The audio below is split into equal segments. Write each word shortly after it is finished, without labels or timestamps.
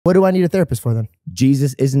What do I need a therapist for then?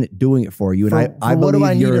 Jesus isn't doing it for you. And I what do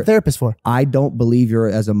I need a therapist for? I don't believe you're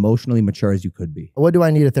as emotionally mature as you could be. What do I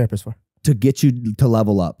need a therapist for? To get you to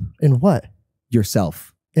level up. In what?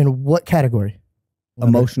 Yourself. In what category?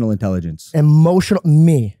 Emotional intelligence. Emotional,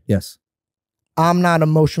 me. Yes. I'm not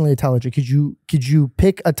emotionally intelligent. Could you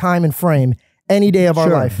pick a time and frame any day of our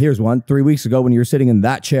life? Here's one. 3 weeks ago when you were sitting in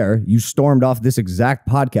that chair, you stormed off this exact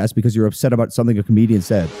podcast because you were upset about something a comedian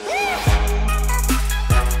said.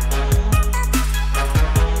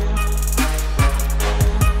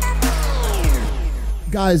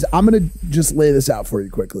 Guys, I'm going to just lay this out for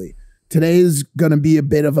you quickly. Today is going to be a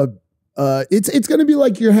bit of a, it's going to be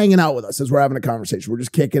like you're hanging out with us as we're having a conversation. We're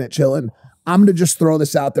just kicking it, chilling. I'm going to just throw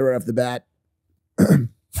this out there right off the bat.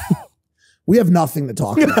 We have nothing to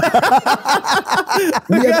talk about.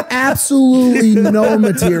 We have absolutely no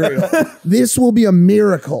material. This will be a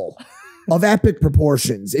miracle of epic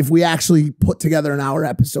proportions if we actually put together an hour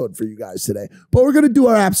episode for you guys today. But we're going to do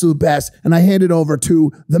our absolute best, and I hand it over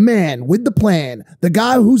to the man with the plan, the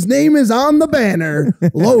guy whose name is on the banner,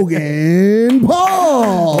 Logan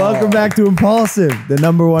Paul. Welcome back to Impulsive, the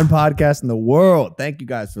 #1 podcast in the world. Thank you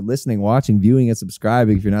guys for listening, watching, viewing, and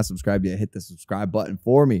subscribing. If you're not subscribed yet, hit the subscribe button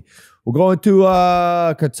for me. We're going to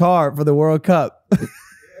Qatar for the World Cup.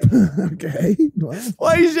 Okay. Well.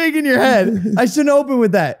 Why are you shaking your head? I shouldn't open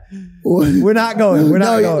with that. We're not going. We're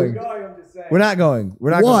not going. We're not going. We're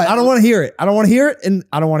not going. I don't want to hear it. I don't want to hear it, and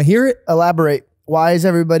I don't want to hear it. Elaborate. Why is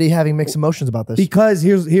everybody having mixed emotions about this? Because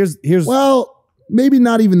here's. Well, maybe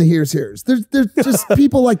not even the here's. There's just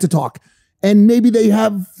people like to talk, and maybe they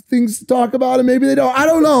have things to talk about, and maybe they don't. I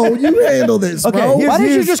don't know. You handle this, okay, bro. Why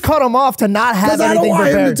didn't you just cut them off to not have anything I don't want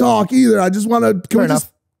prepared? him to talk either. I just want to. Fair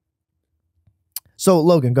enough. So,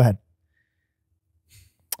 Logan, go ahead.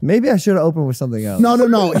 Maybe I should have opened with something else.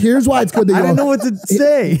 No. Here's why it's good that you I didn't know what to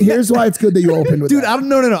say. Here's why it's good that you opened with Dude, that. I don't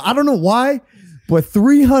know. I don't know why, but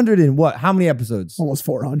 300 and what? How many episodes? Almost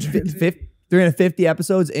 400. 350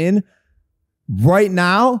 episodes in. Right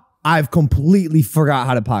now, I've completely forgot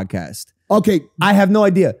how to podcast. Okay. I have no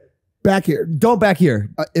idea. Back here. Don't back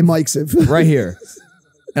here. IMPAULSIVE. Right here.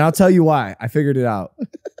 And I'll tell you why. I figured it out.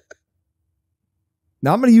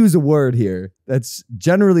 Now I'm going to use a word here that's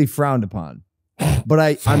generally frowned upon, but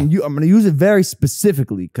I'm going to use it very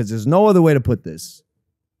specifically because there's no other way to put this.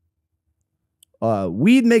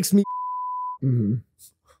 Weed makes me. Mm-hmm.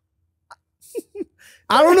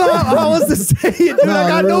 I don't know how else to say it, dude. I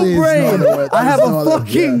got no brain. I have a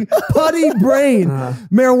fucking putty brain.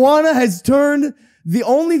 Marijuana has turned the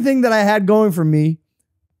only thing that I had going for me,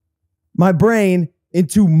 my brain,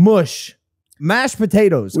 into mush. Mashed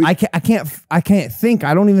potatoes. I can't think.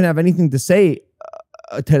 I don't even have anything to say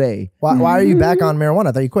today. Why are you back on marijuana?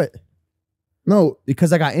 I thought you quit. No,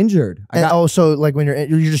 because I got injured. So like when you're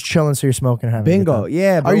just chilling, so you're smoking and having bingo. A good time.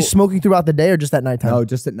 Yeah. Are you smoking throughout the day or just at nighttime? No,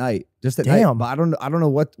 just at night. Just at night. But I don't know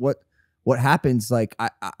what happens. Like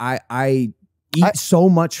I eat so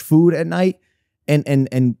much food at night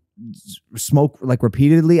and smoke like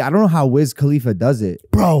repeatedly. I don't know how Wiz Khalifa does it,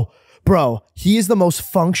 Bro, he is the most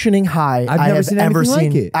functioning high I have ever seen.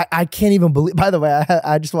 Like it. I can't even believe. By the way,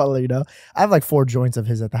 I just want to let you know, I have like 4 joints of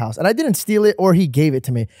his at the house, and I didn't steal it or he gave it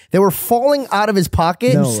to me. They were falling out of his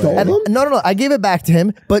pocket. No. I gave it back to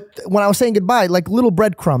him, but when I was saying goodbye, like little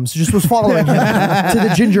breadcrumbs just was following him to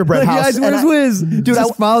the gingerbread house. Guys, where's Wiz? Dude,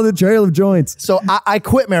 just follow the trail of joints. So I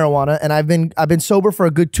quit marijuana, and I've been sober for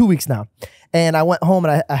a good 2 weeks now. And I went home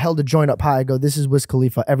and I held a joint up high. I go, this is Wiz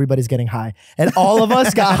Khalifa. Everybody's getting high. And all of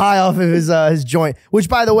us got high off of his joint, which,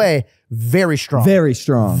 by the way, very strong. Very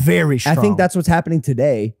strong. Very strong. I think that's what's happening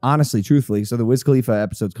today, honestly, truthfully. So the Wiz Khalifa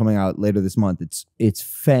episode's coming out later this month. It's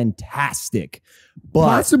fantastic. But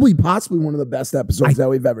possibly one of the best episodes that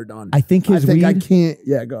we've ever done. I think his weed... I can't...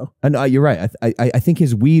 Yeah, go. No, you're right. I think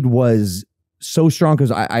his weed was so strong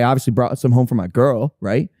because I obviously brought some home for my girl,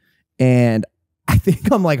 right? And I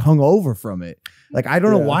think I'm like hungover from it. Like, I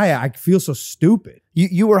don't know why I feel so stupid.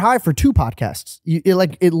 You were high for 2 podcasts.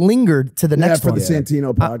 It lingered to the next one. For the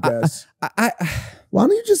Santino podcast. Why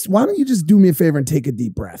don't you just do me a favor and take a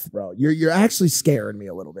deep breath, bro? You're actually scaring me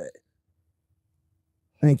a little bit.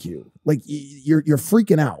 Thank you. Like you're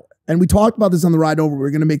freaking out. And we talked about this on the ride over.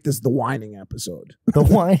 We're gonna make this the whining episode. The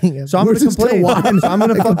whining episode. So I'm gonna complain. I'm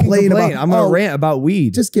gonna complain. I'm gonna rant about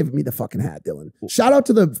weed. Just give me the fucking hat, Dylan. Shout out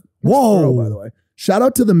to the by the way. Shout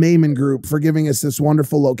out to the Mayman Group for giving us this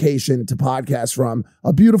wonderful location to podcast from.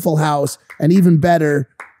 A beautiful house, and even better,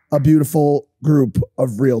 a beautiful group of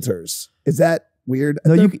realtors. Is that weird?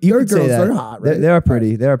 No, you could say that. They're hot, right? They are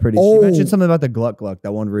pretty. They are pretty. Oh. She mentioned something about the Gluck Gluck,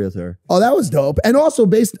 that one realtor. Oh, that was dope. And also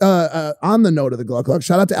based on the note of the Gluck Gluck,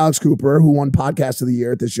 shout out to Alex Cooper, who won Podcast of the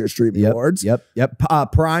Year at this year's Streamy Awards. Yep.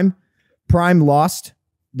 Prime lost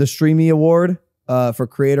the Streamy Award for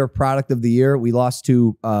Creator Product of the Year. We lost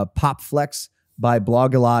to Pop Flex by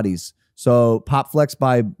Blogilates. So Pop Flex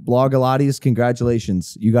by Blogilates,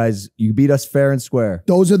 congratulations. You guys, you beat us fair and square.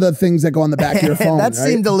 Those are the things that go on the back of your phone, That right?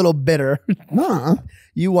 seemed a little bitter. Nah.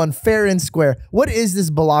 You won fair and square. What is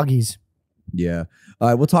this Blogies? Yeah. All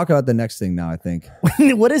right, we'll talk about the next thing now, I think.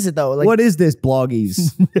 What is it, though? Like, what is this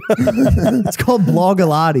Bloggies? It's called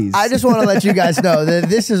Blogilates. I just want to let you guys know that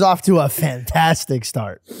this is off to a fantastic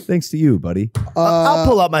start. Thanks to you, buddy. I'll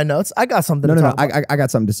pull up my notes. I got something to talk about. I got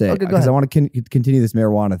something to say. Okay, go Because ahead. I want to continue this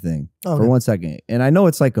marijuana thing Okay. for 1 second. And I know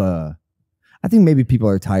it's like I think maybe people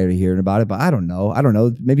are tired of hearing about it, but I don't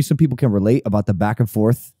know. Maybe some people can relate about the back and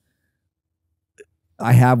forth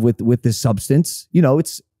I have with this substance. You know,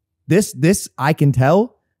 it's this I can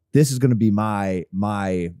tell this is going to be my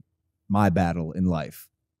battle in life.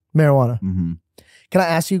 Marijuana. Mm-hmm. Can I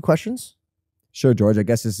ask you questions? Sure, George. I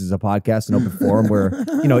guess this is a podcast, an open forum where,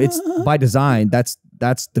 you know, it's by design. That's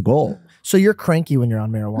the goal. So you're cranky when you're on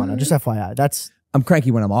marijuana. Just FYI. I'm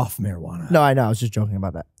cranky when I'm off marijuana. No, I know. I was just joking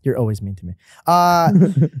about that. You're always mean to me.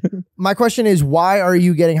 My question is, why are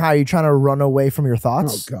you getting high? Are you trying to run away from your Oh,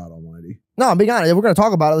 thoughts? God almighty. No, I'm being honest. If we're going to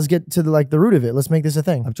talk about it, let's get to the root of it. Let's make this a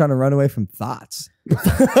thing. I'm trying to run away from thoughts.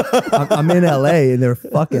 I'm in LA and they're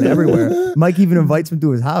fucking everywhere. Mike even invites me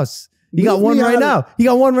to his house. He got one right now. He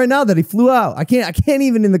got one right now that he flew out. I can't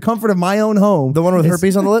even in the comfort of my own home. The one with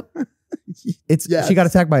herpes on the lip? Yes. She got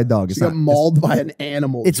attacked by a dog. She got mauled by an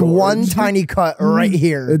animal. It's George. one tiny cut right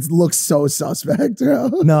here. It looks so suspect, bro.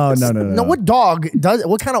 No. No, what dog does it?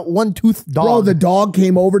 What kind of one-toothed dog? Bro, the dog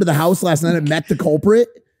came over to the house last night and met the culprit.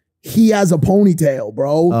 He has a ponytail,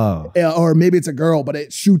 bro. Oh. Or maybe it's a girl, but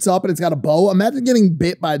it shoots up and it's got a bow. Imagine getting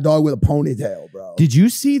bit by a dog with a ponytail, bro. Did you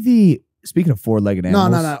see speaking of four-legged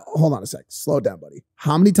animals? No. Hold on a sec. Slow down, buddy.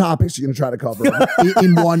 How many topics are you going to try to cover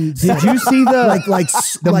in one? Did you see the like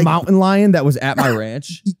mountain lion that was at my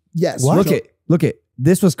ranch? Yes. Look it.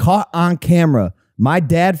 This was caught on camera. My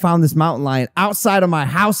dad found this mountain lion outside of my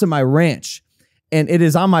house and my ranch. And it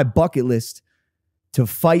is on my bucket list to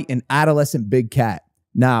fight an adolescent big cat.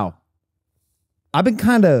 Now, I've been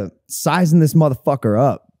kind of sizing this motherfucker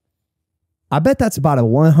up. I bet that's about a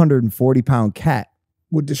 140-pound cat.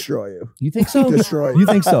 Would destroy you. You think so? Destroy you. You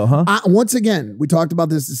think so, huh? Once again, we talked about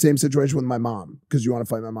this, the same situation with my mom, because you want to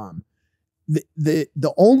fight my mom.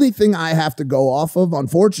 The only thing I have to go off of,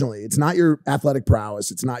 unfortunately, it's not your athletic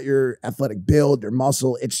prowess, it's not your athletic build, your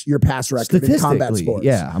muscle, it's your pass record in combat sports.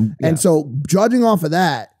 Yeah. And so judging off of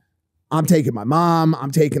that, I'm taking my mom,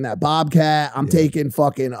 I'm taking that Bobcat, I'm taking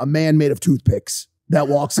fucking a man made of toothpicks that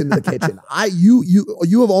walks into the kitchen.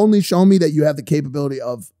 You have only shown me that you have the capability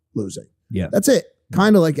of losing. Yeah. That's it.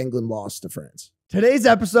 Kind of like England lost to France. Today's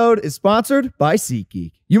episode is sponsored by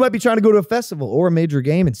SeatGeek. You might be trying to go to a festival or a major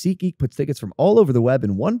game, and SeatGeek puts tickets from all over the web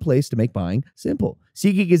in one place to make buying simple.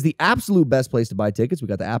 SeatGeek is the absolute best place to buy tickets. We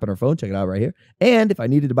got the app on our phone. Check it out right here. And if I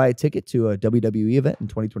needed to buy a ticket to a WWE event in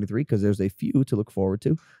 2023, because there's a few to look forward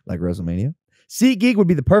to, like WrestleMania, SeatGeek would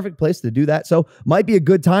be the perfect place to do that. So might be a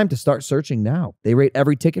good time to start searching now. They rate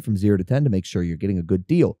every ticket from 0 to 10 to make sure you're getting a good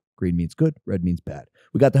deal. Green means good, red means bad.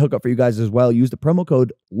 We got the hookup for you guys as well. Use the promo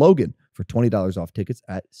code Logan for $20 off tickets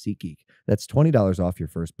at SeatGeek. That's $20 off your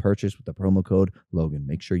first purchase with the promo code Logan.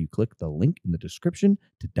 Make sure you click the link in the description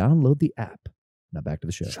to download the app. Now back to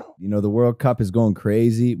the show. You know, the World Cup is going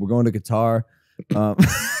crazy. We're going to Qatar. No,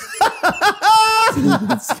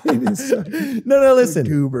 listen.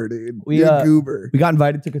 Goober, dude. You're a goober. We got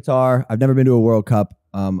invited to Qatar. I've never been to a World Cup.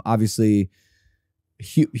 Obviously,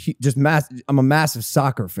 I'm a massive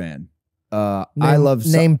soccer fan. I love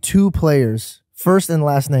name two players, first and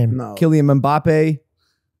last name. No. Kylian Mbappe,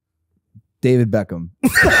 David Beckham.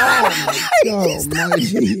 Oh my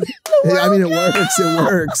G. I mean, it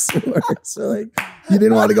works. So, like, you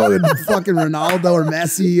didn't want to go with fucking Ronaldo or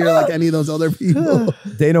Messi or like any of those other people.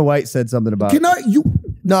 Dana White said something about.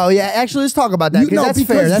 No, yeah, actually, let's talk about that. That's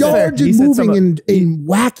fair. That's you're fair. just moving in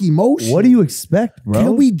wacky motion. What do you expect, bro?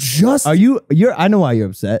 Can we just? I know why you're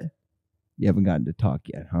upset. You haven't gotten to talk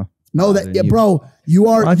yet, huh? No, bro, you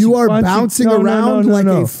are bouncing around like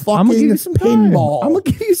a fucking pinball. I'm gonna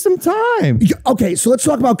give you some time. Okay, so let's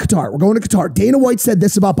talk about Qatar. We're going to Qatar. Dana White said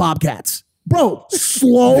this about Bobcats. Bro,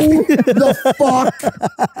 slow the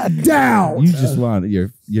fuck down. You just want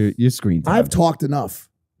your screen time. I've talked enough.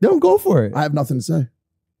 Don't go for it. I have nothing to say.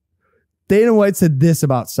 Dana White said this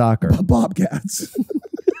about soccer. Bobcats.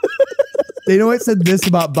 Dana White said this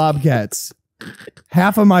about Bobcats.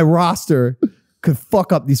 half of my roster could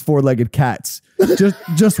fuck up these four-legged cats.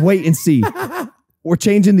 Just wait and see. We're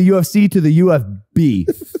changing the UFC to the UFB,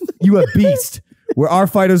 UF Beast, where our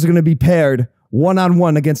fighters are going to be paired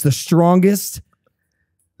one-on-one against the strongest,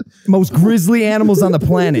 most grisly animals on the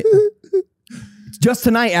planet. Just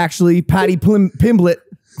tonight, actually, Paddy Pimblett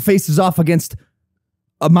faces off against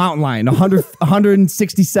a mountain lion,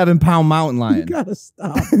 167-pound mountain lion. You gotta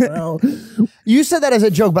stop, bro. You said that as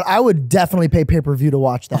a joke, but I would definitely pay pay-per-view to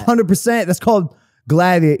watch that. 100%. That's called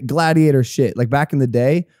gladiator shit. Like back in the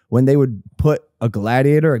day when they would put a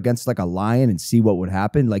gladiator against like a lion and see what would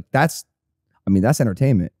happen. Like that's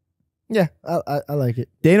entertainment. Yeah, I like it.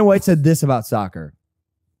 Dana White said this about soccer.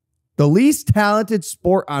 The least talented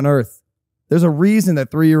sport on earth. There's a reason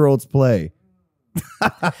that 3-year-olds play.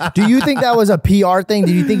 Do you think that was a PR thing?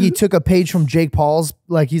 Do you think he took a page from Jake Paul's?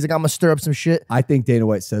 Like he's like, I'm gonna stir up some shit. I think Dana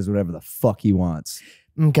White says whatever the fuck he wants.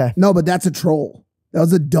 Okay. No, but that's a troll. That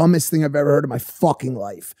was the dumbest thing I've ever heard in my fucking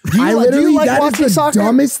life. Do you like watching soccer?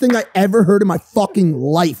 Dumbest thing I ever heard in my fucking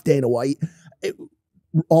life, Dana White.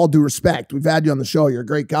 All due respect, we've had you on the show. You're a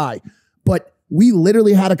great guy. But we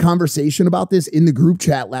literally had a conversation about this in the group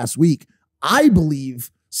chat last week. I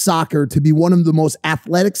believe soccer to be one of the most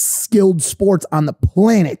athletic, skilled sports on the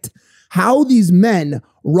planet. How these men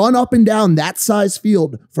run up and down that size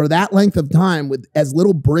field for that length of time with as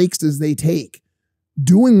little breaks as they take,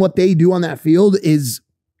 doing what they do on that field is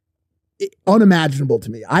unimaginable to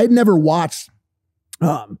me. I'd never watched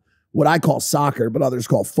what I call soccer, but others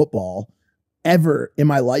call football, ever in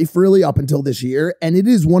my life, really, up until this year. And it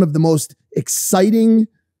is one of the most exciting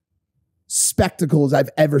spectacles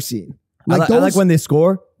I've ever seen. I like when they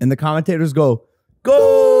score and the commentators go,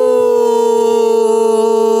 "Go!"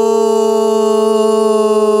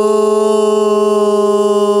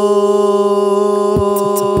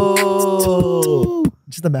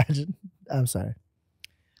 Just imagine. I'm sorry.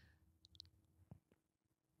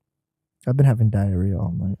 I've been having diarrhea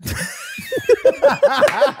all night.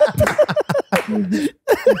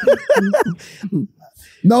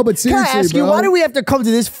 No, but seriously, can I ask you, why do we have to come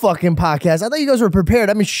to this fucking podcast? I thought you guys were prepared.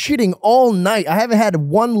 I've been shitting all night. I haven't had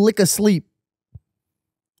one lick of sleep.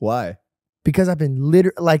 Why? Because I've been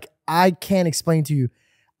like, I can't explain to you.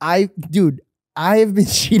 Dude, I have been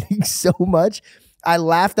cheating so much. I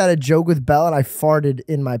laughed at a joke with Belle and I farted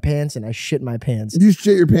in my pants and I shit my pants. Did you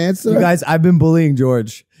shit your pants though? You guys, I've been bullying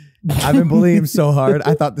George. I've been bullying him so hard.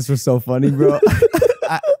 I thought this was so funny, bro.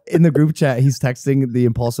 In the group chat, he's texting the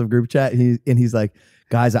Impulsive group chat and he's like,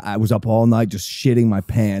 guys, I was up all night just shitting my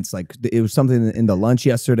pants. Like it was something in the lunch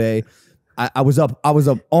yesterday. I was up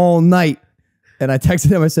all night. And I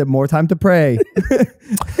texted him, I said, more time to pray.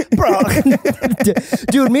 Bro,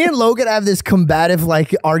 dude, me and Logan have this combative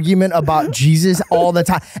like argument about Jesus all the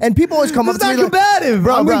time. And people always come up to me like, combative,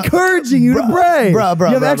 bro. I'm encouraging you to pray. Bro, you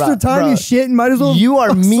have extra time, you shit, and might as well. You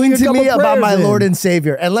are mean to me about my Lord and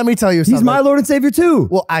Savior. And let me tell you something. He's my Lord and Savior too.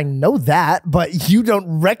 Well, I know that, but you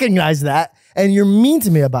don't recognize that. And you're mean to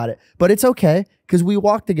me about it. But it's okay, because we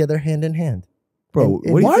walk together hand in hand. Bro,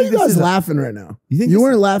 why are you guys laughing right now? You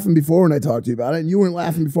weren't laughing before when I talked to you about it, and you weren't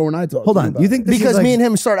laughing before when I talked to you about it. You think this because is like, me and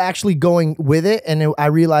him start actually going with it, and I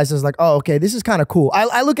realized I was like, oh, okay, this is kind of cool.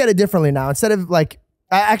 I look at it differently now. Instead of like,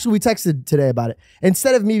 we texted today about it.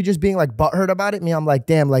 Instead of me just being like butthurt about it, I'm like,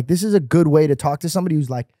 damn, like this is a good way to talk to somebody who's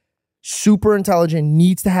like super intelligent,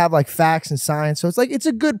 needs to have like facts and science. So it's like, it's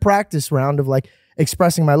a good practice round of like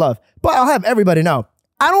expressing my love. But I'll have everybody know,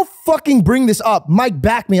 I don't fucking bring this up. Mike,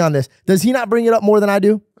 back me on this. Does he not bring it up more than I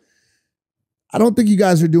do? I don't think you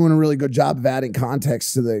guys are doing a really good job of adding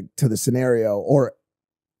context to the scenario, or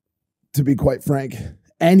to be quite frank,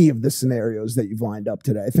 any of the scenarios that you've lined up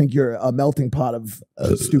today. I think you're a melting pot of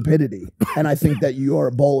stupidity, and I think that you are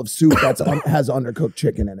a bowl of soup that has undercooked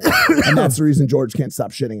chicken in it, and that's the reason George can't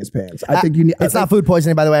stop shitting his pants. I think you need. It's not food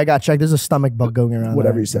poisoning, by the way. I got checked. There's a stomach bug going around.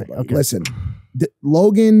 Whatever you say. Okay. Listen,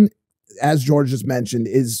 Logan, as George just mentioned,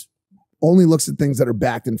 only looks at things that are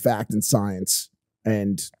backed in fact and science,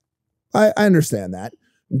 and I understand that.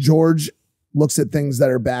 George looks at things that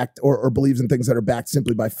are backed or believes in things that are backed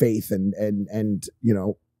simply by faith and you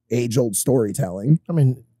know, age-old storytelling. I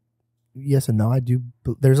mean, yes and no. I do.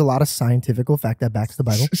 There's a lot of scientific fact that backs the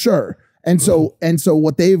Bible. Sure. And so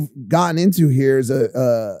what they've gotten into here is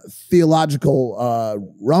a theological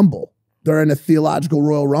rumble. They're in a theological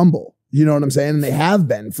Royal Rumble. You know what I'm saying? And they have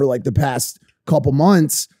been for like the past couple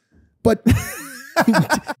months. But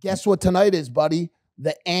guess what tonight is, buddy?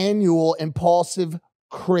 The annual Impulsive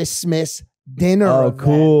Christmas dinner. Oh, event.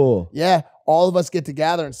 cool. Yeah. All of us get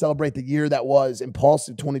together and celebrate the year that was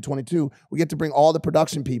Impulsive 2022. We get to bring all the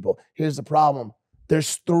production people. Here's the problem.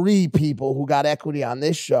 There's 3 people who got equity on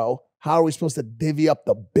this show. How are we supposed to divvy up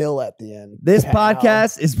the bill at the end? This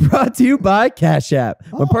podcast is brought to you by Cash App.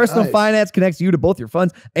 When personal finance connects you to both your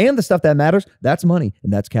funds and the stuff that matters, that's money,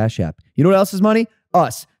 and that's Cash App. You know what else is money?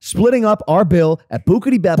 Us splitting up our bill at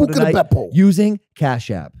Bookity Beppo tonight using Cash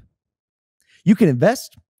App. You can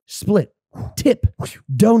invest, split, tip,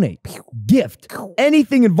 donate, gift,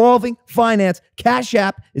 anything involving finance. Cash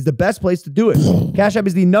App is the best place to do it. Cash App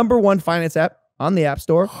is the #1 finance app on the App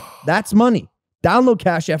Store. That's money. Download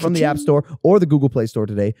Cash App from the App Store or the Google Play Store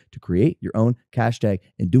today to create your own cash tag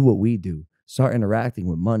and do what we do. Start interacting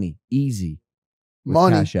with money easy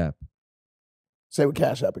with Cash App. Say with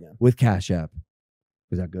Cash App again. With Cash App.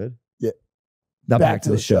 Is that good? Yeah. Now back to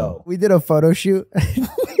the show. We did a photo shoot. And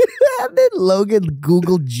then Logan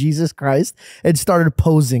Googled Jesus Christ and started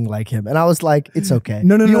posing like him. And I was like, it's okay.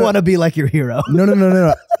 No. You want to be like your hero.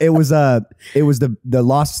 No. It was the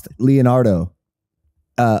lost Leonardo.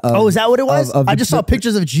 Is that what it was? I just saw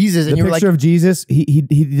pictures of Jesus, and you were like, of Jesus. He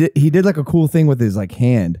did like a cool thing with his like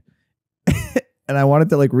hand, and I wanted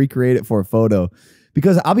to like recreate it for a photo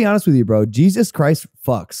because I'll be honest with you, bro. Jesus Christ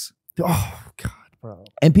fucks. Oh God, bro.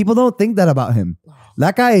 And people don't think that about him.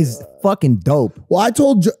 That guy is fucking dope. Well,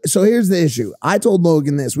 so here's the issue. I told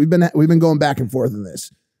Logan this. We've been going back and forth on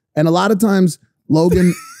this, and a lot of times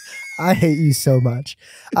Logan. I hate you so much.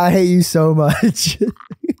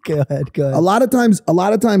 Go ahead. A lot of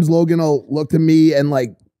times Logan will look to me and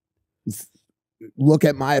like look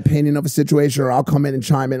at my opinion of a situation, or I'll come in and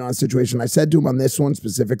chime in on a situation. I said to him on this one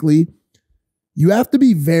specifically, you have to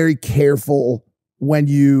be very careful when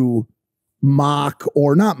you mock,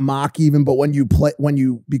 or not mock even, but when you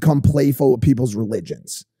become playful with people's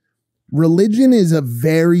religions. Religion is a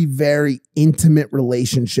very, very intimate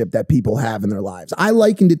relationship that people have in their lives. I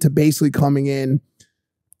likened it to basically coming in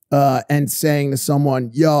and saying to someone,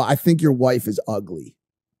 yo, I think your wife is ugly.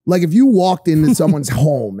 Like if you walked into someone's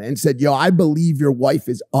home and said, yo, I believe your wife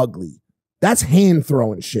is ugly. That's hand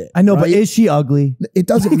throwing shit. I know, right? But is she ugly? It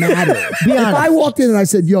doesn't matter. Be honest. If I walked in and I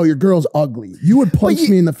said, yo, your girl's ugly, you would punch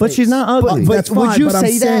me in the face. But she's not ugly. But that's fine, would you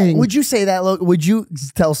say that? Would you say that? Would you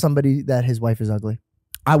tell somebody that his wife is ugly?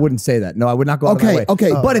 I wouldn't say that. No, I would not go out of my way.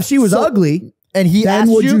 Okay. But if she was ugly, and he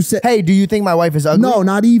asked you, hey, do you think my wife is ugly? No,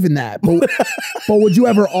 not even that. But would you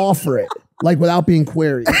ever offer it, like without being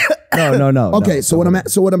queried? No. Okay, so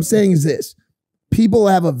what I'm saying is this: people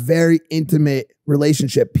have a very intimate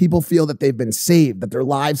relationship. People feel that they've been saved, that their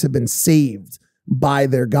lives have been saved by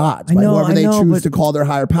their gods, by whoever they choose to call their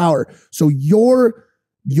higher power. So you're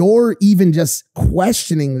even just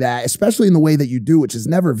questioning that, especially in the way that you do, which is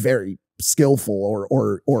never very skillful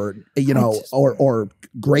or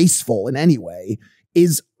graceful in any way,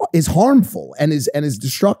 is harmful and is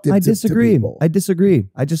destructive. I disagree.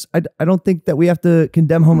 I don't think that we have to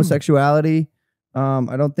condemn homosexuality.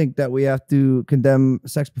 I don't think that we have to condemn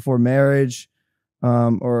sex before marriage,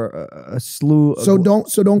 or a slew of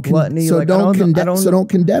don't condemn it. I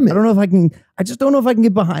don't know if I can. I just don't know if I can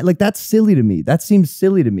get behind. Like that's silly to me. That seems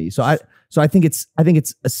silly to me. So I think it's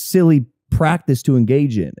a silly practice to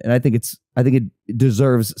engage in, and I think it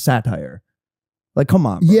deserves satire. Like, come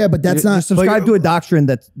on, bro. Yeah, but that's not subscribe to a doctrine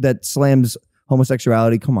that slams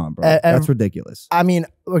homosexuality. Come on, bro. That's ridiculous. I mean,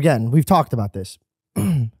 again, we've talked about this.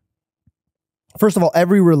 First of all,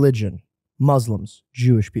 every religion, Muslims,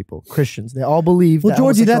 Jewish people, Christians, they all believe. Well,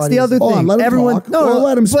 Georgie, that's the other thing. Everyone,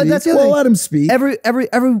 let him speak. That's the other thing. Let him speak.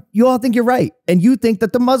 You all think you're right, and you think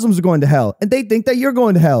that the Muslims are going to hell, and they think that you're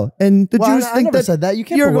going to hell, and the Jews think I never said that. You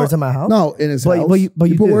can't put words in my house. No, in his house. But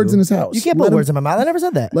you put words in his house. You can't put words in my mouth. I never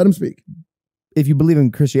said that. Let him speak. If you believe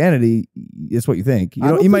in Christianity, it's what you think. I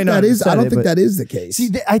don't think that is the case. See,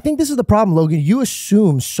 I think this is the problem, Logan. You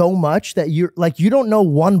assume so much that you don't know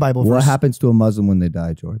one Bible verse. What happens to a Muslim when they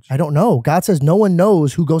die, George? I don't know. God says no one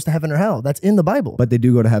knows who goes to heaven or hell. That's in the Bible. But they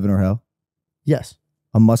do go to heaven or hell? Yes.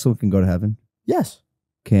 A Muslim can go to heaven? Yes.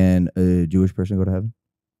 Can a Jewish person go to heaven?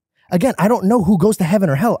 Again, I don't know who goes to heaven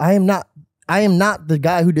or hell. I am not the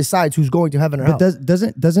guy who decides who's going to heaven or hell.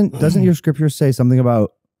 But doesn't your scripture say something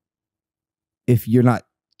about if you're not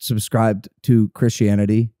subscribed to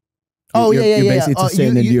Christianity? You're basically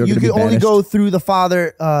sin, and you're you can only go through the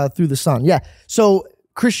Father, through the Son. Yeah. So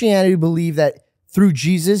Christianity believe that through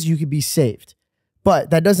Jesus you could be saved,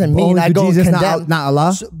 but that doesn't mean I go Jesus, condemn. Not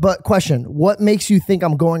Allah. But question: what makes you think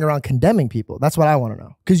I'm going around condemning people? That's what I want to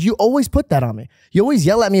know. Because you always put that on me. You always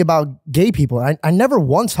yell at me about gay people. I never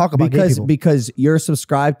once talk about gay people because you're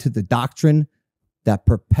subscribed to the doctrine that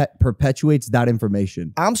perpetuates that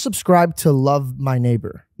information. I'm subscribed to love my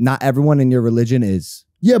neighbor. Not everyone in your religion is.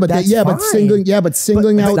 Yeah, but singling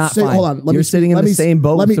out. Hold on, you're sitting in the same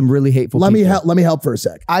boat with some really hateful. Let me help for a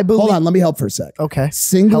sec. Hold on, let me help for a sec. Okay,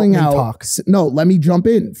 singling out. No, let me jump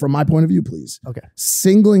in from my point of view, please. Okay,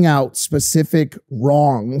 singling out specific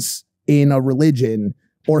wrongs in a religion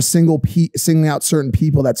or singling out certain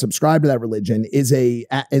people that subscribe to that religion is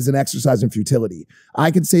an exercise in futility.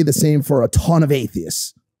 I could say the same for a ton of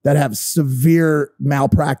atheists that have severe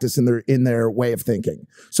malpractice in their way of thinking.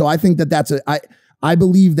 So I think that's I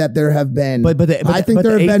believe that there have been,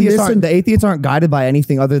 the atheists aren't guided by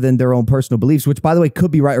anything other than their own personal beliefs, which, by the way,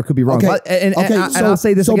 could be right or could be wrong. And I'll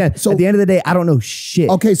say this again. At the end of the day, I don't know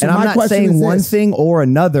shit. Okay, so and I'm not saying one thing or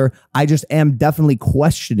another. I just am definitely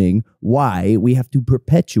questioning why we have to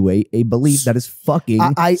perpetuate a belief that is fucking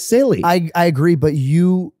silly. I agree, but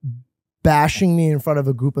you bashing me in front of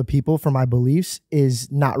a group of people for my beliefs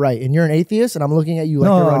is not right. And you're an atheist, and I'm looking at you like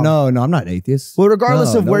you're wrong. No, I'm not an atheist. Well,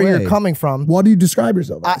 regardless of where you're coming from, what do you describe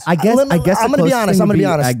yourself as? I guess I'm gonna be honest.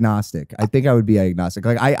 Agnostic. I think I would be agnostic.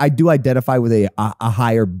 Like I do identify with a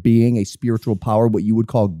higher being, a spiritual power, what you would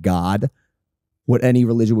call God, what any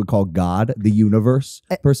religion would call God, the universe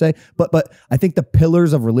per se. But I think the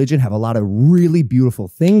pillars of religion have a lot of really beautiful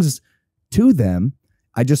things to them.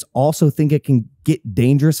 I just also think it can get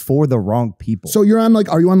dangerous for the wrong people. So are you on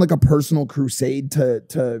like a personal crusade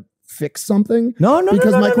to fix something? No.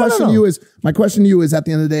 Because my question to you is at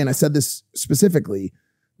the end of the day, and I said this specifically,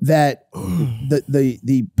 that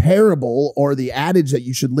the parable or the adage that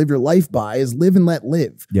you should live your life by is live and let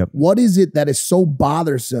live. Yep. What is it that is so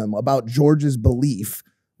bothersome about George's belief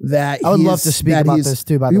that I would love to speak about this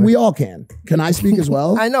too, by the way. We all can. Can I speak as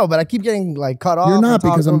well? I know, but I keep getting like cut off. You're not,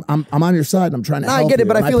 because I'm on your side and I'm trying to help you. I get it,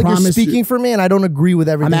 but I feel like you're speaking for me and I don't agree with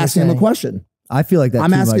everything. I'm asking him a question. I feel like that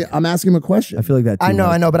I'm asking him a question. I feel like that too. I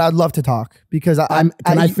know, but I'd love to talk because can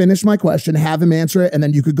I finish my question, have him answer it, and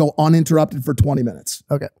then you could go uninterrupted for 20 minutes.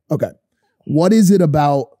 Okay. What is it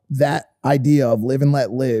about that idea of live and let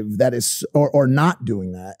live that is, or not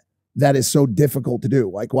doing that is so difficult to do?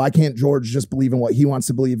 Like, why can't George just believe in what he wants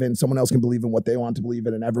to believe in? Someone else can believe in what they want to believe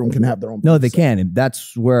in, and everyone can have their own beliefs. No, they can. And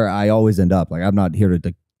that's where I always end up. Like, I'm not here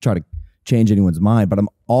to try to change anyone's mind, but I'm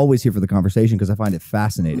always here for the conversation because I find it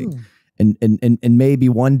fascinating. And maybe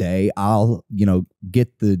one day I'll,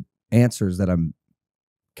 get the answers that I'm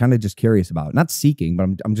kind of just curious about. Not seeking, but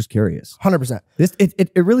I'm just curious. 100%.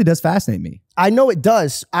 It really does fascinate me. I know it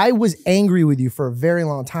does. I was angry with you for a very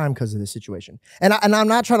long time because of this situation. And I'm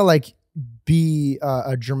not trying to like be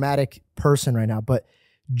a dramatic person right now, but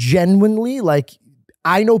genuinely, like,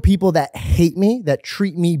 I know people that hate me, that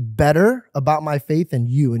treat me better about my faith than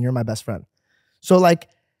you, and you're my best friend. So like,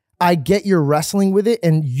 I get you're wrestling with it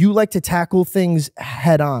and you like to tackle things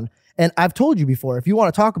head on. And I've told you before, if you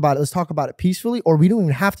want to talk about it, let's talk about it peacefully, or we don't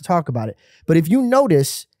even have to talk about it. But if you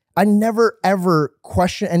notice, I never, ever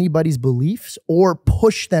question anybody's beliefs or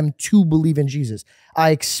push them to believe in Jesus.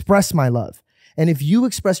 I express my love. And if you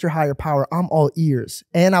express your higher power, I'm all ears.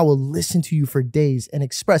 And I will listen to you for days and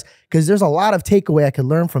express, because there's a lot of takeaway I could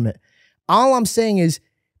learn from it. All I'm saying is,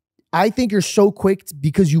 I think you're so quick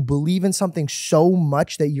because you believe in something so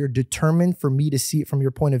much that you're determined for me to see it from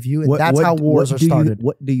your point of view. And that's how wars are started.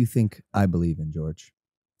 What do you think I believe in, George?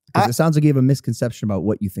 Because it sounds like you have a misconception about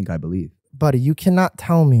what you think I believe. Buddy, you cannot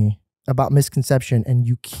tell me about misconception and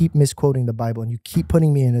you keep misquoting the Bible and you keep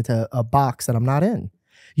putting me into a box that I'm not in.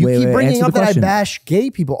 You keep bringing up that I bash gay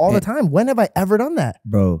people all the time. When have I ever done that?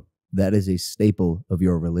 Bro, that is a staple of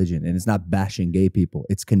your religion, and it's not bashing gay people;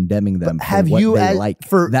 it's condemning them. But have you,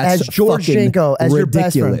 as George Janko, as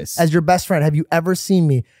your best friend, have you ever seen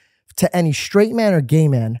me to any straight man or gay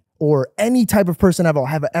man or any type of person ever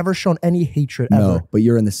have ever shown any hatred ever? No, but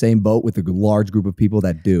you're in the same boat with a large group of people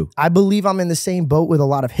that do. I believe I'm in the same boat with a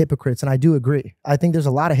lot of hypocrites, and I do agree. I think there's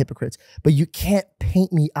a lot of hypocrites, but you can't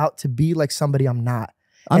paint me out to be like somebody I'm not.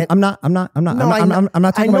 I'm not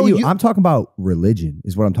talking about you. I'm talking about religion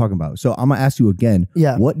is what I'm talking about. So I'm going to ask you again.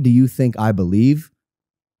 Yeah. What do you think I believe?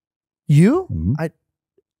 You? Mm-hmm.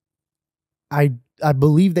 I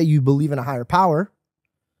believe that you believe in a higher power.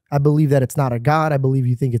 I believe that it's not a God. I believe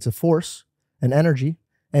you think it's a force, an energy,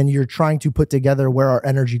 and you're trying to put together where our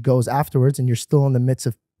energy goes afterwards, and you're still in the midst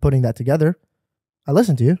of putting that together. I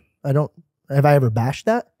listen to you. Have I ever bashed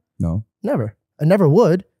that? No. Never. I never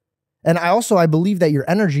would. And I believe that your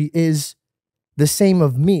energy is the same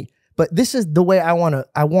of me. But this is the way I want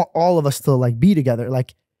all of us to like be together.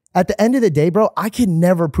 Like at the end of the day, bro, I can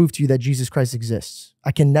never prove to you that Jesus Christ exists.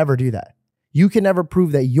 I can never do that. You can never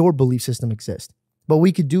prove that your belief system exists. What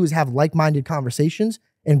we could do is have like-minded conversations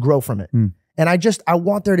and grow from it. And I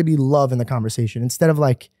want there to be love in the conversation instead of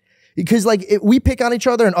like, because like if we pick on each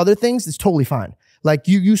other and other things, it's totally fine. Like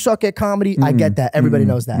you suck at comedy. I get that. Everybody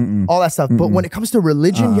knows that. All that stuff. But when it comes to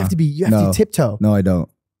religion, you have to tiptoe. No, I don't.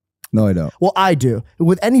 No, I don't. Well, I do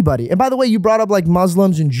with anybody. And by the way, you brought up like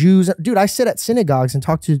Muslims and Jews. Dude, I sit at synagogues and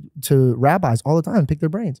talk to rabbis all the time and pick their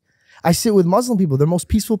brains. I sit with Muslim people. They're most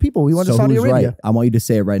peaceful people. We went to Saudi Arabia. Right? I want you to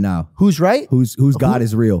say it right now. Who's right? Whose God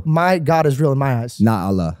is real? My God is real in my eyes. Not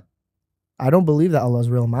Allah. I don't believe that Allah is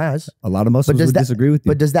real in my eyes. A lot of Muslims would disagree with you.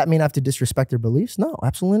 But does that mean I have to disrespect their beliefs? No,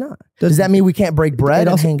 absolutely not. Does that mean we can't break bread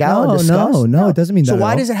and hang out and discuss? No, it doesn't mean that. So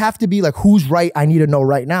why does it have to be like, who's right? I need to know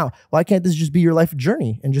right now. Why can't this just be your life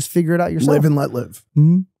journey and just figure it out yourself? Live and let live.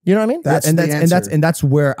 You know what I mean? That's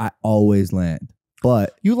where I always land.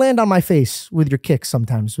 But you land on my face with your kicks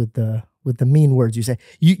sometimes with the mean words you say.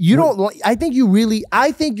 You don't. I think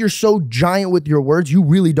you're so giant with your words. You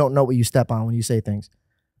really don't know what you step on when you say things.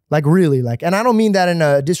 Like really, like, and I don't mean that in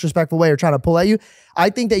a disrespectful way or trying to pull at you. I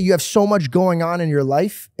think that you have so much going on in your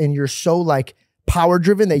life and you're so like power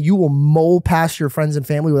driven that you will mold past your friends and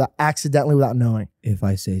family without knowing. If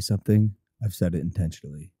I say something, I've said it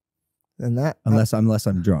intentionally. And that unless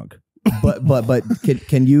I'm drunk. But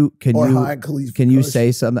can you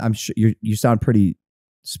say something? I'm sure you sound pretty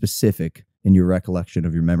specific in your recollection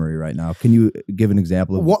of your memory right now. Can you give an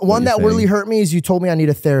example of one that really hurt me? Is you told me I need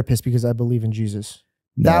a therapist because I believe in Jesus.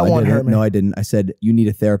 No, that one hurt me. No, I didn't. I said you need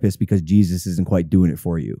a therapist because Jesus isn't quite doing it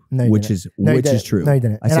for you, which is true. No, you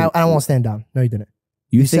didn't. I don't want to stand down. No, you didn't.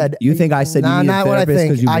 You think I said you need a therapist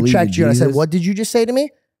because you believe in Jesus? I checked you and I said, what did you just say to me?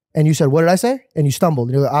 And you said, what did I say? And you stumbled.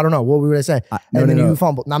 And you're like, I don't know. What would I say? And then you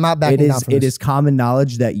fumbled. I'm not backing down from this. It is common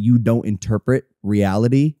knowledge that you don't interpret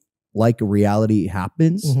reality like reality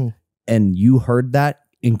happens. And you heard that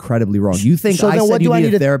incredibly wrong. You think I said you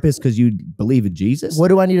need a therapist because you believe in Jesus? What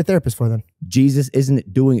do I need a therapist for then? Jesus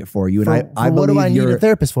isn't doing it for you. And I believe what do I need a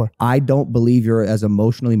therapist for? I don't believe you're as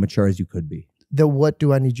emotionally mature as you could be. Then what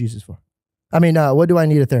do I need Jesus for? I mean, what do I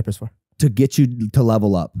need a therapist for? To get you to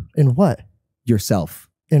level up. In what? Yourself.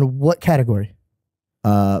 In what category?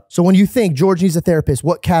 So when you think George needs a therapist,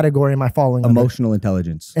 what category am I following? Emotional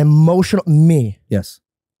intelligence. Me. Yes.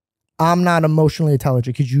 I'm not emotionally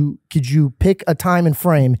intelligent. Could you pick a time and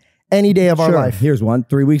frame any day of our life? Here's one.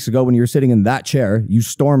 3 weeks ago when you were sitting in that chair, you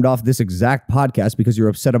stormed off this exact podcast because you were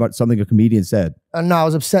upset about something a comedian said. No, I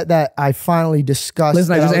was upset that I finally discussed.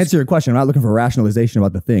 Listen, I just answered your question. I'm not looking for rationalization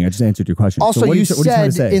about the thing. I just answered your question. Also, so you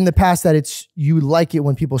said in the past that you like it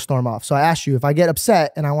when people storm off. So I asked you, if I get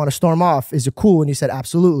upset and I want to storm off, is it cool? And you said,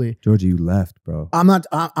 absolutely. Georgie, you left, bro. I'm going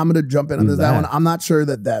to jump in on that one. I'm not sure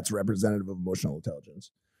that that's representative of emotional intelligence.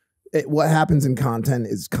 What happens in content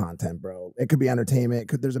is content, bro. It could be entertainment.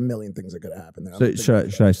 There's a million things that could happen there. So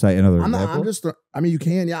should I cite another example? I mean, you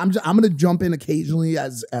can. Yeah, I'm going to jump in occasionally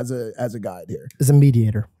as a guide here, as a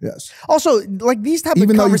mediator. Yes. Also, like these type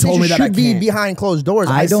of conversations should be behind closed doors.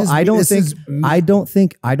 I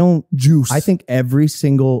think every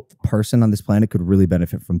single person on this planet could really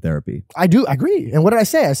benefit from therapy. I do agree. And what did I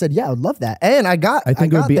say? I said, yeah, I would love that. And I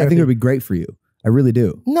think it would be great for you. I really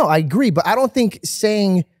do. No, I agree, but I don't think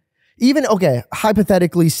saying. Even, okay,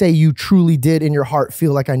 hypothetically, say you truly did in your heart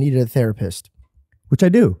feel like I needed a therapist. Which I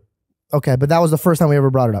do. Okay, but that was the first time we ever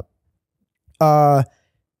brought it up.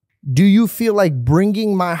 Do you feel like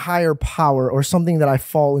bringing my higher power or something that I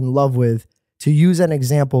fall in love with to use an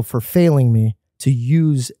example for failing me to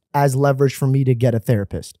use as leverage for me to get a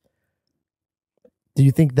therapist? Do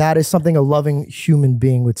you think that is something a loving human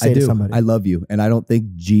being would say to somebody? I love you, and I don't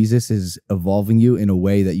think Jesus is evolving you in a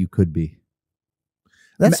way that you could be.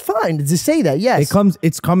 That's fine to say that, yes.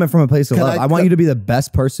 It's coming from a place of love. I want you to be the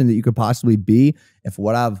best person that you could possibly be. If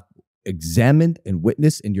what I've examined and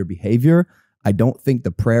witnessed in your behavior, I don't think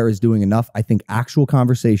the prayer is doing enough. I think actual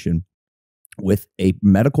conversation with a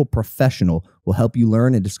medical professional will help you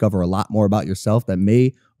learn and discover a lot more about yourself that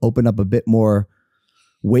may open up a bit more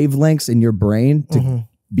wavelengths in your brain to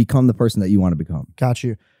become the person that you want to become. Got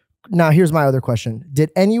you. Now, here's my other question.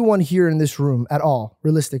 Did anyone here in this room at all,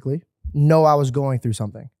 realistically, know I was going through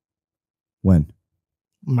something? When?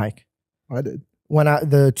 Mike. I did. When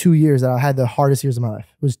the 2 years that I had the hardest years of my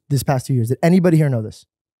life was this past 2 years. Did anybody here know this?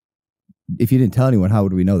 If you didn't tell anyone, how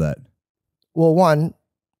would we know that? Well, one,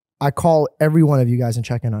 I call every one of you guys and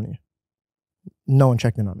check in on you. No one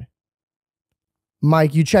checked in on me.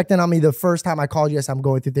 Mike, you checked in on me the first time I called you. Yes, I'm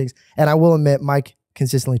going through things. And I will admit, Mike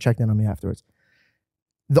consistently checked in on me afterwards.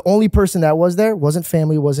 The only person that was there wasn't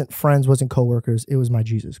family, wasn't friends, wasn't coworkers. It was my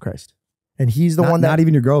Jesus Christ. And he's the one that... Not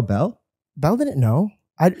even your girl, Belle? Belle didn't know.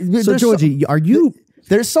 So, Georgie, are you...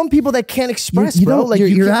 There's some people that can't express, bro. Like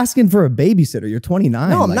you're asking for a babysitter. You're 29.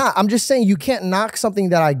 No, I'm not. I'm just saying you can't knock something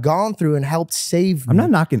that I gone through and helped save me. I'm not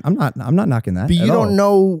knocking that. But you don't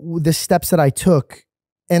know the steps that I took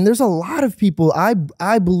And there's a lot of people,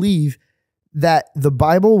 I believe that the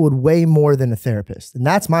Bible would weigh more than a therapist. And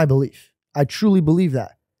that's my belief. I truly believe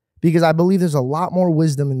that. Because I believe there's a lot more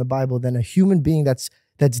wisdom in the Bible than a human being that's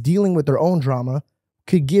dealing with their own drama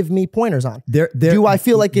could give me pointers on. Do I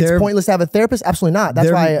feel like it's pointless to have a therapist? Absolutely not.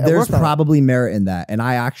 That's why there's probably merit in that. And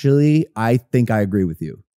I think I agree with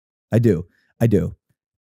you. I do.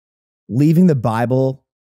 Leaving the Bible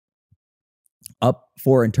up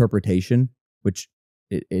for interpretation, which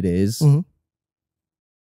it is,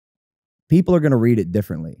 people are going to read it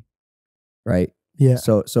differently, right? Yeah.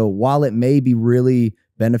 So while it may be really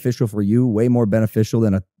beneficial for you, way more beneficial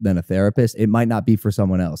than a therapist, it might not be for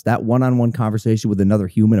someone else. That one-on-one conversation with another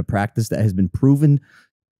human, a practice that has been proven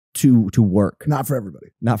to work. Not for everybody.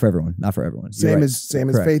 Not for everyone. Same as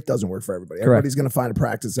faith doesn't work for everybody. Everybody's going to find a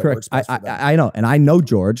practice that works best for them. I know, and I know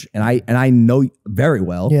George, and I know very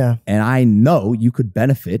well. Yeah. And I know you could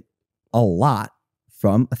benefit a lot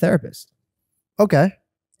from a therapist. Okay.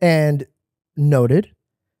 And noted.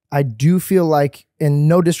 I do feel like, and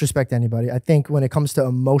no disrespect to anybody, I think when it comes to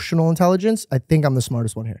emotional intelligence, I think I'm the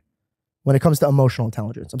smartest one here. When it comes to emotional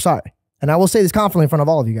intelligence. I'm sorry. And I will say this confidently in front of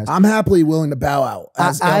all of you guys. I'm happily willing to bow out.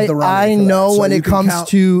 I know when it comes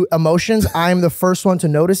to emotions, I'm the first one to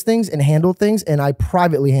notice things and handle things, and I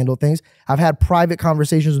privately handle things. I've had private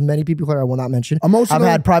conversations with many people who I will not mention. I've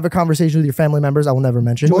had private conversations with your family members I will never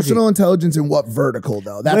mention. Emotional intelligence in what vertical,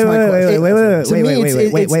 though? That's my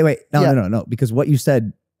question. Wait. No. Because what you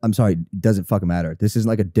said, I'm sorry, doesn't fucking matter. This isn't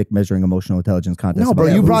like a dick measuring emotional intelligence contest. No, bro,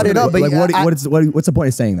 you brought it up. Like, what's the point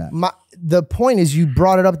of saying that? The point is you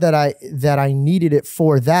brought it up that I needed it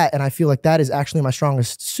for that, and I feel like that is actually my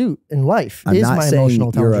strongest suit in life. I'm not my saying emotional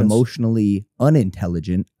intelligence. You're emotionally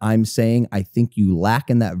unintelligent. I'm saying I think you lack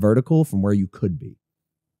in that vertical from where you could be.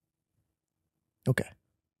 Okay.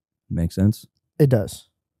 Makes sense? It does.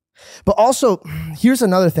 But also, here's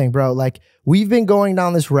another thing, bro. Like, we've been going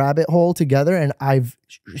down this rabbit hole together, and I've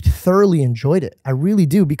thoroughly enjoyed it. I really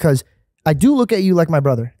do, because I do look at you like my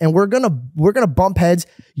brother, and we're gonna bump heads.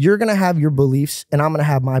 You're gonna have your beliefs, and I'm gonna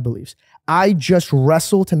have my beliefs. I just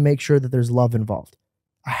wrestle to make sure that there's love involved.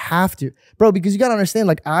 I have to, bro, because you gotta understand.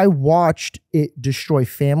 Like, I watched it destroy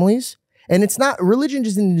families, and it's not religion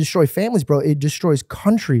just didn't destroy families, bro. It destroys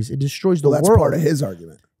countries. It destroys the world. That's part of his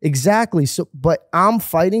argument. Exactly. So, but I'm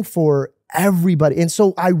fighting for everybody. And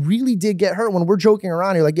so I really did get hurt when we're joking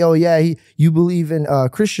around. You're like, yo, yeah, you believe in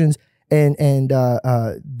Christians and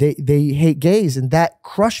they hate gays. And that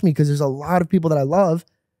crushed me because there's a lot of people that I love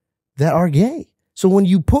that are gay. So when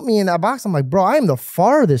you put me in that box, I'm like, bro, I am the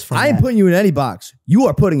farthest from that. I ain't putting you in any box. You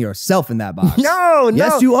are putting yourself in that box. No.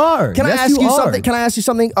 Yes, you are. Can I ask you something? Can I ask you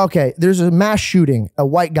something? Okay, there's a mass shooting. A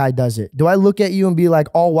white guy does it. Do I look at you and be like,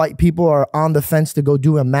 all white people are on the fence to go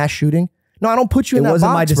do a mass shooting? No, I don't put you in that box, bro.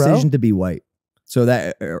 It wasn't my decision to be white. So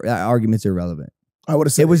that argument's irrelevant. I would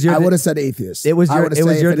have said I would have said atheist. It was your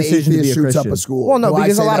decision to be a Christian. Up a school. Well, no,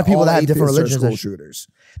 because a lot of people that have different religions are school shooters.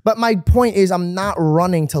 But my point is, I'm not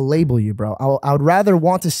running to label you, bro. I would rather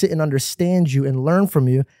want to sit and understand you and learn from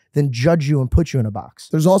you than judge you and put you in a box.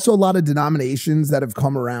 There's also a lot of denominations that have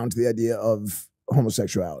come around to the idea of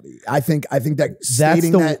homosexuality. I think that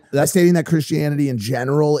stating that Christianity in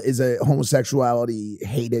general is a homosexuality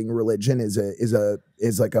hating religion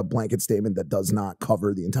is like a blanket statement that does not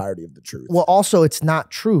cover the entirety of the truth. Well, also it's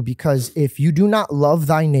not true, because if you do not love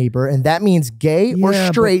thy neighbor, and that means gay or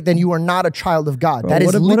straight, then you are not a child of God. That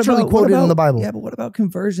is literally quoted in the Bible. Yeah, but what about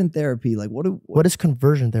conversion therapy? Like what is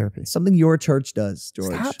conversion therapy? Something your church does,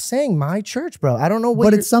 George. Stop saying my church, bro. I don't know what.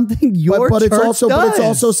 But it's something your church does. But it's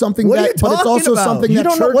also something something you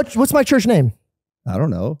don't know what's my church name? I don't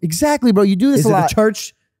know. Exactly, bro. You do this a lot. Is it a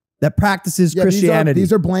church that practices Christianity?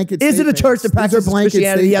 These are blanket Is statements. it a church that practices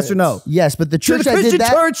Christianity? Yes or no? Yes, but the church that did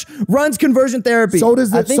that, church runs conversion therapy. So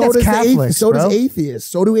does Catholics. So does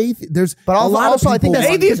atheists. So do atheists. There's a lot of people. I think that's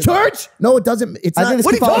atheist church. No, it doesn't. It's not.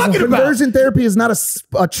 What are you talking about? Conversion therapy is not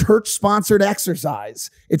a church sponsored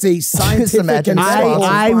exercise. It's a scientific and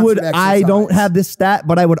I don't have this stat,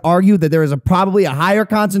 but I would argue that there is probably a higher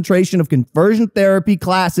concentration of conversion therapy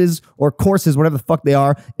classes or courses, whatever the fuck they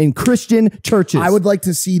are, in Christian churches. I would like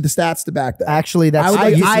to see the stats to back that. Actually, that's both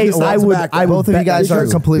of you guys are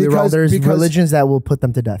completely wrong. There's religions that will put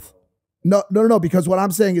them to death. No. Because what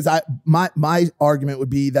I'm saying is, my argument would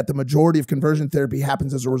be that the majority of conversion therapy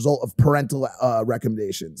happens as a result of parental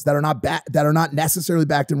recommendations that are not necessarily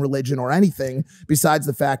backed in religion or anything besides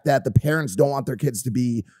the fact that the parents don't want their kids to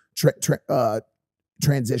be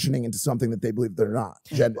transitioning into something that they believe they're not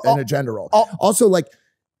in a gender role. Also, like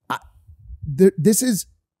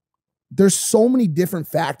there's so many different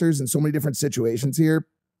factors and so many different situations here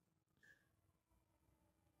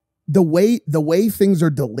the way things are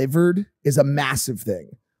delivered is a massive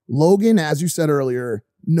thing. Logan, as you said earlier,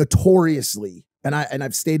 notoriously, and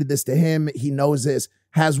I've stated this to him, he knows this,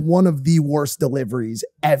 has one of the worst deliveries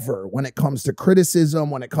ever when it comes to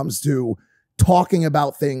criticism, when it comes to talking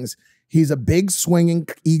about things. He's a big swinging,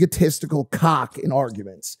 egotistical cock in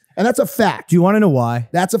arguments. And that's a fact. Do you want to know why?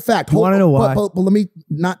 That's a fact. Do you want to know why? But let me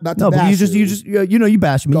not to no, bash but you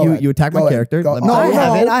bash me. You attack my character. No, I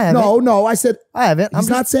haven't. No, I said I haven't. He's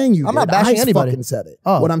not saying you. I'm not bashing anybody. I fucking said it.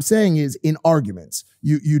 What I'm saying is, in arguments,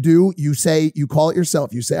 you say, you call it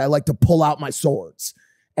yourself. You say, I like to pull out my swords.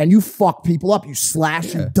 And you fuck people up. You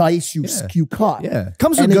slash, you dice, you cut. Yeah.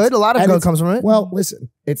 Comes from good. A lot of good comes from it. Well, listen,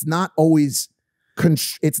 it's not always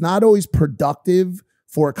productive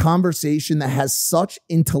for a conversation that has such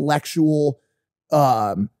intellectual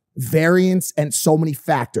variance and so many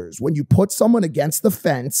factors. When you put someone against the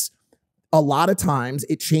fence, a lot of times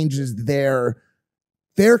it changes their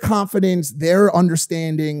confidence, their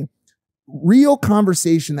understanding. Real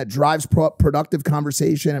conversation that drives productive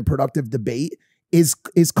conversation and productive debate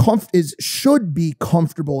should be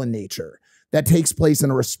comfortable in nature. That takes place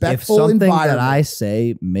in a respectful environment. If something that I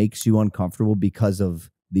say makes you uncomfortable because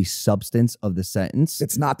of the substance of the sentence,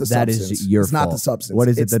 it's not the substance. That is your fault. It's not the substance. What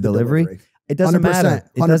is it? The delivery? It doesn't matter.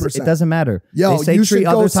 It doesn't matter. Yo, they say treat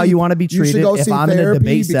others how you want to be treated. If I'm in a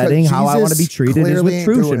debate setting, how I want to be treated is with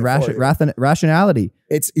truth and rationality.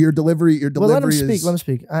 It's your delivery. Your delivery. Well, let him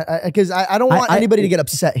speak. Because I don't want anybody to get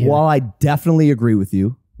upset here. While I definitely agree with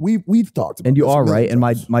you, we've talked about and you are right. And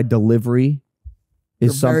my delivery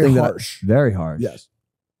is something very harsh. Yes.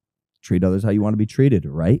 Treat others how you want to be treated,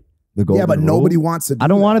 right? The golden but rule. Nobody wants to do I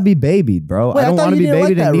don't want to be babied, bro. I don't want to be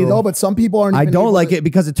babied and neither. No, but some people aren't. I don't like it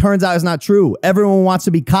because it turns out it's not true. Everyone wants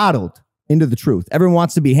to be coddled into the truth. Everyone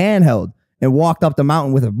wants to be handheld and walked up the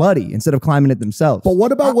mountain with a buddy instead of climbing it themselves. But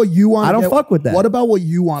what about what you want? I don't fuck with that. What about what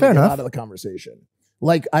you want to get out of the conversation?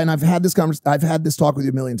 Like, and I've had this talk with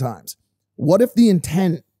you a million times. What if the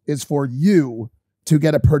intent is for you to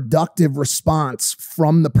get a productive response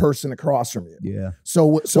from the person across from you? Yeah.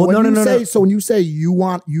 So when you say you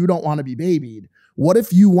don't want to be babied, what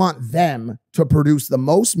if you want them to produce the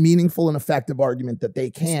most meaningful and effective argument that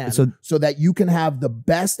they can so that you can have the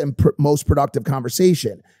best and most productive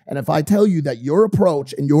conversation? And if I tell you that your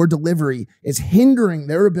approach and your delivery is hindering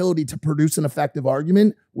their ability to produce an effective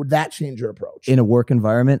argument, would that change your approach? In a work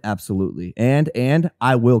environment, absolutely. And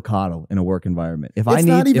I will coddle in a work environment. If I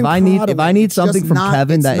need something from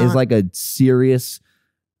Kevin that is like a serious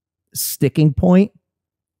sticking point,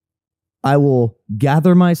 I will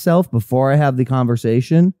gather myself before I have the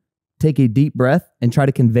conversation, take a deep breath, and try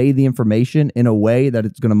to convey the information in a way that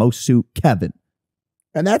it's going to most suit Kevin.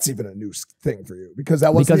 And that's even a new thing for you because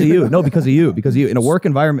that wasn't because of you. No, because of you. Because of you. In a work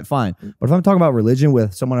environment, fine. But if I'm talking about religion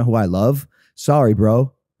with someone who I love, sorry,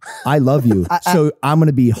 bro. I love you. So I'm going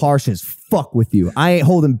to be harsh as fuck with you. I ain't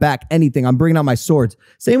holding back anything. I'm bringing out my swords.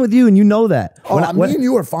 Same with you, and you know that. Me and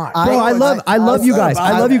you are fine. Bro, I love you guys.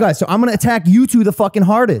 I love you guys. So I'm going to attack you two the fucking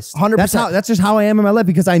hardest. 100%. That's just how I am in my life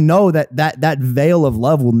because I know that veil of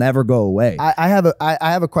love will never go away. I have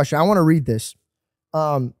a question. I want to read this.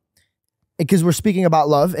 Because we're speaking about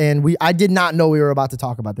love, and I did not know we were about to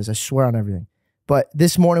talk about this. I swear on everything. But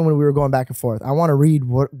this morning when we were going back and forth, I want to read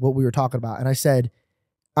what we were talking about. And I said,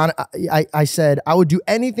 I said, I would do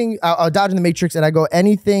anything. I'll dodge in the matrix, and I go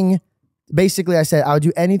anything. Basically, I said, I would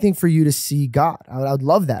do anything for you to see God. I would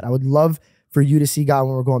love that. I would love for you to see God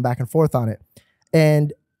when we're going back and forth on it.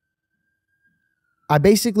 And I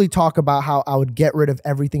basically talk about how I would get rid of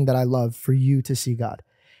everything that I love for you to see God.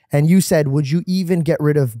 And you said, would you even get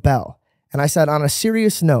rid of Belle? And I said, on a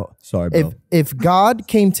serious note, sorry, bro. If God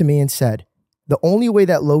came to me and said, the only way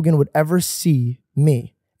that Logan would ever see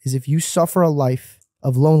me is if you suffer a life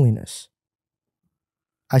of loneliness,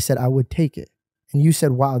 I said, I would take it. And you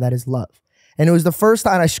said, wow, that is love. And it was the first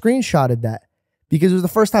time I screenshotted that because it was the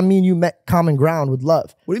first time me and you met common ground with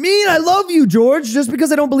love. What do you mean? I love you, George. Just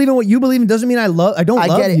because I don't believe in what you believe in doesn't mean I don't love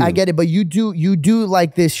you. I get it. But you do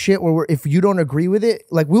like this shit where if you don't agree with it,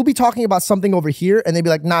 like we'll be talking about something over here and they'd be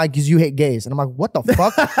like, nah, because you hate gays. And I'm like, what the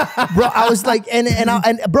fuck? Bro, I was like, and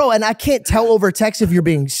I can't tell over text if you're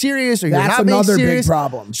being serious or you're not being serious. That's another big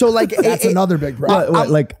problem. So like, that's another big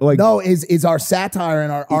problem. No, is our satire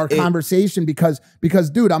and our conversation because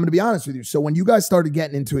dude, I'm going to be honest with you. So when you guys started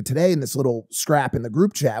getting into it today in this little scrap in the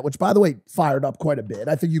group chat, which by the way, fired up quite a bit.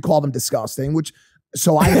 I think you call them disgusting, which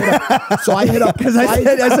So I hit up because I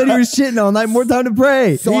said you were shitting all night. More time to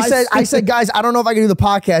pray. So I said, guys, I don't know if I can do the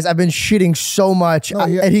podcast. I've been shitting so much.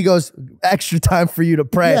 And he goes, extra time for you to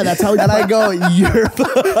pray. Yeah, that's how. And I go, you're.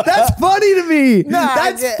 That's funny to me.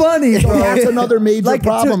 That's funny, bro. That's another major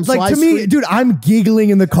problem. To me, dude, I'm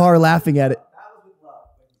giggling in the car laughing at it.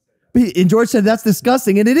 And George said that's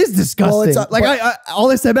disgusting, and it is disgusting. Well, all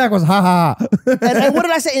I said back was ha ha. And what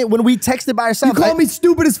did I say when we texted by ourselves? You called me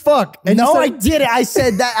stupid as fuck. And no, I didn't. I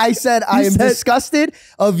said that. I said I am disgusted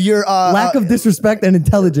of your lack of disrespect and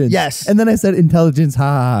intelligence. Yes, and then I said intelligence.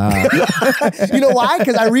 Ha ha. You know why?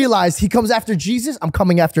 Because I realized he comes after Jesus. I'm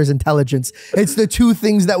coming after his intelligence. It's the two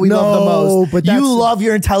things that we love the most. But you love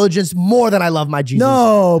your intelligence more than I love my Jesus.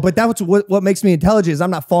 No, but that's what makes me intelligent is I'm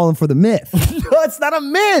not falling for the myth. No, it's not a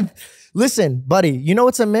myth. Listen, buddy, you know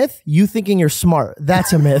what's a myth? You thinking you're smart.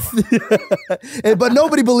 That's a myth. But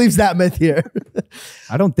nobody believes that myth here.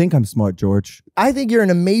 I don't think I'm smart, George. I think you're an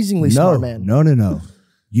amazingly smart man. No.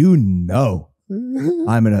 You know,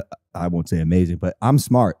 I won't say amazing, but I'm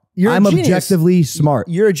smart. I'm objectively smart.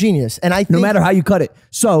 You're a genius. And I think, no matter how you cut it.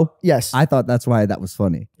 So, yes, I thought that's why that was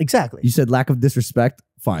funny. Exactly. You said lack of disrespect.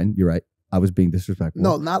 Fine, you're right. I was being disrespectful.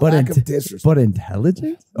 No, not lack of disrespect. But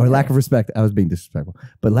intelligence? Or lack of respect. I was being disrespectful.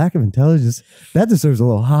 But lack of intelligence, that deserves a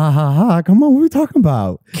little ha ha ha. Come on, what are we talking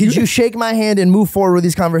about? Could you shake my hand and move forward with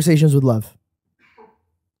these conversations with love?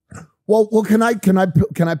 Well, can I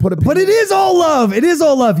put a? But it is all love. It is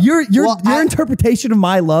all love. Your interpretation of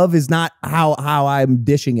my love is not how I'm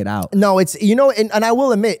dishing it out. No, it's and I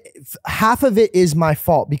will admit half of it is my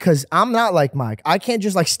fault because I'm not like Mike. I can't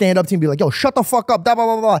just like stand up to you and be like, yo, shut the fuck up, blah blah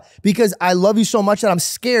blah blah. Because I love you so much that I'm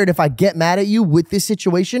scared if I get mad at you with this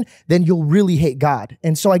situation, then you'll really hate God.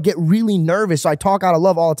 And so I get really nervous. So I talk out of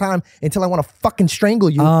love all the time until I want to fucking strangle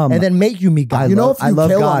you and then make you meet God. I love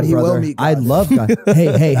God, he will meet God. I love God.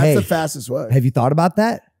 Hey. That's the fastest way. Have you thought about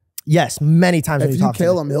that? Yes, many times. If you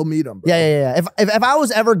kill him, he'll meet him. Bro. Yeah. If I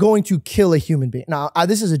was ever going to kill a human being, now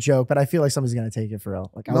this is a joke, but I feel like somebody's gonna take it for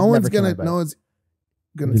real. Like no one's gonna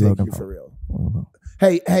take you for real.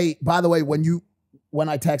 Hey. By the way, when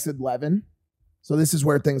I texted Levin, so this is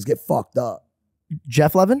where things get fucked up.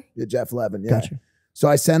 Jeff Levin? Yeah, Jeff Levin. Yeah. Gotcha. So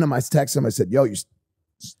I texted him. I said, yo,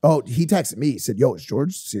 he texted me. He said, yo, is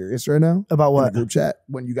George serious right now? About what? In the group chat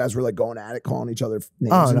when you guys were like going at it, calling each other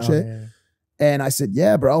names and shit. Yeah. And I said,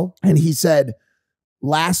 yeah, bro. And he said,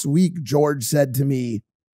 last week, George said to me,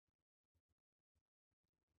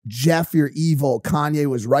 Jeff, you're evil. Kanye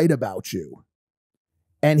was right about you.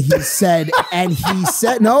 And he said,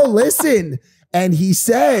 no, listen. And he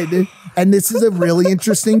said, and this is a really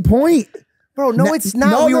interesting point. Bro, no, it's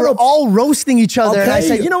not. We were all roasting each other. Okay. And I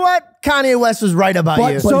said, you know what? Kanye West was right about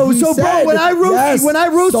you. So bro, when I roast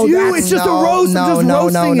you, it's just a roast.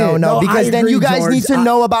 No. Because then you guys need to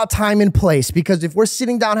know about time and place. Because if we're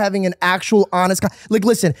sitting down having an actual honest, like,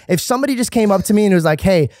 listen, if somebody just came up to me and was like,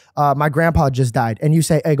 hey, my grandpa just died, and you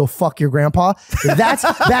say, hey, go fuck your grandpa, that's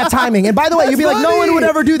bad timing. And by the way, you'd be like, no one would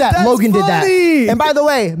ever do that. Logan did that. And by the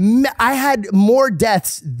way, I had more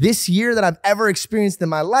deaths this year than I've ever experienced in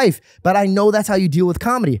my life. But I know that's how you deal with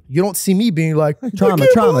comedy. You don't see me being like, trauma.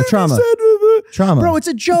 Bro, it's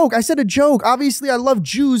a joke. I said a joke. Obviously, I love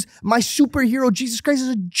Jews. My superhero, Jesus Christ, is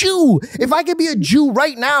a Jew. If I could be a Jew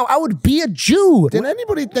right now, I would be a Jew. Did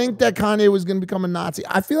anybody think that Kanye was going to become a Nazi?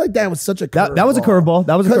 I feel like that was such a curveball. That was a curveball.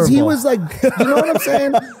 Because he was like, you know what I'm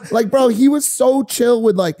saying? Like, bro, he was so chill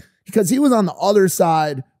with like, because he was on the other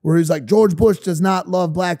side where he's like, George Bush does not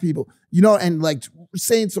love black people, and like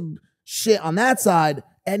saying some shit on that side.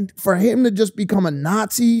 And for him to just become a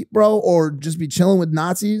Nazi, bro, or just be chilling with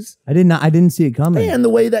Nazis. I didn't see it coming. And the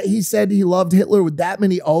way that he said he loved Hitler with that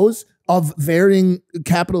many O's of varying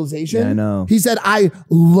capitalization. Yeah, I know. He said, I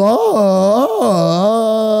love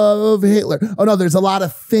Hitler. Oh no, there's a lot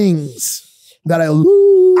of things that I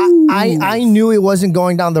lose. I knew it wasn't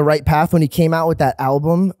going down the right path when he came out with that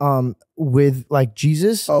album with like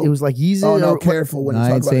Jesus. It was like Yeezus. Oh no, careful when you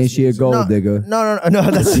talk about saying she a gold digger. No,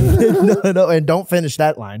 that's no, and don't finish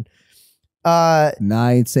that line. I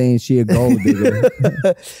ain't saying she a gold digger.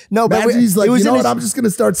 No, but he's like, you know what? I'm just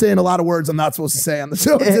gonna start saying a lot of words I'm not supposed to say on the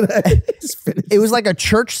show today. Just finish. It was like a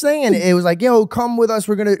church thing, and it was like, yo, come with us.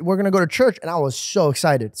 We're gonna go to church, and I was so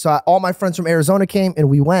excited. So all my friends from Arizona came, and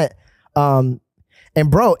we went. And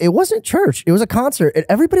bro, it wasn't church. It was a concert. And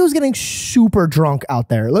everybody was getting super drunk out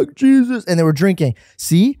there. Like Jesus. And they were drinking.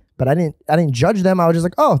 See? But I didn't judge them. I was just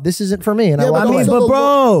like, oh, this isn't for me. And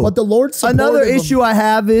but the Lord another issue I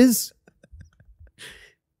have is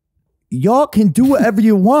y'all can do whatever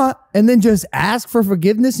you want and then just ask for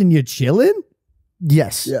forgiveness and you're chilling?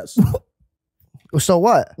 Yes. So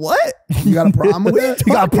what? What? You got a problem with that?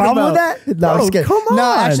 You got a problem with that? No, Bro, I'm just kidding. come on.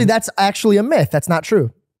 No, actually, that's actually a myth. That's not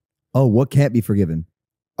true. Oh, what can't be forgiven?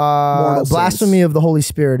 Blasphemy of the Holy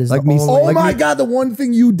Spirit is Like the me- only. Oh my God, the one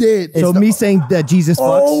thing you did. So me saying that Jesus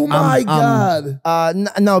fucks. Oh my God.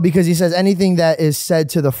 No, because he says anything that is said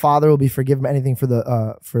to the Father will be forgiven. Anything for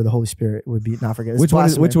the Holy Spirit would be not forgiven. Which one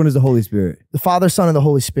is the Holy Spirit? The Father, Son, and the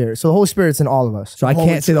Holy Spirit. So the Holy Spirit's in all of us. So I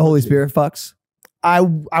can't say the Holy Spirit fucks? I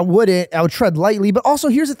wouldn't. I would tread lightly. But also,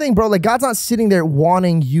 here's the thing, bro. Like, God's not sitting there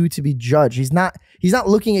wanting you to be judged. He's not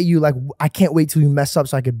looking at you like, I can't wait till you mess up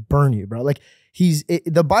so I could burn you, bro. Like,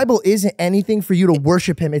 the Bible isn't anything for you to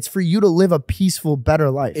worship him. It's for you to live a peaceful, better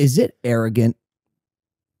life. Is it arrogant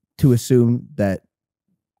to assume that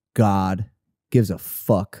God gives a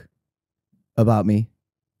fuck about me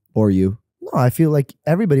or you? No, I feel like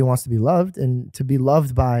everybody wants to be loved, and to be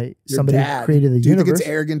loved by somebody who created the universe. Do you think it's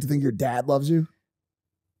arrogant to think your dad loves you?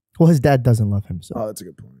 Well, his dad doesn't love him. So. Oh, that's a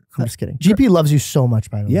good point. I'm just kidding. GP loves you so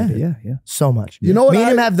much, by the way. Yeah. So much. You know what? Me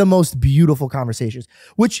and him have the most beautiful conversations,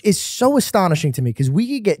 which is so astonishing to me because we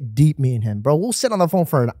could get deep, me and him, bro. We'll sit on the phone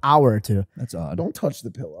for an hour or two. That's odd. Don't touch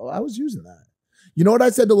the pillow. I was using that. You know what I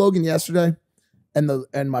said to Logan yesterday?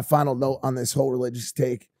 And my final note on this whole religious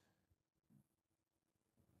take.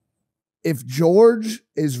 If George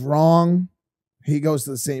is wrong, he goes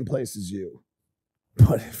to the same place as you.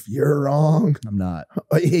 But if you're wrong, I'm not.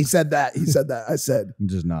 He said that. I said, I'm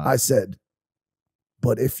just not. I said,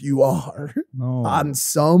 but if you are, no. on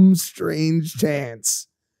some strange chance,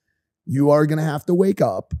 you are going to have to wake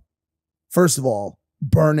up, first of all,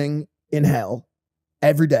 burning in hell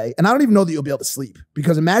every day. And I don't even know that you'll be able to sleep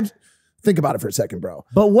because think about it for a second, bro.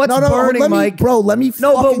 But what's burning, Mike? Let me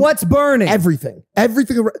No, but what's burning? Everything.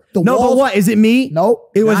 Everything. But what? Is it me? No.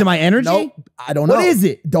 Was it my energy? No, I don't know. What is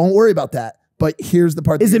it? Don't worry about that. But here's the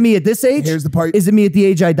part. Is it me at this age? Here's the part. Is it me at the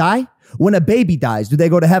age I die? When a baby dies, do they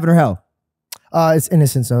go to heaven or hell? It's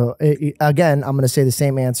innocent. So again, I'm going to say the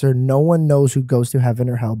same answer. No one knows who goes to heaven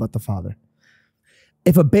or hell but the Father.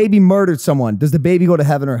 If a baby murdered someone, does the baby go to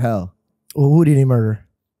heaven or hell? Well, who did he murder?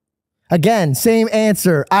 Again, same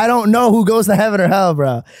answer. I don't know who goes to heaven or hell,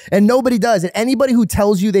 bro. And nobody does. And anybody who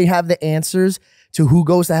tells you they have the answers to who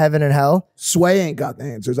goes to heaven and hell. Sway ain't got the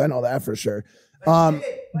answers. I know that for sure.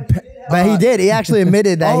 But he did. He actually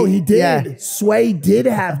admitted that. Oh, he did. Yeah. Sway did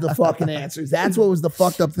have the fucking answers. That's what was the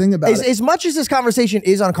fucked up thing about it. As much as this conversation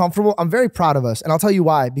is uncomfortable, I'm very proud of us. And I'll tell you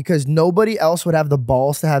why. Because nobody else would have the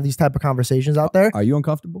balls to have these type of conversations out there. Are you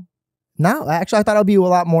uncomfortable? No, actually, I thought I'd be a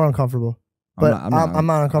lot more uncomfortable. But I'm not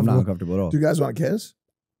uncomfortable. I'm not uncomfortable at all. Do you guys want to kiss?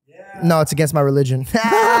 Yeah. No, it's against my religion. See,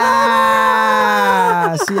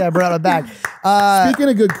 I brought it back. Speaking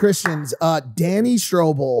of good Christians, Danny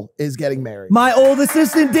Strobel is getting married. My old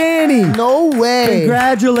assistant, Danny. No way.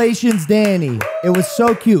 Congratulations, Danny. It was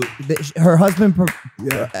so cute. Her husband,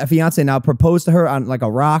 fiance now, proposed to her on like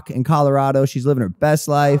a rock in Colorado. She's living her best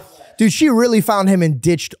life. Dude, she really found him and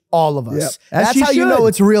ditched all of us. Yep. That's how you know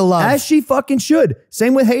it's real love. As she fucking should.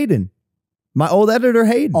 Same with Hayden. My old editor,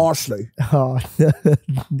 Hayden. Ashley. Oh,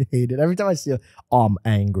 Hayden. Every time I see him, I'm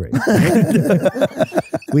angry.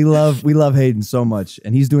 We love Hayden so much,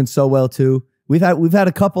 and he's doing so well too. We've had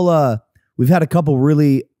a couple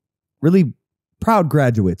really proud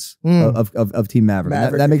graduates of Team Maverick.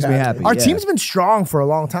 That makes me happy. Our team's been strong for a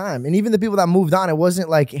long time, and even the people that moved on, it wasn't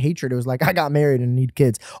like hatred. It was like, I got married and need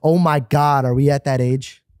kids. Oh my God, are we at that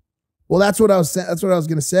age? Well, that's what I was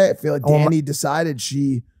gonna say. I feel like Danny decided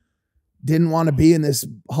she didn't want to be in this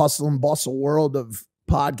hustle and bustle world of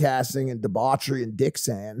podcasting and debauchery and dick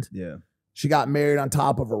sand. Yeah. She got married on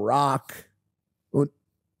top of a rock.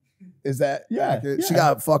 Is that accurate? Yeah. She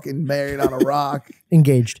got fucking married on a rock.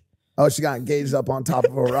 Engaged. Oh, she got engaged up on top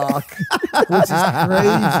of a rock, which is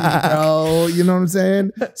crazy, bro. You know what I'm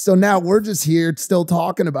saying? So now we're just here still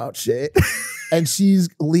talking about shit, and she's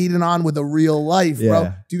leading on with a real life,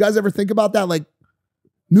 bro. Do you guys ever think about that? Like,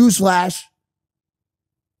 newsflash,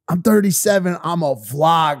 I'm 37. I'm a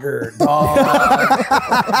vlogger, dog.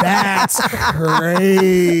 That's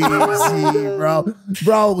crazy, bro.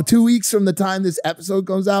 Bro, 2 weeks from the time this episode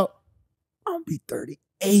comes out, I'm gonna be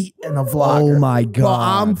 38 and a vlogger. Oh my God. Bro,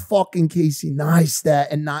 I'm fucking Casey Neistat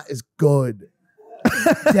and not as good.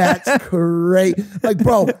 That's great. Like,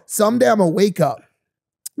 bro, someday I'm gonna wake up.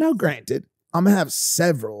 Now, granted, I'm gonna have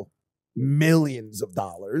several millions of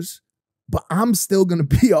dollars, but I'm still gonna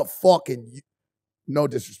be a fucking, no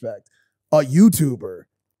disrespect, a YouTuber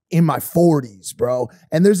in my 40s, bro.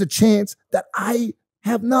 And there's a chance that I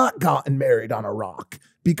have not gotten married on a rock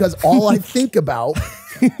because all I think about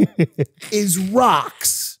is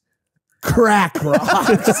rocks. Crack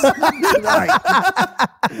rocks. Right.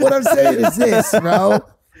 What I'm saying is this, bro.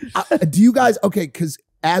 Do you guys, okay, because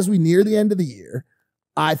as we near the end of the year,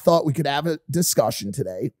 I thought we could have a discussion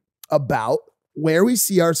today about where we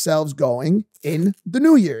see ourselves going in the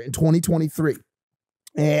new year in 2023.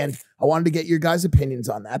 And I wanted to get your guys' opinions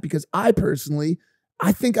on that because I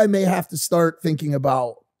think I may have to start thinking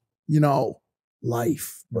about,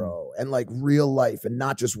 life, bro, and like real life and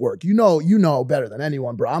not just work. You know better than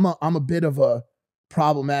anyone, bro. I'm a bit of a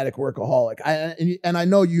problematic workaholic. I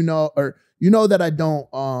know that I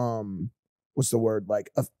don't what's the word?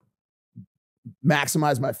 Like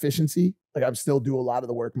maximize my efficiency. Like I'm still do a lot of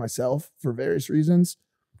the work myself for various reasons.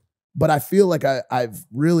 But I feel like I've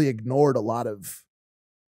really ignored a lot of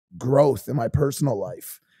growth in my personal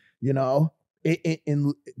life,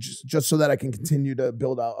 in just so that I can continue to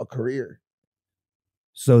build out a career.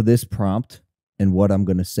 So this prompt and what I'm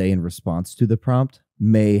going to say in response to the prompt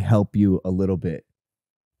may help you a little bit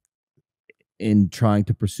in trying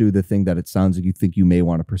to pursue the thing that it sounds like you think you may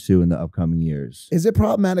want to pursue in the upcoming years. Is it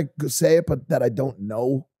problematic to say it, but that I don't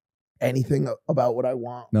know anything about what I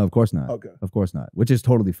want? No, of course not. Okay. Of course not, which is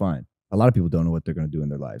totally fine. A lot of people don't know what they're going to do in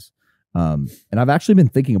their lives. And I've actually been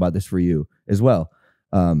thinking about this for you as well.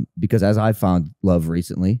 Because as I found love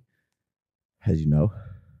recently, as you know,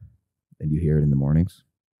 and you hear it in the mornings.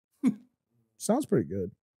 Sounds pretty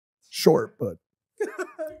good. Short, but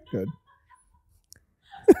good.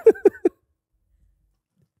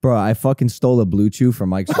 Bro, I fucking stole a Blue Chew from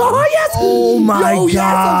Mike's. Oh, yes. Oh, my God. Yes,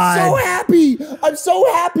 I'm so happy. I'm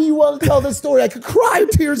so happy you want to tell this story. I could cry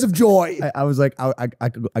tears of joy. I was like, I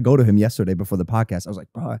go to him yesterday before the podcast. I was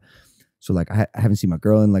like, bro, so like I haven't seen my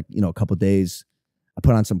girl in like, a couple days. I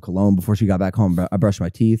put on some cologne before she got back home. I brushed my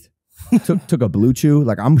teeth. Took a Blue Chew.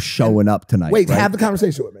 Like I'm showing up tonight. Wait, right? have the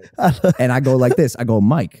conversation with me. And I go like this. I go,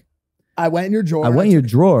 Mike. I went in your drawer. I went in your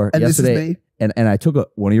drawer and yesterday. This is me. And I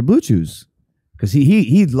took one of your Blue Chews. Because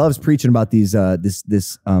he loves preaching about these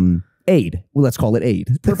this aid. Well, let's call it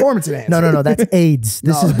aid. Performance enhancer. No, that's AIDS.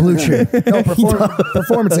 This is Blue Chew. No,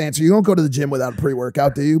 performance enhancer. You don't go to the gym without a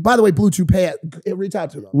pre-workout, do you? By the way, Blue Chew, reach out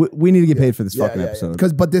to them. We need to get paid for this fucking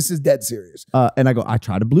episode. But this is dead serious. And I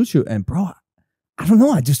tried a Blue Chew, and bro, I don't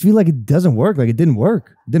know. I just feel like it doesn't work. Like it didn't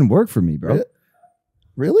work. It didn't work for me, bro.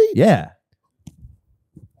 Really? Yeah.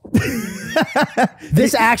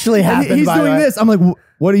 This actually happened. He's doing this. I'm like,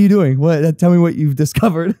 what are you doing? What? Tell me what you've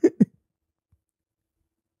discovered.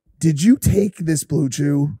 Did you take this Blue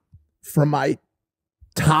Chew from my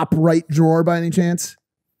top right drawer by any chance?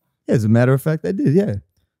 Yeah, as a matter of fact, I did. Yeah.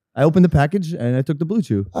 I opened the package and I took the Blue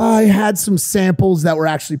Chew. I had some samples that were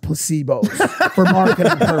actually placebos for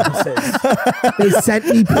marketing purposes. They sent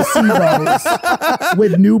me placebos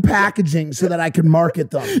with new packaging so that I could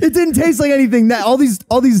market them. It didn't taste like anything. That all these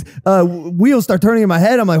wheels start turning in my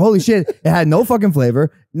head. I'm like, holy shit! It had no fucking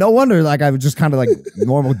flavor. No wonder, like I was just kind of like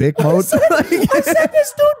normal dick mode. I said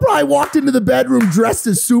this dude probably walked into the bedroom dressed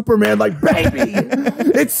as Superman, like, baby,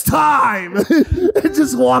 it's time. And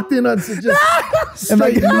just walked in on Did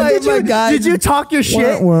you talk your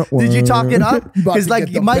shit? Did you talk it up? Because like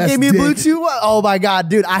Mike gave me a Blue Chew. Oh my God,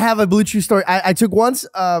 dude, I have a Blue Chew story. I took once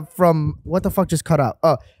from what the fuck just cut out.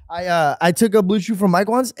 Oh, I took a Blue Chew from Mike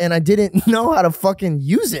once and I didn't know how to fucking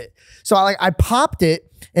use it. So I popped it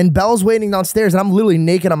and Belle's waiting downstairs and I'm literally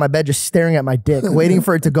naked on my bed just staring at my dick, waiting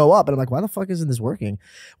for it to go up. And I'm like, why the fuck isn't this working?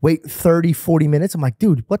 Wait 30, 40 minutes. I'm like,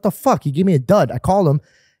 dude, what the fuck? He gave me a dud. I called him.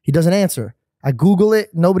 He doesn't answer. I Google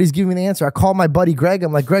it. Nobody's giving me the answer. I call my buddy Greg.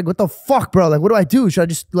 I'm like, Greg, what the fuck, bro? Like, what do I do? Should I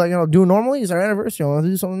just do it normally? It's our anniversary. I want to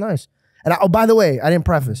do something nice. And oh, by the way, I didn't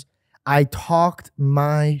preface. I talked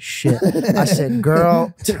my shit. I said,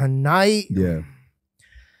 girl, tonight,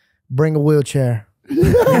 bring a wheelchair.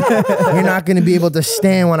 You're not going to be able to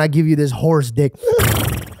stand when I give you this horse dick.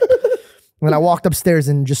 And I walked upstairs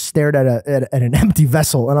and just stared at an empty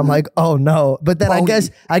vessel, and I'm like, "Oh no!" But then I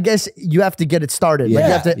guess you have to get it started. Like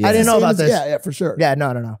you have to. I didn't know about this. Yeah, for sure. Yeah,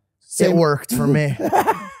 no. It worked for me.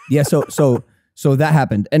 Yeah, so that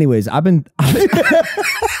happened. Anyways, I've been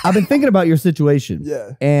thinking about your situation.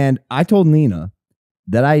 Yeah, and I told Nina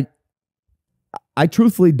that I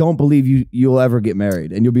truthfully don't believe you'll ever get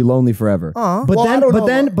married and you'll be lonely forever. But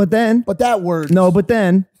that word. No, but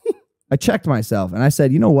then I checked myself and I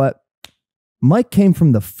said, you know what? Mike came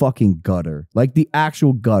from the fucking gutter, like the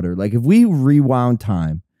actual gutter. Like if we rewound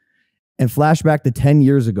time and flash back to 10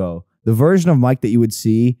 years ago, the version of Mike that you would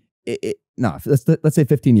see, let's say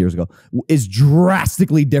 15 years ago, is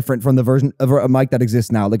drastically different from the version of Mike that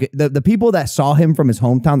exists now. Like the people that saw him from his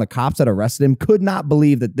hometown, the cops that arrested him, could not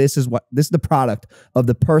believe that this is the product of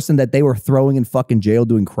the person that they were throwing in fucking jail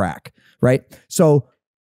doing crack, right? So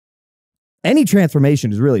any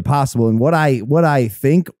transformation is really possible. And what I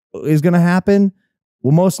think is going to happen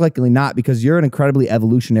Well, most likely not, because you're an incredibly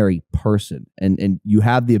evolutionary person, and you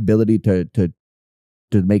have the ability to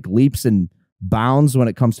make leaps and bounds when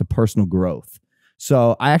it comes to personal growth.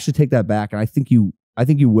 So I actually take that back, and I think you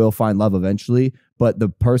will find love eventually, but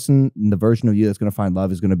the version of you that's going to find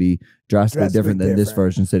love is going to be drastically different than this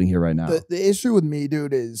version sitting here right now. The issue with me,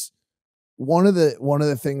 dude, is one of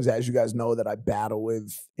the things, as you guys know, that I battle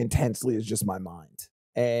with intensely is just my mind.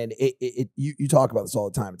 And you talk about this all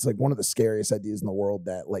the time. It's like one of the scariest ideas in the world,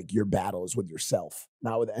 that like your battle is with yourself,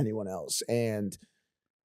 not with anyone else. And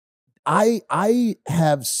I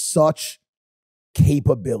have such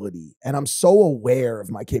capability, and I'm so aware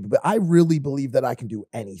of my capability. I really believe that I can do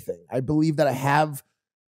anything. I believe that I have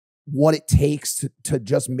what it takes to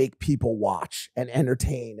just make people watch and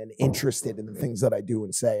entertain and interested in the things that I do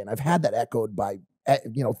and say. And I've had that echoed by,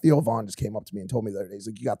 Theo Vaughn just came up to me and told me the other day, he's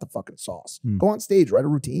like, you got the fucking sauce. Go on stage, write a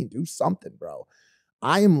routine, do something, bro.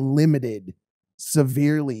 I am limited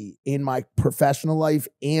severely in my professional life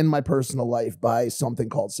and my personal life by something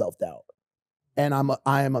called self-doubt. And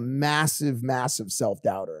I am a massive, massive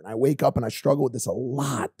self-doubter. And I wake up and I struggle with this a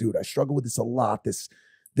lot, dude. I struggle with this a lot. This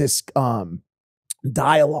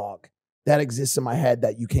dialogue that exists in my head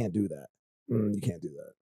that you can't do that. You can't do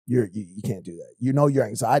that. You can't do that. You know your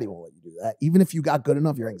anxiety won't let you do that. Even if you got good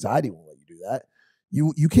enough, your anxiety won't let you do that.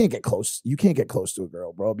 You can't get close. You can't get close to a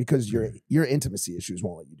girl, bro, because your intimacy issues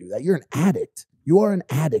won't let you do that. You're an addict. You are an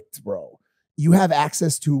addict, bro. You have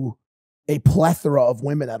access to a plethora of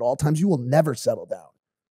women at all times. You will never settle down.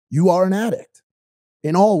 You are an addict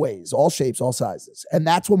in all ways, all shapes, all sizes. And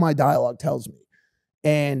that's what my dialogue tells me.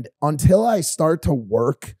 And until I start to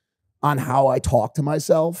work on how I talk to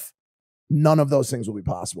myself, none of those things will be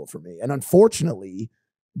possible for me. And unfortunately,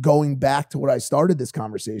 going back to what I started this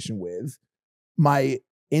conversation with, my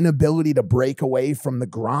inability to break away from the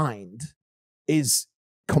grind is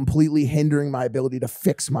completely hindering my ability to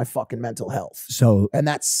fix my fucking mental health. And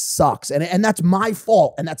that sucks. And that's my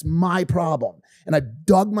fault. And that's my problem. And I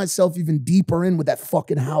dug myself even deeper in with that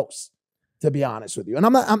fucking house, to be honest with you.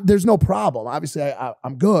 And there's no problem. Obviously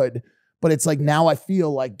I'm good, but it's like, now I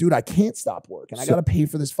feel like, dude, I can't stop working. I got to pay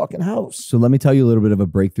for this fucking house. So let me tell you a little bit of a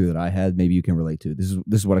breakthrough that I had. Maybe you can relate to. This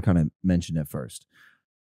is what I kind of mentioned at first.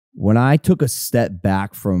 When I took a step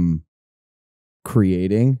back from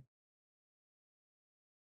creating,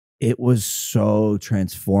 it was so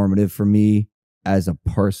transformative for me as a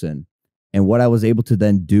person. And what I was able to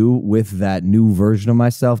then do with that new version of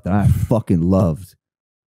myself that I fucking loved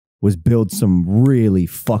was build some really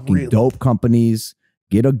fucking dope companies,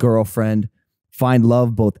 get a girlfriend, find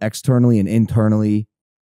love both externally and internally,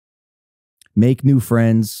 make new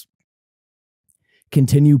friends,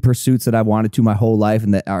 continue pursuits that I've wanted to my whole life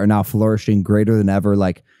and that are now flourishing greater than ever.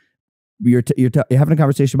 Like, you're having a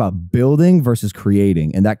conversation about building versus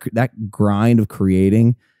creating, and that grind of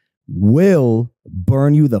creating will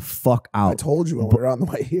burn you the fuck out. I told you when we were on the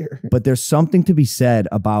way here. But there's something to be said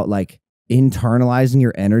about like internalizing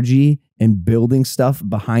your energy and building stuff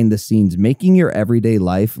behind the scenes, making your everyday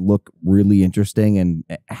life look really interesting, and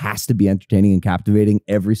it has to be entertaining and captivating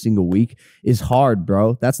every single week is hard,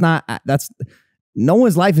 bro. No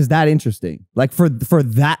one's life is that interesting. Like for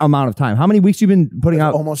that amount of time. How many weeks you been putting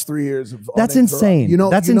out? Almost 3 years of That's insane.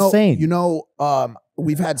 That's insane.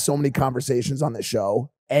 We've had so many conversations on this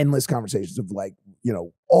show, endless conversations of like,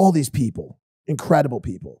 all these people, incredible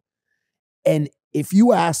people. And if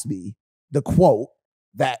you asked me the quote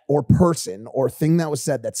that or person or thing that was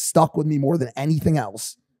said that stuck with me more than anything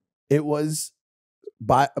else, it was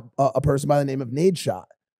by a person by the name of Nadeshot,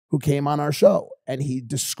 who came on our show, and he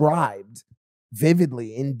described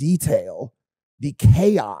vividly in detail the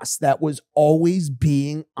chaos that was always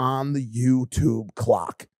being on the YouTube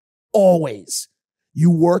clock. Always.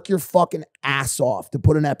 You work your fucking ass off to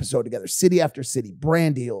put an episode together, city after city,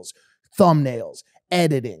 brand deals, thumbnails,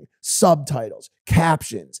 editing, subtitles,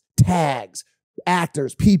 captions, tags,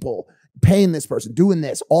 actors, people, paying this person, doing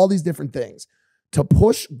this, all these different things to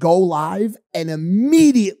push go live and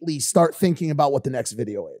immediately start thinking about what the next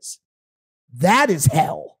video is. That is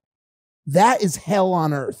hell. That is hell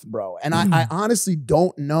on earth, bro. And I honestly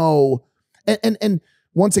don't know. And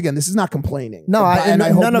once again, this is not complaining. No,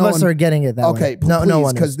 none of us are getting it that way. Okay,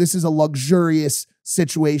 please, because this is a luxurious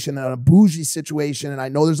situation and a bougie situation. And I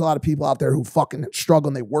know there's a lot of people out there who fucking struggle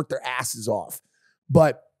and they work their asses off.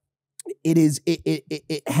 But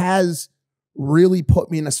it has really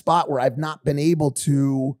put me in a spot where I've not been able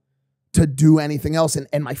to do anything else.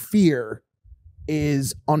 And my fear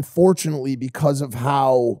is, unfortunately, because of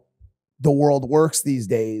how the world works these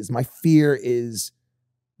days, my fear is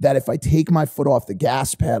that if I take my foot off the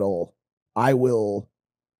gas pedal, I will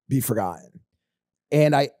be forgotten.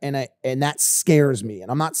 And that scares me. And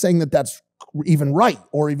I'm not saying that that's even right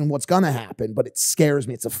or even what's going to happen, but it scares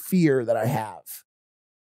me. It's a fear that I have.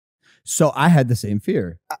 So I had the same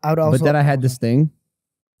fear. I would also, but then I had this thing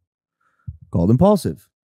called impulsive.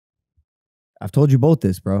 I've told you both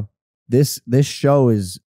this, bro. This show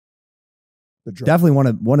is definitely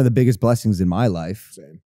one of the biggest blessings in my life.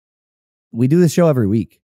 Same. We do this show every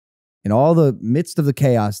week. In all the midst of the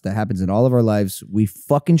chaos that happens in all of our lives, we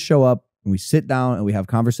fucking show up and we sit down and we have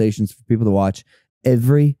conversations for people to watch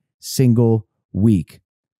every single week.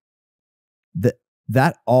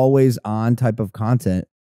 That always on type of content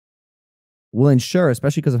will ensure,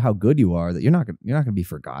 especially because of how good you are, that you're not gonna be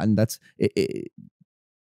forgotten. That's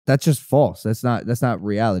just false. That's not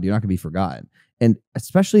reality. You're not gonna be forgotten. And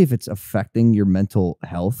especially if it's affecting your mental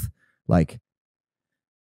health, like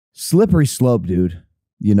slippery slope, dude.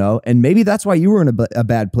 You know, and maybe that's why you were in a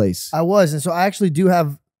bad place. I was, and so I actually do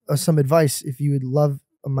have some advice if you would love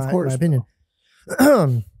my opinion.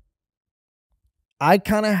 I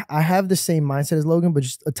have the same mindset as Logan, but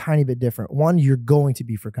just a tiny bit different. One, you're going to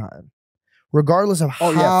be forgotten, regardless of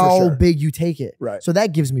how big you take it. Right. So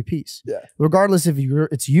that gives me peace. Yeah. Regardless if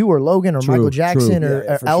it's you or Logan or Michael Jackson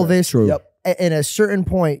or Elvis. Sure. Yep. At a certain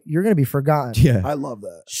point, you're going to be forgotten. Yeah. I love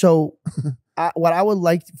that. So what I would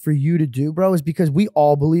like for you to do, bro, is because we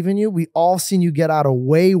all believe in you. We all seen you get out of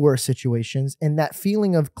way worse situations. And that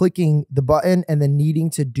feeling of clicking the button and then needing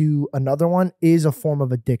to do another one is a form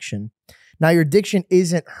of addiction. Now, your addiction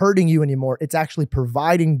isn't hurting you anymore. It's actually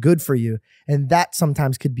providing good for you. And that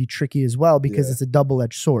sometimes could be tricky as well because it's a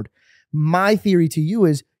double-edged sword. My theory to you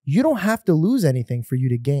is you don't have to lose anything for you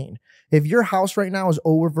to gain. If your house right now is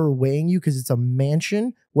overweighing you because it's a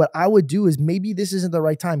mansion, what I would do is maybe this isn't the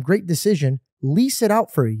right time. Great decision. Lease it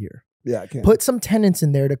out for a year. Yeah, I can. Put some tenants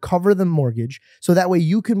in there to cover the mortgage so that way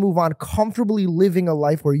you can move on comfortably living a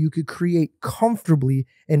life where you could create comfortably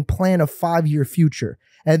and plan a 5-year future.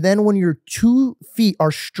 And then when your 2 feet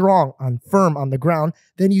are strong firm on the ground,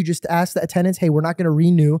 then you just ask the tenants, hey, we're not going to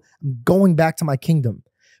renew. I'm going back to my kingdom.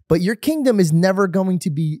 But your kingdom is never going to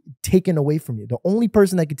be taken away from you. The only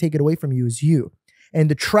person that can take it away from you is you. And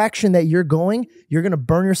the traction that you're going to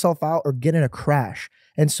burn yourself out or get in a crash.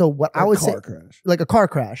 And so what I would say, like a car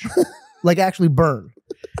crash, like actually burn.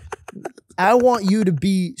 I want you to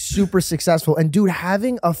be super successful. And dude,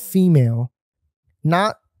 having a female,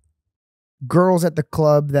 not girls at the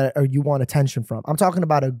club that you want attention from. I'm talking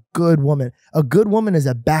about a good woman. A good woman is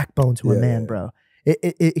a backbone to a man, bro.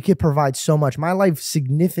 It could provide so much. My life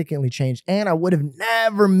significantly changed, and I would have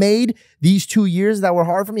never made these 2 years that were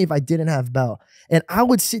hard for me if I didn't have Belle. And I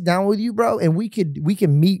would sit down with you, bro, and we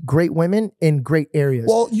can meet great women in great areas.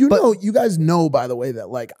 Well, you guys know, by the way, that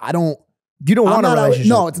like you don't want a relationship.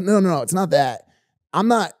 No, it's not that.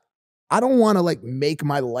 I don't want to like make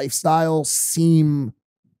my lifestyle seem.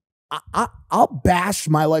 I'll bash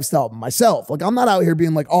my lifestyle myself. Like, I'm not out here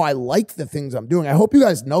being like, oh, I like the things I'm doing. I hope you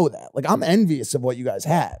guys know that. Like, I'm envious of what you guys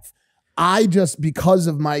have. I just, because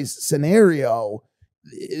of my scenario,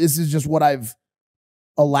 this is just what I've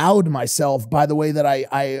allowed myself by the way that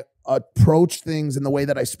I approach things and the way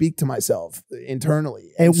that I speak to myself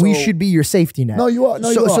internally. And we should be your safety net. No, you are.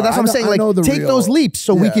 No, so that's what I'm saying. Like, take those leaps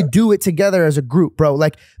so we could do it together as a group, bro.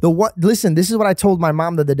 Like listen, this is what I told my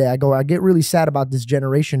mom the other day. I get really sad about this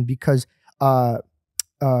generation because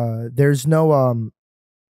there's no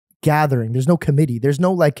gathering. There's no committee. There's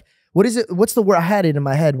no like, what is it? What's the word? I had it in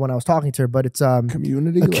my head when I was talking to her, but it's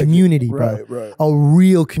community. A community, bro. Right. A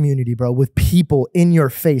real community, bro, with people in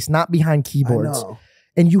your face, not behind keyboards. I know.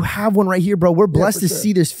 And you have one right here, bro. We're blessed to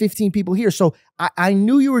see there's 15 people here. So I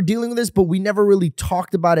knew you were dealing with this, but we never really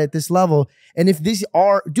talked about it at this level. And if these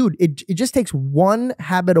are, dude, it just takes one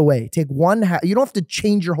habit away. Take one you don't have to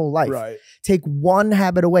change your whole life. Right. Take one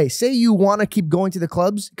habit away. Say you want to keep going to the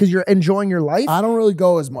clubs because you're enjoying your life. I don't really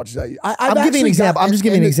go as much as I. I'm giving an example. I'm just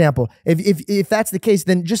giving an example. If that's the case,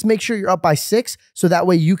 then just make sure you're up by 6. So that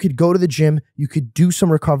way you could go to the gym, you could do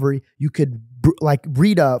some recovery, you could like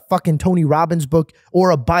read a fucking Tony Robbins book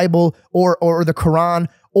or a Bible or the Quran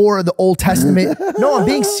or the Old Testament. No, I'm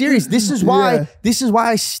being serious. This is why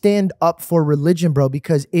I stand up for religion, bro,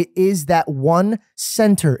 because it is that one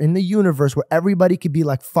center in the universe where everybody could be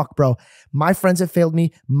like, fuck, bro, my friends have failed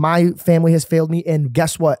me, my family has failed me, and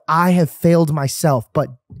guess what? I have failed myself, but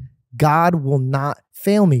God will not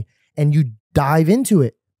fail me. And you dive into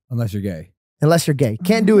it. Unless you're gay. Unless you're gay.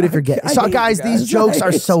 Can't do it if you're gay. So guys, these jokes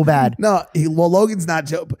are so bad. No, Logan's not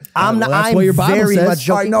joking. I'm very much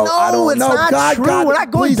joking. No, it's not true. We're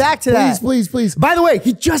not going back to that. Please. By the way,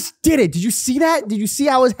 he just did it. Did you see that? Did you see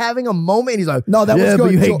I was having a moment? He's like, no, that was good.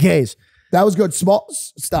 But you hate gays. That was good. Stop.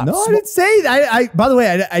 No, I didn't say that. By the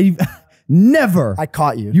way, never I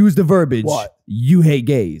caught you. use the verbiage, What? you hate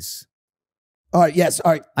gays. All right, yes,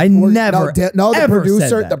 all right. I never ever said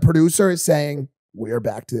that. The producer is saying we are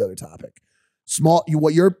back to the other topic.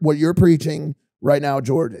 What you're preaching right now,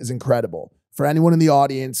 George, is incredible for anyone in the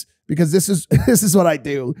audience, because this is what I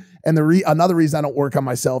do. And another reason I don't work on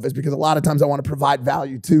myself is because a lot of times I want to provide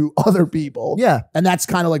value to other people. Yeah. And that's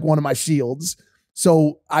kind of like one of my shields.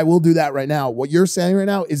 So I will do that right now. What you're saying right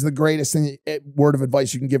now is the greatest word of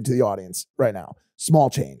advice you can give to the audience right now. Small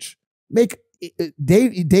change.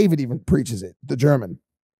 David even preaches it, the German.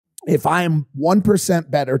 If I am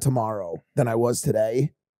 1% better tomorrow than I was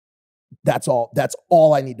today, that's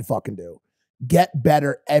all I need to fucking do. Get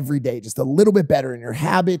better every day, just a little bit better in your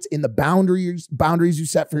habits, in the boundaries you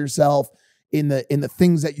set for yourself, in the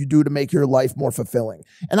things that you do to make your life more fulfilling.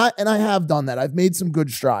 And I have done that. I've made some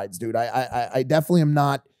good strides, dude. I definitely am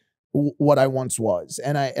not what I once was,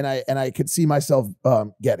 and I could see myself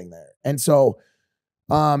getting there. And so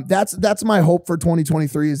that's my hope for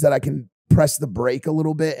 2023, is that I can press the brake a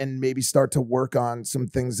little bit and maybe start to work on some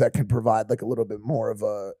things that can provide like a little bit more of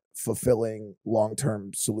a fulfilling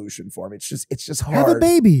long-term solution for me. It's just hard. Have a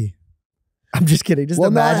baby. I'm just kidding. Just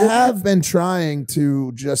imagine. I have been trying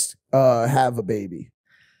to just have a baby.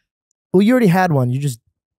 Well, you already had one.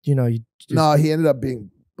 No, he ended up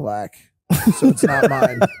being black, so it's not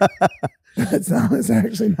mine. It's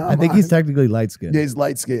actually not mine. I think he's technically light-skinned. Yeah, he's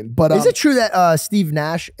light-skinned. But is it true that Steve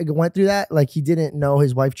Nash went through that? Like, he didn't know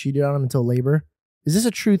his wife cheated on him until labor? Is this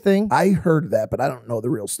a true thing? I heard that, but I don't know the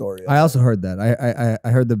real story. I also heard that. I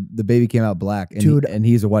heard the baby came out black, and dude, and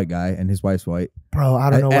he's a white guy, and his wife's white. Bro,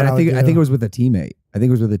 I don't know. And I think it was with a teammate.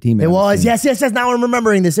 It was. Yes. Now I'm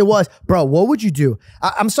remembering this. It was. Bro, what would you do?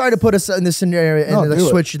 I'm sorry to put us in this scenario and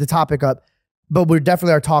switch the topic up, but we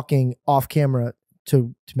definitely are talking off camera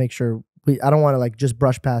to make sure. I don't want to like just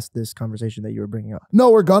brush past this conversation that you were bringing up.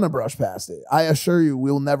 No, we're gonna brush past it. I assure you,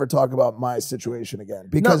 we'll never talk about my situation again,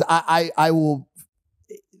 because I will.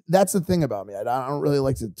 That's the thing about me. I don't really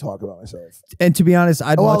like to talk about myself. And to be honest,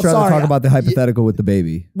 I'd much rather talk about the hypothetical with the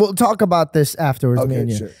baby. We'll talk about this afterwards, me and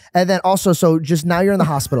you. Sure. And then also, so just now you're in the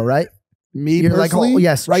hospital, right? You're personally? Like,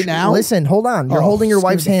 yes. Right now? Listen, hold on. You're holding your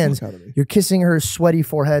wife's hands. You're kissing her sweaty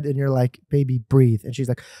forehead, and you're like, baby, breathe. And she's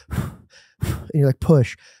like, and you're like,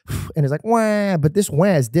 push. And it's like, wah. But this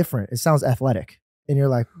wah is different. It sounds athletic. And you're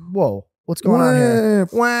like, whoa. What's going on here?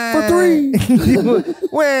 Wah. For 3.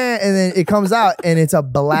 Wah. And then it comes out and it's a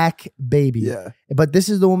black baby. Yeah. But this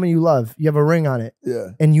is the woman you love. You have a ring on it. Yeah.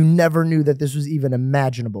 And you never knew that this was even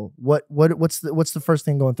imaginable. What's the first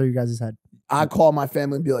thing going through your guys' head? I call my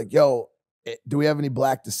family and be like, yo, do we have any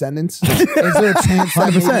black descendants? Is there a chance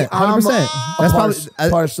that 100%. That's probably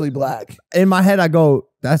partially black? In my head, I go,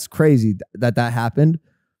 that's crazy that happened.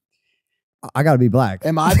 I got to be black.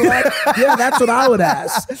 Am I black? Yeah, that's what I would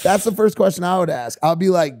ask. That's the first question I would ask. I'll be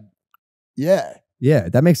like, yeah. Yeah,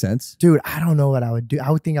 that makes sense. Dude, I don't know what I would do. I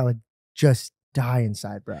would think I would just die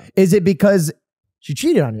inside, bro. Is it because she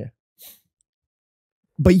cheated on you?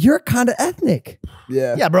 But you're kind of ethnic.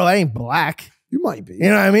 Yeah. Yeah, bro, I ain't black. You might be. You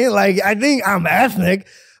know what I mean? Like, I think I'm ethnic,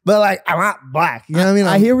 but like, I'm not black. You know what I mean?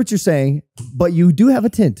 I hear what you're saying, but you do have a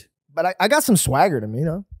tint. But I got some swagger to me, you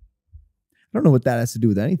know? I don't know what that has to do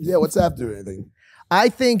with anything. Yeah, what's that have to do with anything? I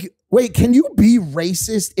think. Wait, can you be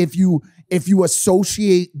racist if you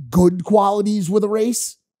associate good qualities with a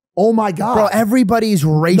race? Oh my God. Bro, everybody's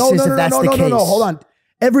racist if that's the case. No, hold on.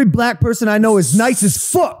 Every black person I know is nice as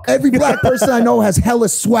fuck. Every black person I know has hella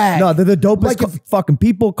swag. No, they're the dopest fucking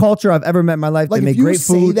people culture I've ever met in my life. Like, they make great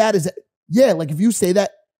food. Like if you say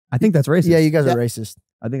that. I think that's racist. Yeah, you guys are racist.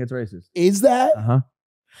 I think it's racist. Is that? Uh-huh.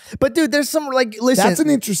 But dude, there's some listen. That's an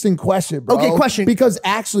interesting question, bro. Okay, question. Because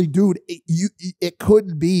actually, dude, it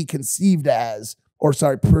could be perceived as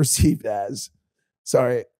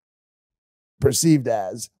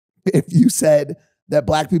if you said that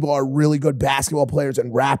black people are really good basketball players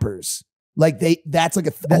and rappers. Like that's like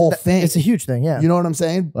a whole thing. It's a huge thing, yeah. You know what I'm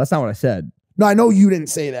saying? Well, that's not what I said. No, I know you didn't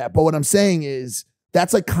say that, but what I'm saying is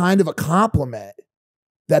that's like kind of a compliment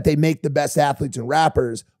that they make the best athletes and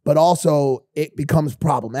rappers, but also it becomes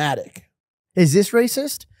problematic. Is this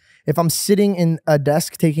racist? If I'm sitting in a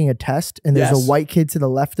desk taking a test and there's a white kid to the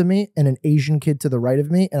left of me and an Asian kid to the right of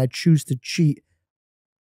me, and I choose to cheat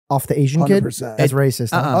off the Asian 100%. Kid, that's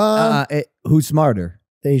racist. Who's smarter?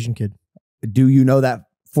 The Asian kid. Do you know that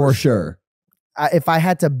for sure? If I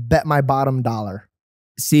had to bet my bottom dollar.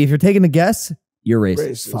 See, if you're taking a guess, you're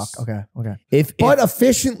racist. Fuck, okay. But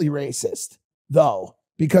efficiently racist, though.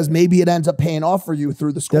 Because maybe it ends up paying off for you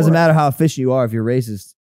through the score. Doesn't matter how efficient you are. If you're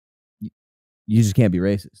racist, you just can't be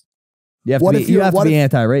racist. You have to be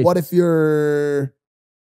anti-racist. What if you're...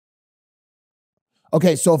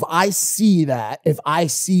 Okay, so if I see that, if I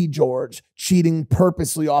see George cheating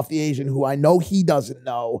purposely off the Asian who I know he doesn't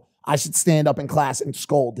know, I should stand up in class and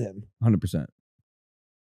scold him. 100%.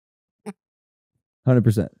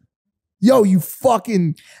 100%. Yo, you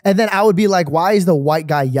fucking... And then I would be like, why is the white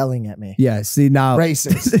guy yelling at me? Yeah, see now...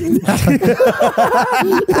 Racist. It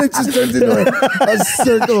just turns into a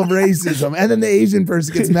circle of racism. And then the Asian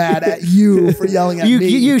person gets mad at you for yelling at me.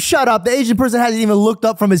 You shut up. The Asian person hasn't even looked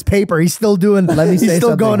up from his paper. He's still doing... He's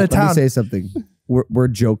still going to town. Let me say something. We're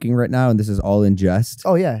joking right now, and this is all in jest.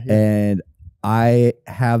 Oh, yeah. And I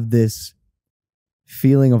have this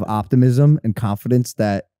feeling of optimism and confidence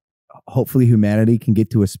that hopefully humanity can get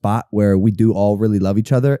to a spot where we do all really love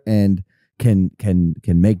each other and can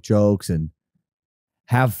make jokes and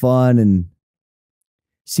have fun and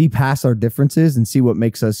see past our differences and see what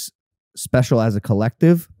makes us special as a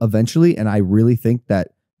collective eventually. And I really think that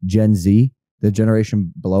Gen Z, the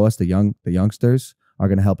generation below us, the youngsters, are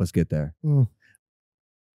going to help us get there.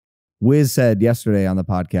 Wiz said yesterday on the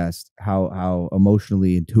podcast how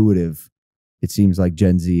emotionally intuitive it seems like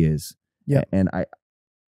Gen Z is. Yeah. And I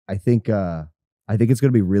think it's going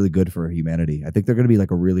to be really good for humanity. I think they're going to be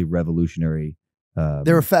like a really revolutionary.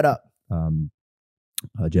 They were fed up.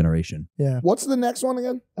 Generation. Yeah. What's the next one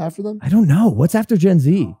again after them? I don't know. What's after Gen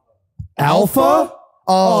Z? Alpha?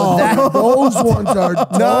 Those ones are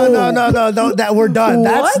No, that we're done.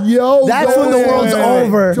 That's when the world's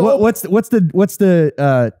over. What's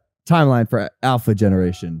the timeline for Alpha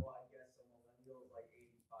generation?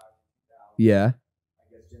 Yeah.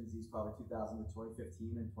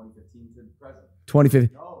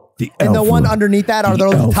 2015. And the one underneath that are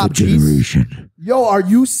those top G's. Yo, are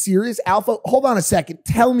you serious? Alpha? Hold on a second.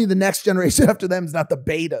 Tell me the next generation after them is not the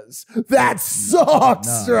betas. That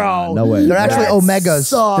sucks, bro. No way. They're actually omegas.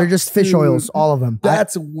 Sucks, they're just fish oils, all of them.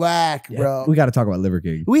 That's whack, bro. We got to talk about Liver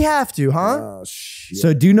King. We have to, huh? Oh, shit.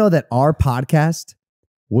 So do you know that our podcast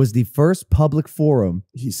was the first public forum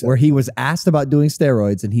where he was asked about doing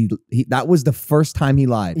steroids, and he that was the first time he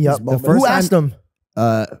lied. Yep. Who asked him?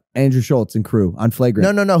 Andrew Schultz and crew on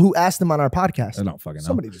Flagrant. No. Who asked him on our podcast? I don't fucking know.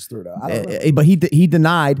 Somebody just threw it out. I don't know. But he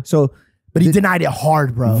denied. So, but he denied it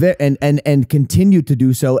hard, bro. And continued to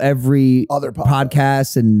do so every Other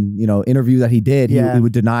podcast and interview that he did. Yeah. He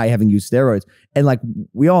would deny having used steroids, and like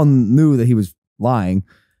we all knew that he was lying.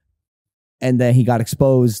 And then he got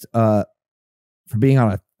exposed for being on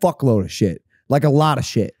a fuckload of shit, like a lot of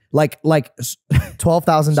shit, like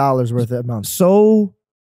 $12,000 worth a month. So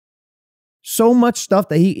much stuff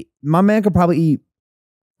that my man could probably eat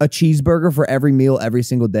a cheeseburger for every meal every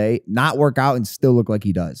single day, not work out, and still look like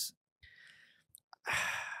he does.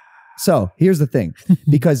 So here's the thing,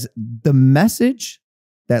 because the message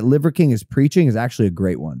that Liver King is preaching is actually a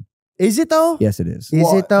great one. Is it though? Yes, it is.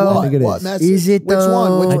 Is it though? I think it is. Message? Is it Which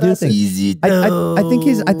though? one? Which I do think. Is it I though?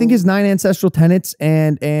 think his 9 ancestral tenets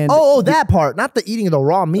and that part, not the eating of the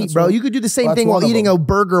raw meat, That's bro. one- You could do the same that's thing one while of eating them. a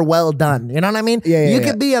burger well done. You know what I mean? Yeah, you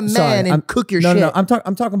could be a man Sorry, and cook your no, shit. No, I'm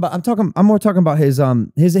more talking about his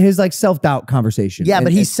like self-doubt conversation. Yeah, And-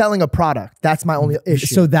 but he's selling a product. That's my only issue.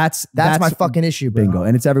 So that's my fucking issue, bro. bingo,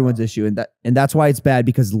 and it's everyone's issue, and that's why it's bad,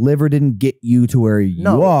 because Liver didn't get you to where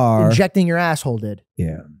you are. Injecting your asshole did.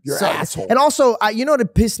 Yeah. You're So- asshole. And also, you know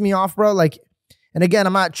what pissed me off, bro? Like, and again,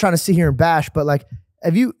 I'm not trying to sit here and bash, but like,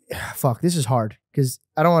 have you, fuck, this is hard because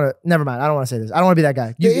I don't want to, never mind. I don't want to say this. I don't want to be that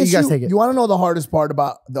guy. You guys take it. You want to know the hardest part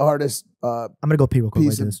about the hardest I'm going to go pee real quick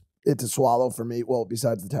piece like of this. it to swallow for me? Well,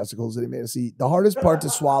 besides the testicles that he made us eat, the hardest part to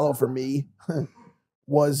swallow for me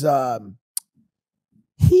was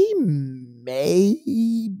he may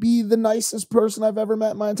be the nicest person I've ever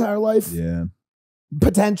met in my entire life. Yeah.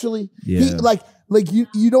 Potentially. Yeah. He, like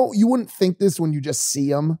you wouldn't think this when you just see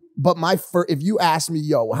him. But if you ask me,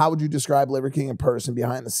 yo, how would you describe Liver King in person,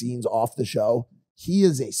 behind the scenes, off the show? He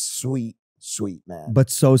is a sweet man. But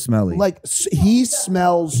so smelly. Like he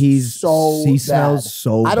smells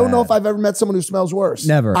so bad. I don't know if I've ever met someone who smells worse.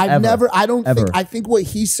 Never. I Ever. think what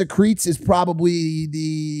he secretes is probably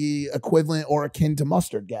the equivalent or akin to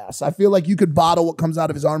mustard gas. I feel like you could bottle what comes out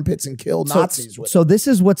of his armpits and kill Nazis with it. So this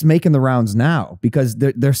is what's making the rounds now, because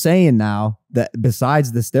they're saying now that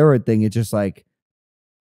besides the steroid thing, it's just like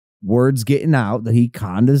words getting out that he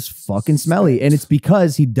kinda's fucking smelly, and it's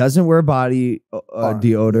because he doesn't wear body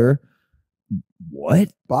deodorant.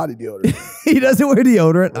 What? Body deodorant. He doesn't wear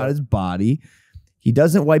deodorant on his body. He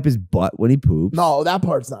doesn't wipe his butt when he poops. No, that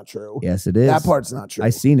part's not true. Yes, it is. That part's not true. I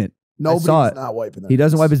seen it. Nobody's saw it. not wiping that. He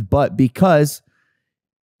doesn't wipe his butt because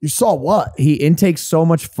You saw what? he intakes so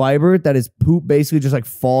much fiber that his poop basically just like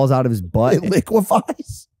falls out of his butt. It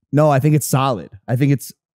liquefies. No, I think it's solid. I think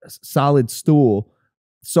it's solid stool.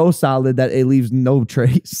 So solid that it leaves no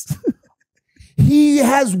trace. He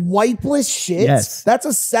has wipeless shits. Yes. That's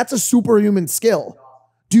a superhuman skill.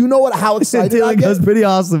 Do you know how excited I get? That's pretty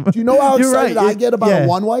awesome. Do you know how excited I get about a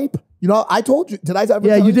one wipe? You know, I told you. Did I ever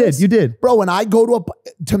tell you this? You did. Bro, when I go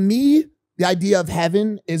to me, the idea of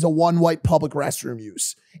heaven is a one wipe public restroom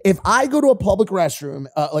use. If I go to a public restroom,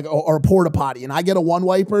 or a porta potty, and I get a one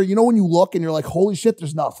wiper, you know when you look and you're like, holy shit,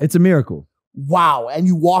 there's nothing. It's a miracle. Wow. And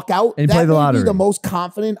you walk out. And you play the lottery. Be the most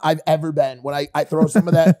confident I've ever been when I throw some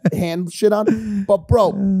of that hand shit on. But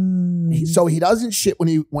bro, so he doesn't shit when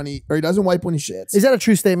he doesn't wipe when he shits. Is that a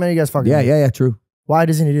true statement? You guys fucking Yeah, true. Why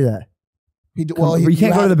doesn't he do that? You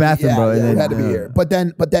can't go to the bathroom, bro. He had to be here. But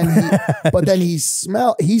then he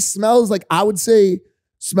smells like, I would say,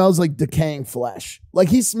 smells like decaying flesh. Like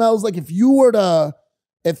he smells like if you were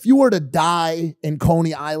to die in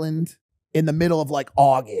Coney Island in the middle of like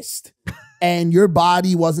August and your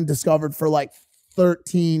body wasn't discovered for like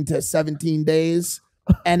 13 to 17 days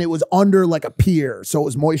and it was under like a pier, so it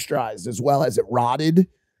was moisturized as well as it rotted,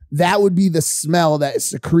 that would be the smell that is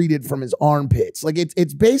secreted from his armpits. Like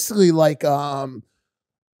it's basically like the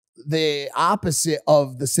opposite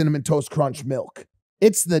of the Cinnamon Toast Crunch milk.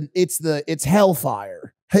 It's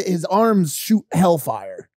hellfire. His arms shoot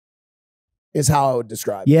hellfire is how I would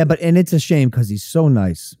describe it. Yeah, and it's a shame because he's so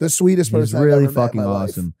nice. The sweetest person He's really I've ever fucking met in my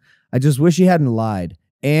awesome. life. I just wish he hadn't lied.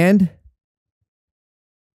 And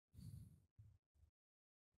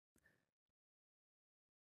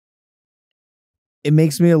it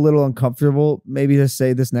makes me a little uncomfortable maybe to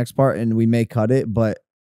say this next part, and we may cut it, but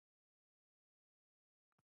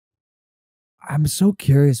I'm so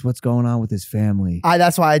curious what's going on with his family.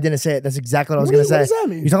 That's why I didn't say it. That's exactly what I was going to say. What does that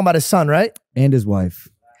mean? You're talking about his son, right? And his wife.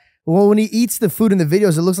 Well, when he eats the food in the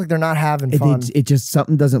videos, it looks like they're not having fun. It just,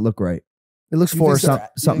 something doesn't look right. It looks forced.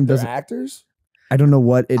 Something doesn't. Actors? I don't know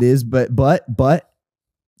what it is, but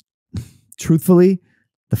truthfully,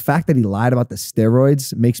 the fact that he lied about the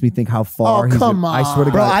steroids makes me think how far he's come on. I swear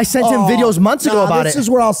to God. Bro, I sent him videos months ago about this it. This is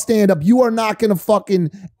where I'll stand up. You are not going to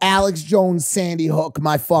fucking Alex Jones Sandy Hook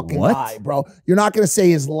my fucking guy, bro. You're not going to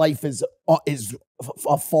say his life is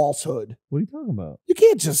a falsehood. What are you talking about? You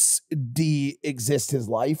can't just de-exist his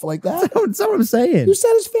life like that. That's not what I'm saying. You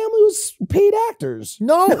said his family was paid actors.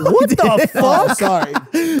 No, what the fuck? I'm sorry.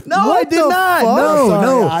 No, what I did not.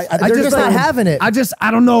 No. They're just not having it. I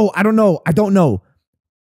don't know.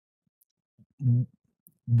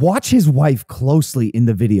 Watch his wife closely in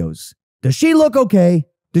the videos. Does she look okay?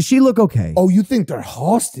 Oh, you think they're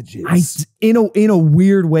hostages? In a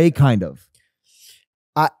weird way, kind of.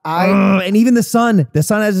 And even the son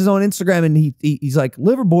has his own Instagram, and he's like,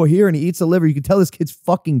 liver boy here, and he eats the liver. You can tell this kid's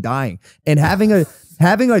fucking dying. And having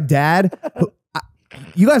a dad,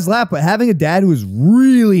 you guys laugh, but having a dad who is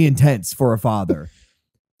really intense for a father.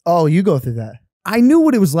 Oh, you go through that. I knew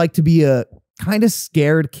what it was like to be a kind of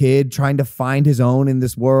scared kid trying to find his own in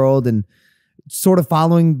this world and sort of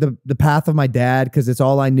following the path of my dad because it's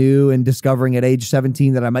all I knew, and discovering at age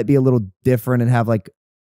 17 that I might be a little different and have like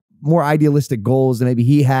more idealistic goals than maybe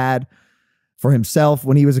he had for himself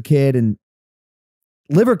when he was a kid. And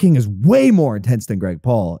Liver King is way more intense than Greg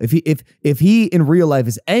Paul. If he in real life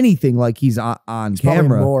is anything like he's on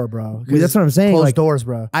camera, more, bro. That's what I'm saying. Closed like doors,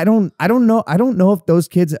 bro. I don't know if those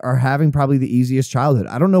kids are having probably the easiest childhood.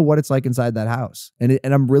 I don't know what it's like inside that house, and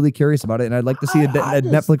I'm really curious about it. And I'd like to see a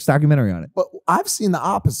Netflix documentary on it. But I've seen the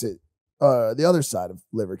opposite. The other side of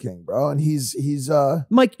Liver King, bro. And he's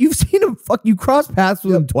Mike, you've seen him you crossed paths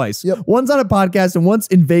with him twice. Yep. Once on a podcast and once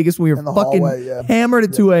in Vegas when we were fucking hammered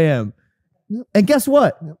at 2 a.m. Yep. And guess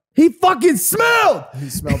what? Yep. He fucking smelled.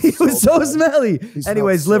 He was so smelly.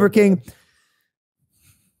 Anyways, Liver King,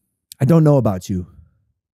 I don't know about you.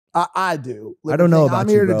 I do. I don't know about you, I'm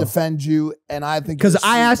here to defend you, and I think because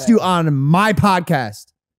I asked you on my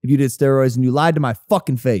podcast if you did steroids, and you lied to my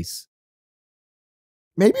fucking face.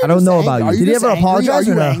 Maybe I don't know about you. Did he ever apologize?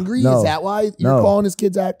 Are you or angry? No. Is that why you're calling his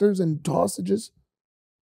kids actors and hostages?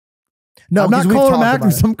 No, I'm not calling them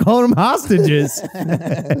actors. I'm calling them hostages.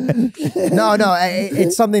 No,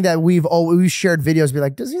 it's something that we've shared videos. Be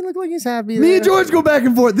like, does he look like he's happy? Me and George go back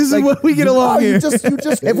and forth. This is what we get along here.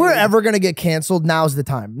 If we're ever gonna get canceled, now's the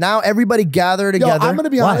time. Now everybody gather together. I'm gonna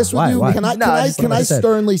be honest with you. Why? Can I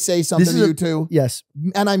sternly say something to you two? Yes,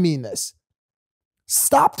 and I mean this.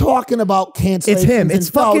 Stop talking about cancellation. It's him. It's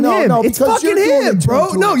fucking him. No, it's fucking him,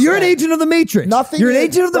 bro. No, you're an agent of the Matrix. You're an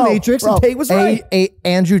agent of the Matrix, and Tate was right.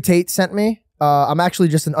 Andrew Tate sent me. I'm actually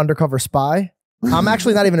just an undercover spy. I'm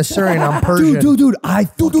actually not even a Syrian. I'm Persian. Dude.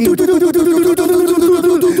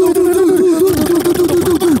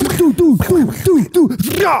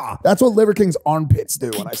 That's what Liver King's armpits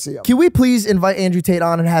do when I see him. Can we please invite Andrew Tate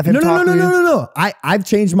on and have him talk to you? No. I've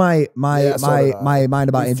changed my mind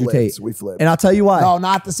about Andrew Tate. We flipped. And I'll tell you why. No,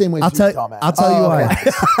 not the same way. I'll tell you why.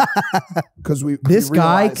 Because this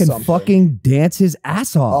guy can fucking dance his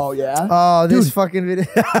ass off. Oh yeah. Oh, this fucking video.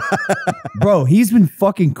 Bro, he's been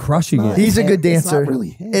fucking crushing it. He's a good dancer. It's not really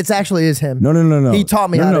him. It actually is him. No. He taught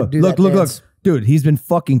me how to do that. Look. Dude, he's been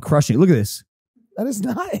fucking crushing it. Look at this. That is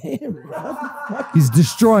not him, bro. He's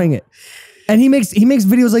destroying it. And he makes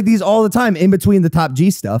videos like these all the time in between the top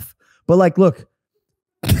G stuff. But like, look,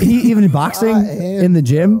 even in boxing, in the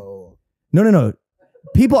gym. Bro. No.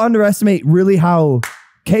 People underestimate really how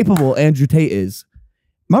capable Andrew Tate is.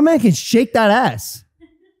 My man can shake that ass.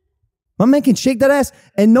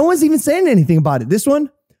 And no one's even saying anything about it. This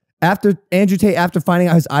one, after Andrew Tate, after finding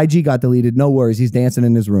out his IG got deleted, no worries, he's dancing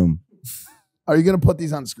in his room. Are you gonna put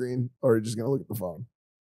these on screen, or are you just gonna look at the phone?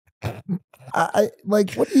 I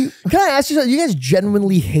like. What do you? Can I ask you something? You guys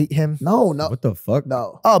genuinely hate him? No. What the fuck?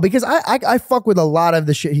 No. Oh, because I fuck with a lot of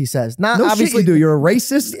the shit he says. Not No obviously. shit you do. You're a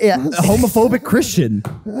racist, Yeah. a homophobic Christian.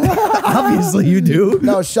 Obviously you do.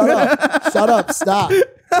 No, shut up, stop.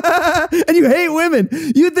 And you hate women.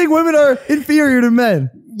 You think women are inferior to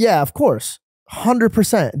men. Yeah, of course.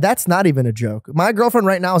 100%. That's not even a joke. My girlfriend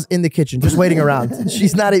right now is in the kitchen just waiting around. She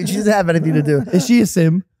doesn't have anything to do. Is she a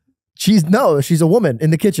sim? She's a woman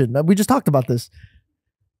in the kitchen. We just talked about this.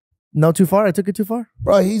 No, too far? I took it too far?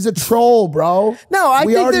 Bro, he's a troll, bro. No, I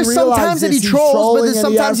think there's sometimes that he trolls, but there's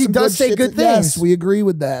sometimes he does say good things. Yes, we agree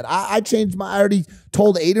with that. I already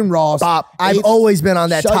told Aiden Ross. Bob, I've always been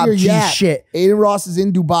on that top G shit. Aiden Ross is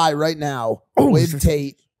in Dubai right now with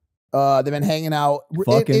Tate. They've been hanging out.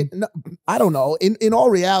 I don't know. In all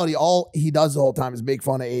reality, all he does the whole time is make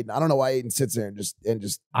fun of Aiden. I don't know why Aiden sits there and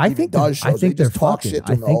just I think does shows. I think they they're just talk fucking. shit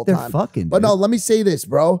to him I the think whole they're time. fucking. But dude. no, let me say this,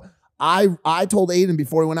 bro. I told Aiden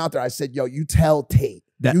before he went out there, I said, yo, you tell Tate.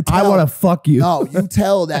 That I want to fuck you. No, you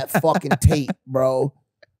tell that fucking Tate, bro.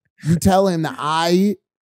 You tell him that I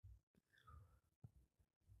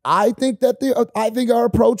think our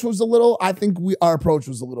approach was a little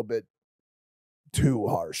bit too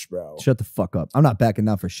harsh, bro. Shut the fuck up. I'm not backing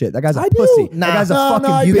down for shit. That guy's a I pussy. do. That guy's a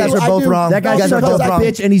fucking you guys are both wrong. That guy's a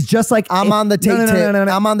bitch, and he's just like I'm on the Tate tit.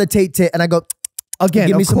 I'm on the Tate tit, and I go. Again,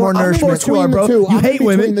 give me some more nourishment. Bro. You hate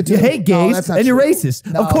women, you hate gays, and you're racist.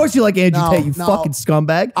 No. Of course you like Andrew Tate, you fucking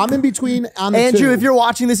scumbag. I'm in between on the Andrew, two. if you're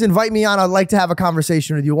watching this, invite me on. I'd like to have a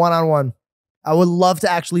conversation with you one-on-one. I would love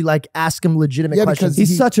to actually like ask him legitimate questions.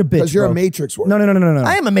 He's such a bitch. Because you're a Matrix worker. No.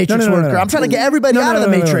 I am a Matrix worker. I'm trying to get everybody out of the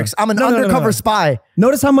Matrix. I'm an undercover spy.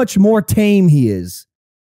 Notice how much more tame he is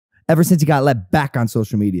ever since he got let back on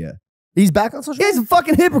social media. He's back on social media? He's a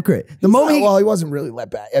fucking hypocrite. He wasn't really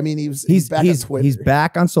let back. I mean, he's back on Twitter. He's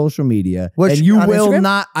back on social media. Which, and you on will Instagram?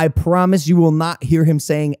 not, I promise you will not hear him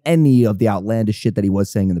saying any of the outlandish shit that he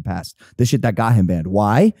was saying in the past. The shit that got him banned.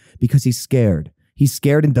 Why? Because he's scared. He's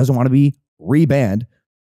scared and doesn't want to be rebanned.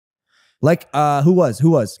 Like, who was?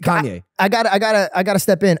 Kanye. I gotta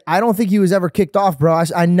step in. I don't think he was ever kicked off, bro.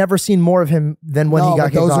 I never seen more of him than when he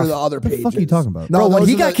got kicked off. Those are the other pages. What the fuck are you talking about? No, bro, when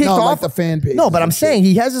he got kicked off, like the fan page. No, but I'm saying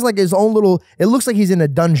he has his own little. It looks like he's in a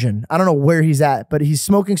dungeon. I don't know where he's at, but he's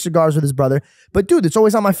smoking cigars with his brother. But dude, it's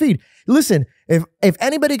always on my feed. Listen, if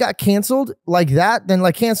anybody got canceled like that, then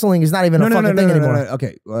like canceling is not even a fucking thing anymore.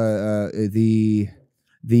 Okay,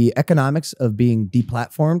 the economics of being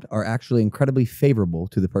deplatformed are actually incredibly favorable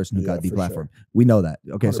to the person who got deplatformed. Sure. We know that.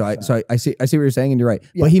 Okay, 100%. so I see what you're saying, and you're right.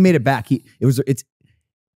 Yeah. But he made it back. He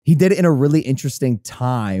did it in a really interesting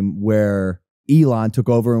time where Elon took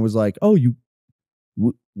over and was like, "Oh,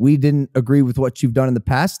 we didn't agree with what you've done in the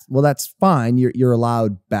past. Well, that's fine. You're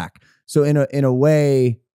allowed back." So in a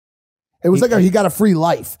way, it was like he got a free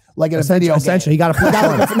life. Like in a video game. Essentially, he got a plus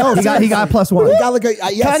one. He got plus one. He got like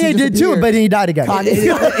Kanye did too, but he died again. No,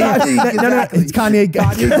 it's Kanye.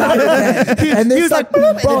 Kanye died again. And he was like,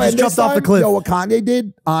 bro, and jumped off the cliff. Yo, what Kanye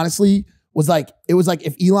did, honestly, was like, it was like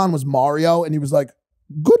if Elon was Mario and he was like,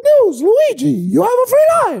 "Good news, Luigi, you have a free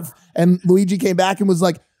life." And Luigi came back and was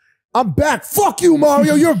like, "I'm back. Fuck you,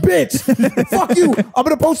 Mario. You're a bitch. Fuck you. I'm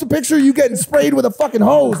going to post a picture of you getting sprayed with a fucking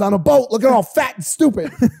hose on a boat looking all fat and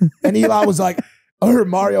stupid." And Elon was like, or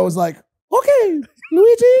Mario was like, "Okay,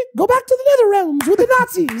 Luigi, go back to the nether realms with the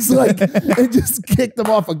Nazis." Like, and just kicked him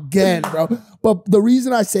off again, bro. But the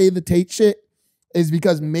reason I say the Tate shit is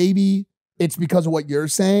because maybe it's because of what you're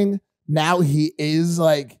saying. Now he is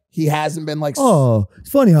like, he hasn't been like, oh,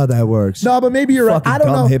 it's funny how that works. No, but maybe you're right. I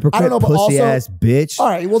don't know. Hypocrite, I don't know, but pussy also, ass bitch. All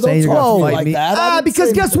right, well, don't talk to me like that.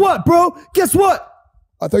 Because guess what, bro? Guess what?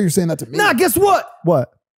 I thought you were saying that to me. Nah, guess what?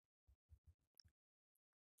 What?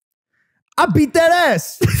 I beat that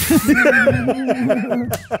ass.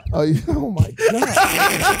 Oh my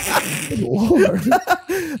God. Good Lord.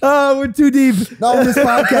 Oh, we're too deep in this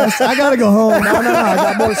podcast. I gotta go home. No. I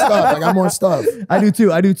got more stuff. I do too.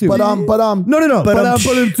 But no.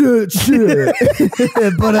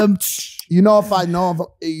 You know, if I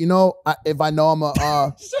know I'm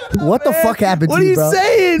a what the fuck happened what to you, bro? What are you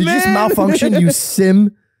saying, Did man? you just malfunction, you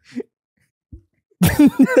sim?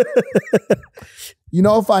 You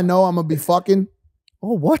know, if I know I'm gonna be fucking.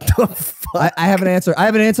 Oh, what the fuck? I have an answer.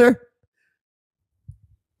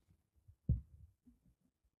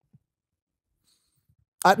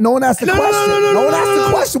 No one asked the question. No one asked the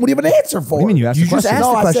question. What do you have an answer for? What do you mean you asked the question? Just asked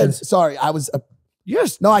the I questions. said, sorry, I was.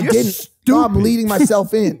 Yes. No, I didn't. Stupid. No, I'm leading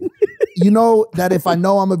myself in. You know that if I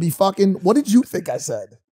know I'm gonna be fucking, what did you think I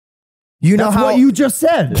said? You know That's how what you just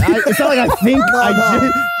said. It's not like I think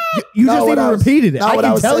you just even repeated it. I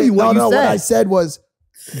can tell you what you said. What I said was,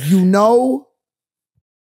 you know,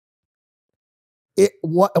 if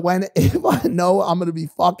I know I'm gonna be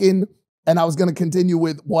fucking, and I was gonna continue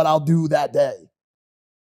with what I'll do that day.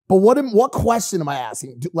 But what question am I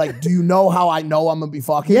asking? Do you know how I know I'm gonna be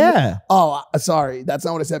fucking? Yeah. Oh, sorry, that's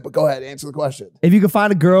not what I said. But go ahead, answer the question. If you can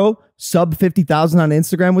find a girl sub 50,000 on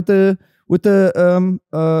Instagram with the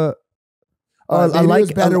I like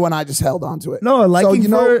it better when I just held on to it. No, liking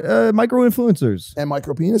for micro influencers and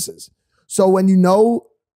micro penises. So when you know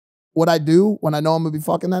what I do when I know I'm gonna be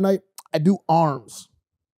fucking that night, I do arms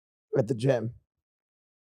at the gym,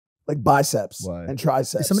 like biceps and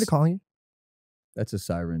triceps. Is somebody calling you? That's a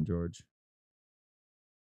siren, George.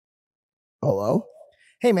 Hello?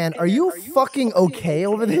 Hey, man, are you fucking okay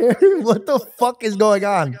over there? What the fuck is going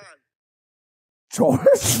on? George?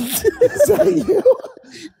 Is that you?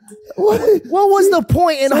 What was the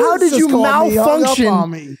point and how did you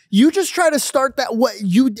malfunction? You just try to start that.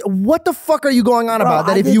 What the fuck are you going on about?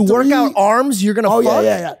 That if you work out arms, you're going to fuck?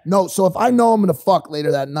 Yeah. No, so if I know I'm going to fuck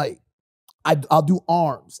later that night, I'll do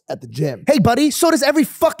arms at the gym. Hey, buddy, so does every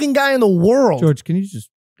fucking guy in the world. George, can you just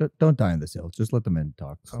don't die on this hill? Just let the men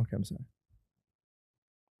talk. Okay, I'm sorry.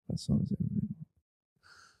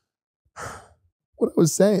 What I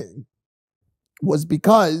was saying was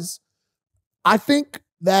because I think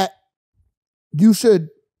that you should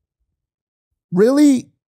really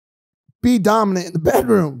be dominant in the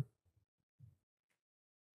bedroom.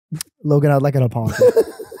 Logan, I'd like an apology.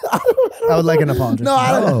 I would like an apology. No,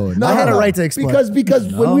 I had a right to explain.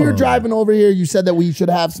 Because when we were driving over here, you said that we should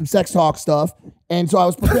have some sex talk stuff. And so I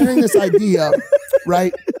was preparing this idea,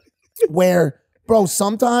 right? Where, bro,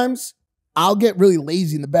 sometimes I'll get really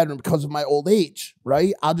lazy in the bedroom because of my old age,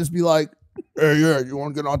 right? I'll just be like, hey, yeah, you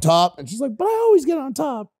want to get on top? And she's like, but I always get on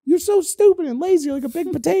top. You're so stupid and lazy like a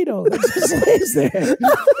big potato that just lays there.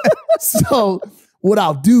 So what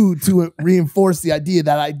I'll do to reinforce the idea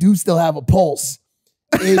that I do still have a pulse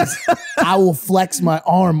is I will flex my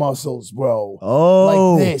arm muscles, bro.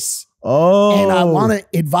 Oh. Like this. Oh. And I want to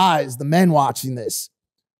advise the men watching this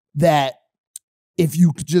that if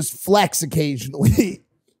you could just flex occasionally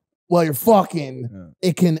while you're fucking,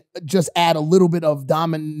 it can just add a little bit of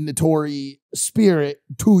dominatory spirit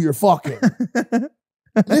to your fucking.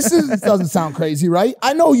 This doesn't sound crazy, right?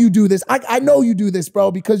 I know you do this. I know you do this,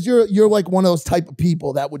 bro, because you're like one of those type of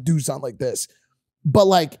people that would do something like this. But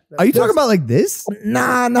like, are you talking about like this?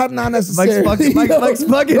 Nah, not necessarily. Mike's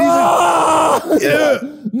fucking. Yeah.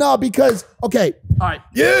 No, because okay, all right.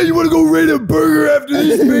 Yeah, you want to go rate a burger after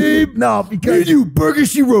this, babe? No, because you burger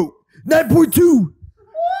she wrote 9.2.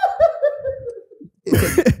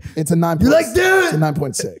 It's a 9. You like that? It's a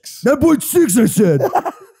 9.6. 9.6, I said.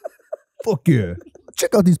 Fuck yeah.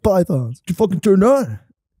 Check out these pythons. You fucking turn on.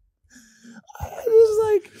 I was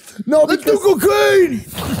like, no, let's do cocaine.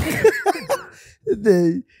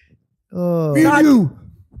 Me and you.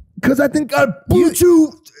 Because I think I put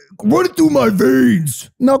you run it through my veins.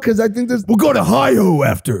 No, because I think there's. We'll go to Hi-Ho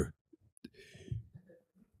after.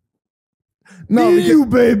 No, me and you,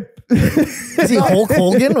 babe. Is he Hulk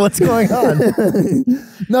Hogan? What's going on?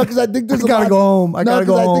 No, because I think there's. I gotta go home. I gotta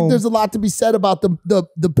go home. I think there's a lot to be said about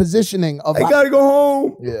the positioning of. I gotta go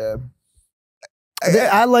home. Yeah.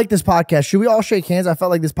 I like this podcast. Should we all shake hands? I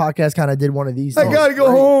felt like this podcast kind of did one of these. I gotta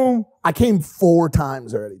go home. I came 4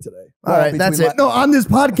 times already today. All right, that's it. No, on this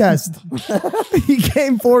podcast. He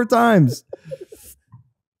came 4 times.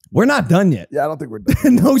 We're not done yet. Yeah, I don't think we're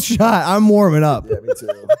done. No shot. I'm warming up. Yeah, me too.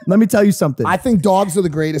 Let me tell you something. I think dogs are the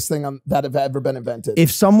greatest thing that have ever been invented.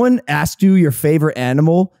 If someone asks you your favorite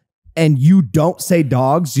animal and you don't say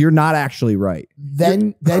dogs, you're not actually right.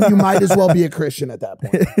 Then you might as well be a Christian at that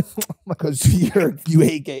point. Because you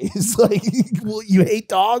hate gays. Like, you hate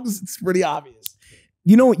dogs. It's pretty obvious.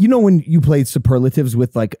 You know when you played superlatives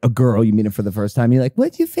with like a girl, you meet her for the first time, you're like,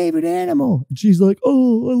 what's your favorite animal? And she's like,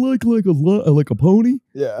 oh, I like a pony.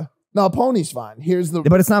 Yeah. No, a pony's fine.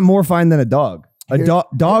 But it's not more fine than a dog.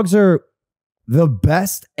 Dogs are the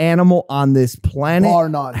best animal on this planet. Bar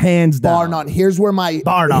none. Hands down. Bar none. Here's where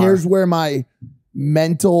my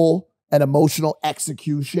mental and emotional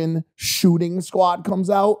execution shooting squad comes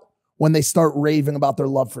out when they start raving about their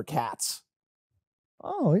love for cats.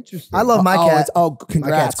 Oh, interesting. I love my cat.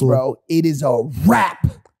 Congrats, cool. Bro. It is a wrap.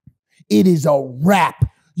 It is a wrap.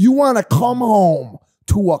 You want to come home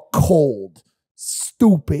to a cold,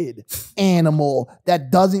 stupid animal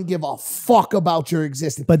that doesn't give a fuck about your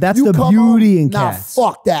existence. But that's the beauty in cats. Nah,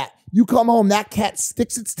 fuck that. You come home, that cat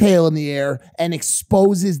sticks its tail in the air and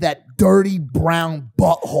exposes that dirty brown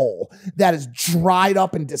butthole that is dried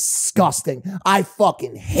up and disgusting. I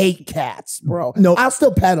fucking hate cats, bro. No, I'll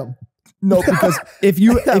still pet them. No, because if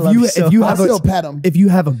you have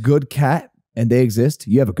a good cat and they exist,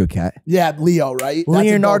 you have a good cat. Yeah, Leo, right?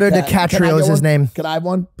 Leonardo DiCaprio is his name. Can I have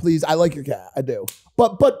one, please? I like your cat. I do.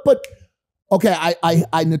 But okay.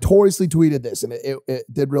 I notoriously tweeted this and it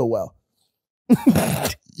did real well.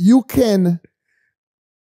 You can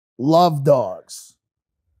love dogs.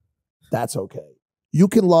 That's okay. You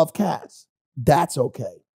can love cats. That's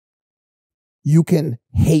okay. You can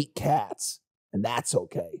hate cats, and that's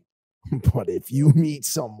okay. But if you meet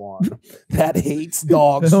someone that hates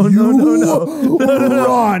dogs, run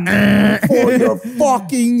for your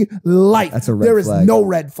fucking life. That's a red There is flag. no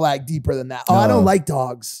red flag deeper than that. Oh, No. I don't like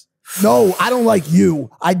dogs. No, I don't like you.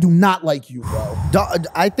 I do not like you, bro.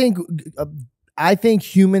 I think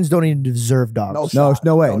humans don't even deserve dogs. No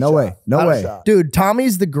way. Dude,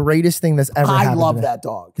 Tommy's the greatest thing that's ever happened. I love to me. that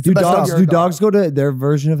dog. Do dogs go to their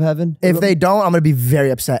version of heaven? If they don't, I'm going to be very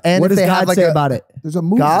upset. And what does they God have say about it? There's a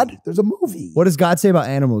movie. God? There's a movie. What does God say about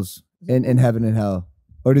animals in heaven and hell?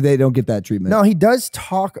 Or do they don't get that treatment? No, he does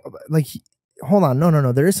talk like, hold on.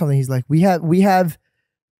 No. There is something. He's like, we have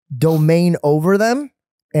domain over them.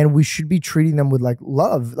 And we should be treating them with like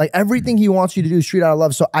love. Like everything he wants you to do is treat out of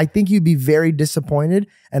love. So I think you'd be very disappointed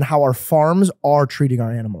in how our farms are treating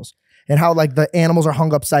our animals. And how like the animals are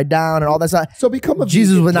hung upside down and all that stuff. So become a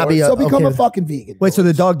Jesus vegan, would not George. be So become okay. a fucking vegan. Wait, so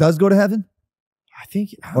the dog does go to heaven? I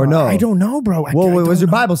think or no? I don't know, bro. What does your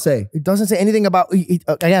Bible say? It doesn't say anything about.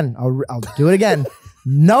 Again, I'll do it again.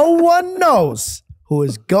 No one knows who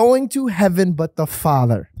is going to heaven but the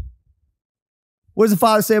Father. What does the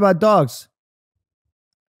Father say about dogs?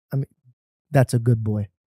 That's a good boy.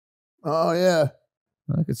 Oh yeah,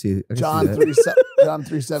 I could see it. John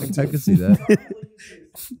 3:17. I could see that.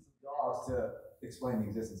 Dogs to explain the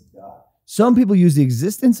existence of God. Some people use the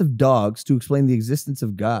existence of dogs to explain the existence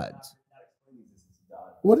of God.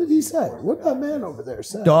 What did he say? What did that man over there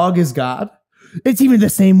say? Dog is God. It's even the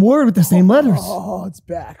same word with the same letters. Oh, it's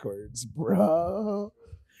backwards, bro.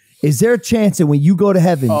 Is there a chance that when you go to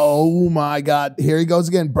heaven? Oh my God. Here he goes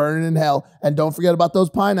again, burning in hell. And don't forget about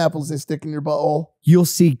those pineapples they stick in your butthole. You'll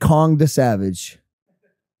see Kong the Savage.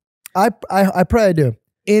 I pray I do.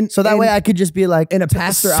 So that way I could just be like, in a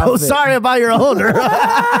pastor so outfit. sorry about your owner.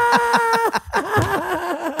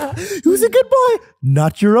 Who's a good boy?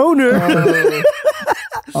 Not your owner.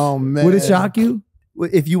 Oh man. Would it shock you?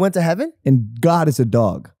 If you went to heaven? And God is a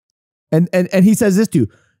dog. And he says this too.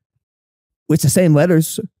 It's the same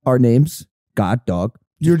letters, our names, God, dog.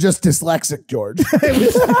 You're just dyslexic, George.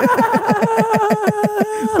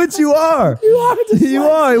 But you are. You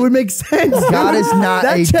are. It would make sense. God is not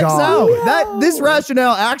that a checks dog. out. This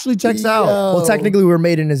rationale actually checks out. Well, technically, we're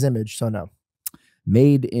made in his image, so no.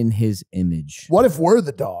 Made in his image. What if we're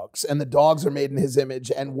the dogs and the dogs are made in his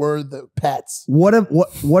image and we're the pets? What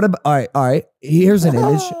about all right. Here's an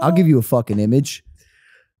image. I'll give you a fucking image.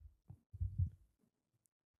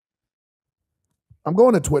 I'm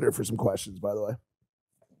going to Twitter for some questions, by the way.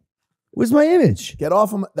 Where's my image? Get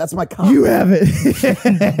off of that's my comment. You have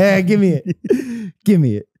it. Give me it. Give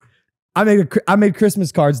me it. I made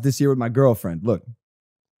Christmas cards this year with my girlfriend. Look.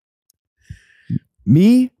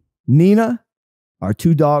 Me, Nina, our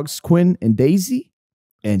two dogs, Quinn and Daisy,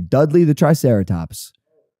 and Dudley the Triceratops.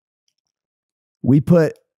 We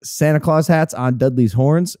put Santa Claus hats on Dudley's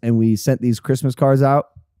horns, and we sent these Christmas cards out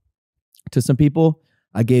to some people.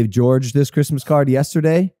 I gave George this Christmas card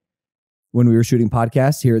yesterday when we were shooting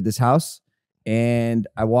podcasts here at this house. And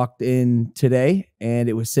I walked in today and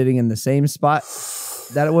it was sitting in the same spot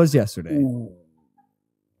that it was yesterday.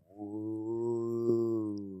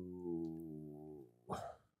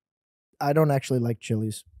 I don't actually like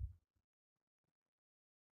chilies.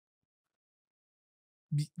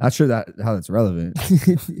 Not sure how that's relevant.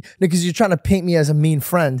 Because you're trying to paint me as a mean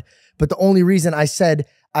friend. But the only reason I said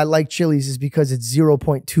I like Chili's is because it's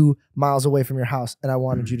 0.2 miles away from your house, and I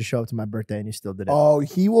wanted you to show up to my birthday, and you still did it. Oh,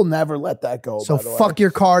 he will never let that go. So fuck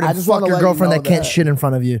your card and fuck your girlfriend that can't shit in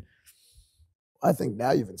front of you. I think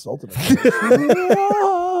now you've insulted me.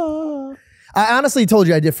 I honestly told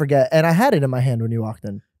you I did forget, and I had it in my hand when you walked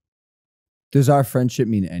in. Does our friendship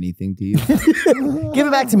mean anything to you? Give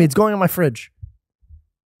it back to me. It's going on my fridge.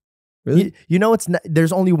 Really? You know,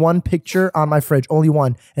 there's only one picture on my fridge, only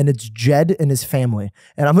one, and it's Jed and his family,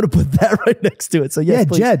 and I'm gonna put that right next to it. So yes,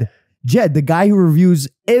 yeah, please. Jed, the guy who reviews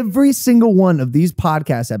every single one of these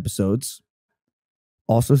podcast episodes,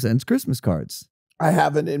 also sends Christmas cards. I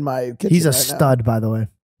have it in my kitchen. He's a stud, by the way.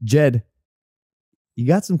 Jed, you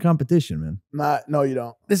got some competition, man. No, you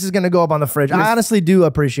don't. This is gonna go up on the fridge. I honestly do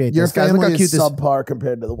appreciate your this. Guys, look how family cute is subpar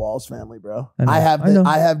compared to the Walls family, bro. I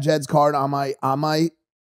have Jed's card on my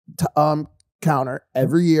counter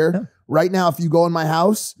every year. Yeah. Right now, if you go in my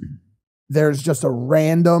house, there's just a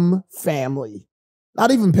random family.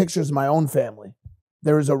 Not even pictures of my own family.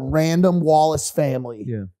 There is a random Wallace family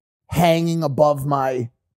hanging above my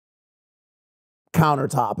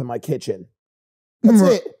countertop in my kitchen. That's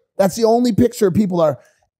it. That's the only picture people are.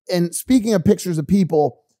 And speaking of pictures of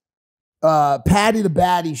people, Paddy the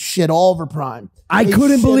Baddy shit all over Prime. I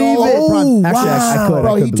couldn't believe it. Oh, Actually, I could.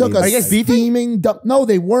 Bro, he took a steaming steaming dump. No,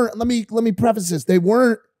 they weren't. Let me preface this. They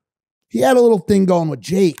weren't. He had a little thing going with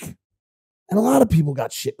Jake. And a lot of people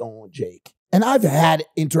got shit going with Jake. And I've had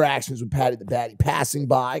interactions with Paddy the Baddy, passing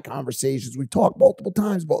by, conversations. We've talked multiple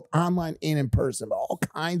times, both online and in person, about all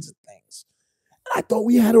kinds of things. And I thought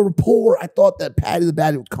we had a rapport. I thought that Paddy the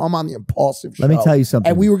Baddy would come on the Impulsive show. Let me tell you something.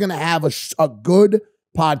 And we were going to have a good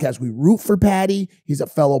podcast. We root for Paddy. He's a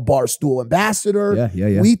fellow Barstool ambassador.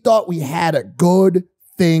 Yeah. We thought we had a good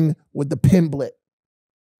thing with the Pimblett.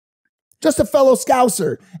 Just a fellow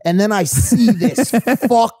Scouser. And then I see this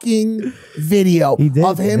fucking video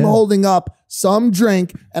of him holding up some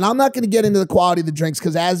drink. And I'm not going to get into the quality of the drinks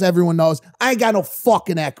because, as everyone knows, I ain't got no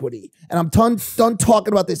fucking equity. And I'm done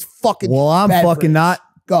talking about this fucking I'm beverage. fucking not.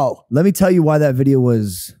 Go. Let me tell you why that video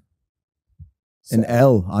was an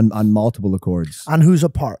L on multiple accords. On whose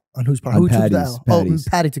part? On whose part? Who took the L? Paddy's.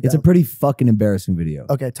 Oh, Paddy took the It's a L. pretty fucking embarrassing video.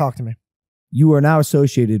 Okay, talk to me. You are now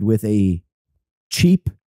associated with a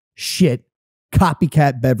cheap shit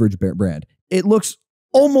copycat beverage brand. It looks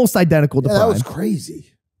almost identical to Prime. That was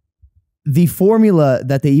crazy. The formula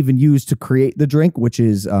that they even use to create the drink, which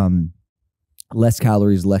is less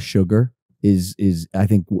calories, less sugar, is I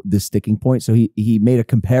think the sticking point. So he made a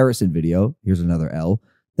comparison video. Here's another L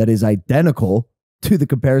that is identical to the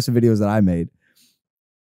comparison videos that I made.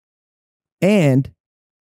 And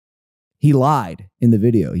he lied in the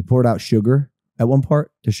video. He poured out sugar at one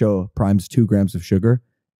part to show Prime's 2 grams of sugar,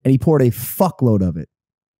 and he poured a fuckload of it.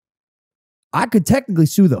 I could technically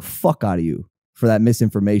sue the fuck out of you for that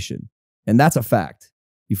misinformation. And that's a fact.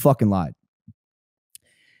 You fucking lied.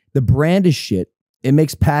 The brand is shit. It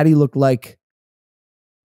makes Paddy look like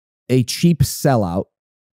a cheap sellout.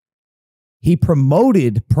 He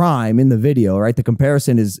promoted Prime in the video, right? The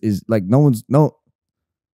comparison is like no one's gonna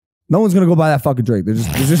go buy that fucking drink. They're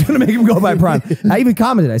just gonna make him go buy Prime. I even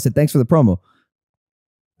commented. I said, thanks for the promo.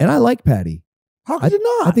 And I like Paddy. How could you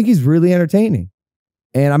not? I think he's really entertaining.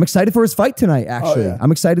 And I'm excited for his fight tonight, actually. Yeah.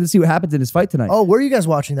 I'm excited to see what happens in his fight tonight. Oh, where are you guys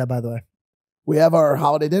watching that, by the way? We have our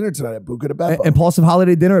holiday dinner tonight at Buca di Beppo. Impulsive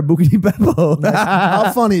holiday dinner at Buca di Beppo.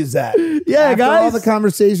 How funny is that? Yeah, After guys. all the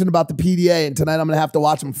conversation about the PDA, and tonight I'm going to have to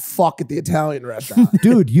watch them fuck at the Italian restaurant.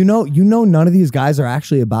 Dude, you know none of these guys are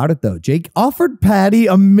actually about it, though. Jake offered Paddy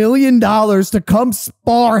 $1 million to come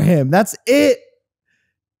spar him. That's it.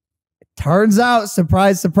 Turns out,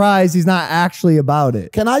 surprise, surprise, he's not actually about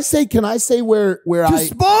it. Can I say where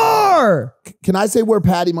spar? Can I say where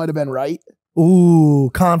Paddy might have been right?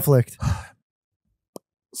 Ooh, conflict.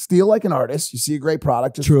 Steal like an artist. You see a great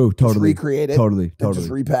product. Just recreate it. Totally. And just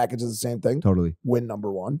repackage as the same thing. Totally. Win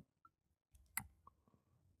number 1.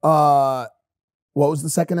 What was the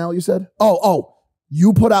second L you said? Oh,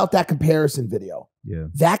 you put out that comparison video. Yeah.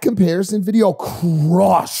 That comparison video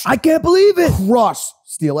crushed. I can't believe it. Crushed.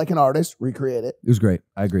 Steal like an artist. Recreate it. It was great.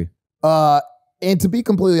 I agree. And to be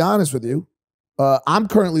completely honest with you, I'm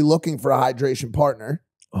currently looking for a hydration partner.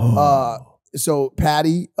 So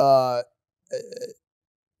Paddy,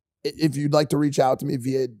 if you'd like to reach out to me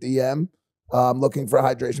via DM, I'm looking for a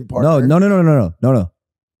hydration partner. No.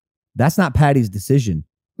 That's not Paddy's decision.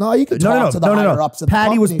 No, you can talk to the higher ups.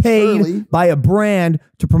 Paddy was paid by a brand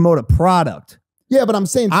to promote a product. Yeah, but I'm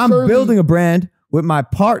saying I'm building a brand with my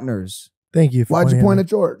partners. Thank you. Why'd you point at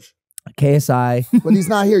George? KSI. But he's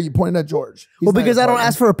not here. You pointed at George. Well, because I don't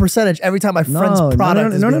ask for a percentage every time my friend's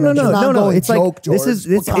product. No. It's like George.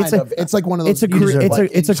 It's like one of those.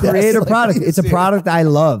 It's a creator product. It's a product I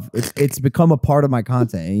love. It's become a part of my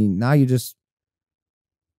content. And now you just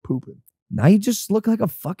pooping. Now you just look like a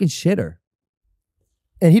fucking shitter.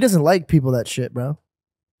 And he doesn't like people that shit, bro.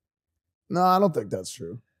 No, I don't think that's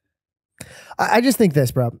true. I just think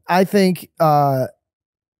this, bro. I think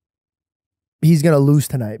he's going to lose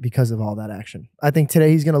tonight because of all that action. I think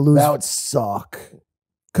today he's going to lose. That would suck.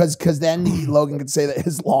 Because then Logan could say that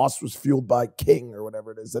his loss was fueled by King or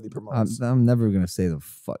whatever it is that he promotes. I'm never going to say the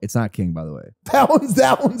fuck. It's not King, by the way. That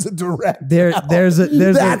one's a direct.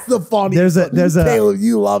 That's the funny. There's a Caleb,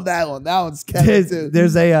 you love that one. That one's Kevin too.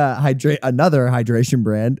 There's another hydration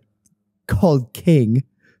brand called King.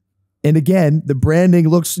 And again, the branding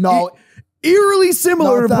looks eerily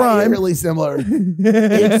similar to Prime. Eerily similar.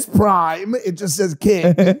 It's Prime. It just says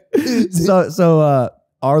King. So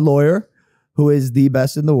our lawyer, who is the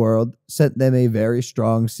best in the world, sent them a very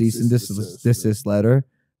strong cease and desist letter.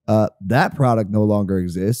 That product no longer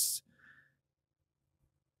exists.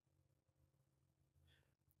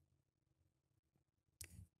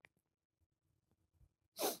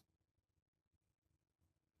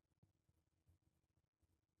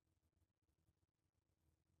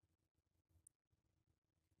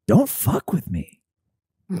 Don't fuck with me.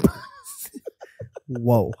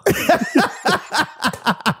 Whoa. I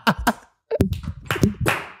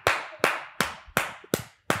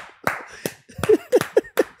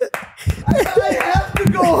have to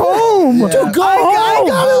go home. Yeah. Dude, go home. I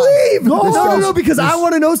gotta leave. No, because I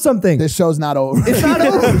want to know something. This show's not over. It's not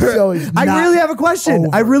over. This show is I really have a question.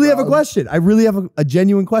 I really have a question. I really have a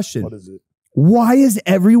genuine question. What is it? Why is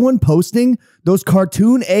everyone posting those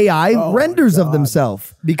cartoon AI renders of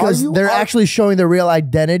themselves? Because they're actually showing their real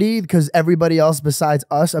identity, because everybody else besides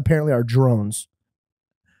us apparently are drones.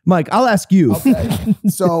 Mike, I'll ask you. Okay.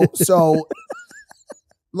 So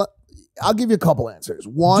I'll give you a couple answers.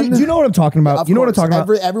 One, do you know what I'm talking about? You know what I'm talking about?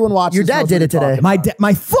 Everyone watches. Your dad did it today.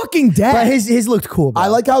 My fucking dad. But his looked cool, bro. I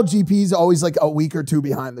like how GP's always like a week or two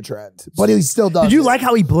behind the trend, but he still does. Did you like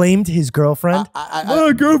how he blamed his girlfriend?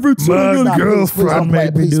 My girlfriend's girlfriend.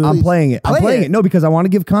 I'm playing it. I'm playing it. No, because I want to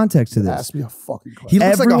give context to this. Ask me a fucking question.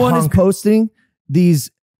 Everyone is posting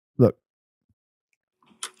these. Look.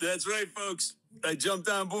 That's right, folks. I jumped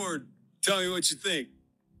on board. Tell me what you think.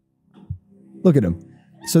 Look at him.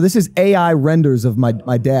 So this is AI renders of my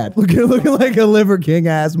dad. Looking like a Liver King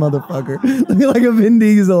ass motherfucker. Looking like a Vin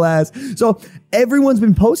Diesel ass. So everyone's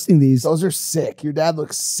been posting these. Those are sick. Your dad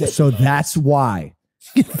looks sick. So that's why.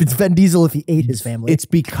 It's Vin Diesel if he ate his family. It's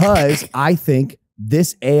because I think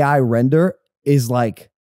this AI render is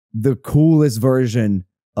like the coolest version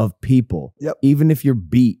of people. Yep. Even if you're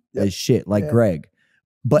beat as shit like Greg.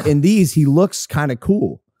 But in these, he looks kind of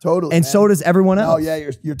cool. Totally. And so does everyone else. Oh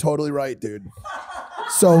yeah, you're totally right, dude.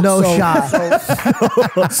 So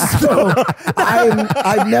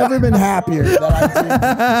I've never been happier that I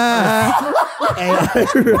did AI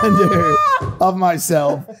render of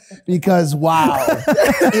myself, because wow,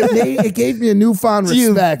 it gave me a newfound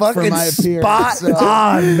respect for my appearance. Spot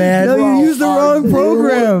on, man. No, you used the wrong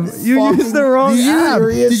program. You used the wrong app.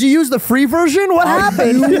 Did you use the free version? What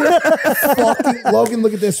happened? Logan,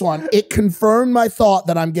 look at this one. It confirmed my thought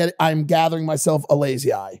that I'm gathering myself a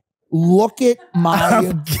lazy eye. Look at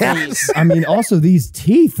my face. I mean, also these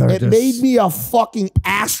teeth are It made me a fucking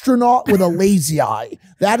astronaut with a lazy eye.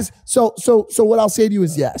 That is so what I'll say to you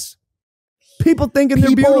is yes. People thinking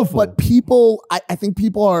they're beautiful. But I think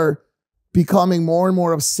people are becoming more and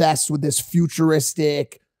more obsessed with this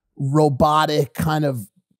futuristic, robotic kind of,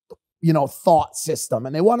 thought system.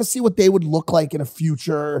 And they want to see what they would look like in a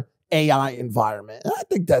future AI environment. And I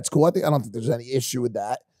think that's cool. I don't think there's any issue with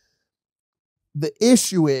that. The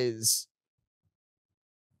issue is,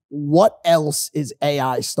 what else is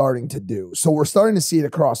AI starting to do? So we're starting to see it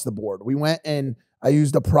across the board. We went and I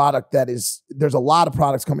used a product there's a lot of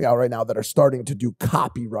products coming out right now that are starting to do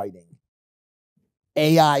copywriting.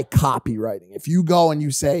 AI copywriting. If you go and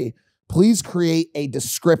you say, please create a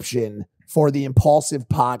description for the Impulsive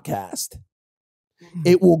podcast,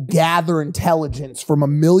 it will gather intelligence from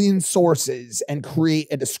 1 million sources and create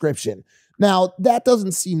a description. Now, that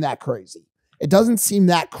doesn't seem that crazy. It doesn't seem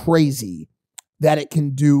that crazy that it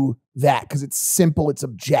can do that, because it's simple, it's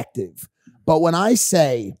objective. But when I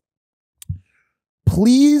say,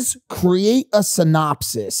 please create a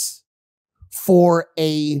synopsis for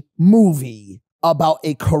a movie about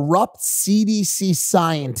a corrupt CDC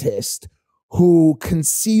scientist who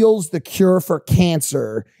conceals the cure for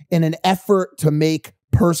cancer in an effort to make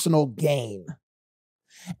personal gain,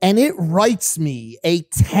 and it writes me a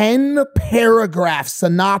 10-paragraph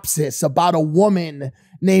synopsis about a woman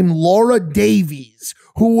named Laura Davies,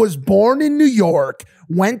 who was born in New York,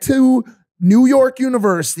 went to New York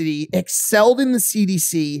University, excelled in the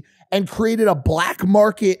CDC, and created a black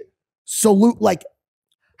market like.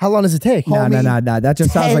 How long does it take? No. That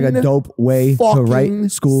just sounds like a dope way to write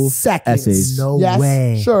school essays. No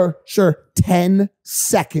way. Sure. 10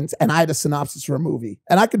 seconds. And I had a synopsis for a movie.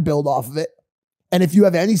 And I could build off of it. And if you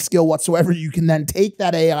have any skill whatsoever, you can then take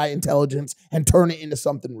that AI intelligence and turn it into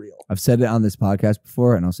something real. I've said it on this podcast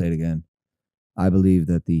before, and I'll say it again. I believe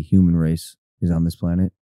that the human race is on this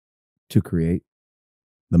planet to create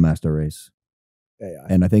the master race. AI.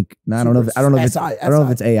 And I think I don't know if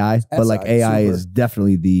it's AI, but like AI is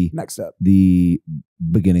definitely the next step, the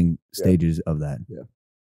beginning stages of that. Yeah.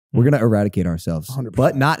 We're gonna eradicate ourselves, 100%.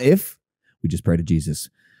 but not if we just pray to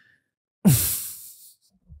Jesus.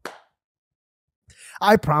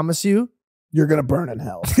 I promise you, you're gonna burn in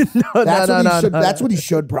hell. No. That's what he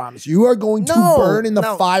should promise. You are going to burn in the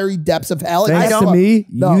fiery depths of hell. Thanks to me,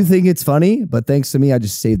 you think it's funny, but thanks to me, I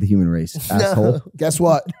just saved the human race. Asshole. Guess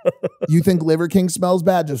what? You think Liver King smells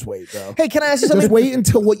bad? Just wait, bro. Hey, can I ask you something? Just wait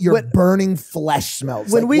until what your burning flesh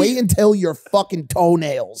smells like. Wait until your fucking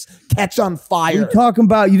toenails catch on fire. What are you talking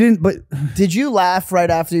about? You didn't, but did you laugh right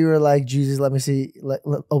after you were like, Jesus, let me see,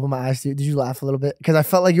 open my eyes to you? Did you laugh a little bit? Because I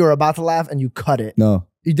felt like you were about to laugh and you cut it. No.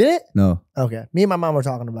 You did it? No. Okay. Me and my mom were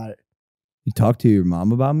talking about it. You talked to your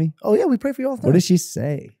mom about me? Oh, yeah. We pray for you all the time. What did she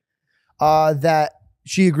say? That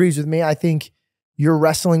she agrees with me. I think you're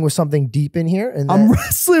wrestling with something deep in here. And I'm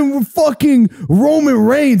wrestling with fucking Roman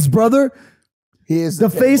Reigns, brother. He is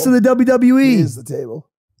the face of the WWE. He is the table.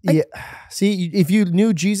 Yeah. See, if you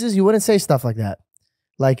knew Jesus, you wouldn't say stuff like that.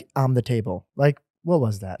 Like, I'm the table. Like, what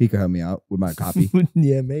was that? He could help me out with my copy.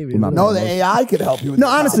 Yeah, maybe. No, the AI could help you with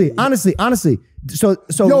honestly. So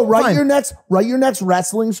yo, write your next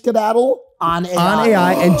wrestling skedaddle on AI. On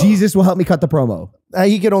AI, and Jesus will help me cut the promo.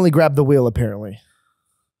 He could only grab the wheel, apparently.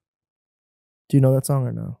 Do you know that song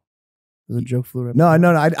or no? There's a joke flew right. No,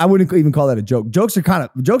 I wouldn't even call that a joke. Jokes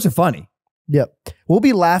are funny. Yep. We'll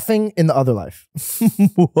be laughing in the other life.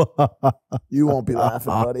 You won't be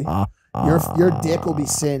laughing, buddy. Your dick will be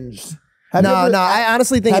singed. No, I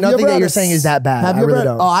honestly think nothing that you're saying is that bad. I really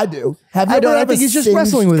don't. Oh, I do. I think he's just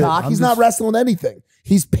wrestling with it. He's not wrestling with anything.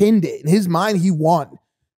 He's pinned it. In his mind, he won.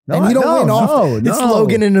 And you don't win often. It's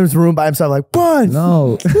Logan in his room by himself like, 1,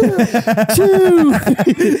 2,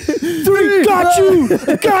 3, got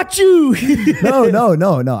you.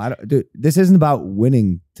 No. I don't, dude, this isn't about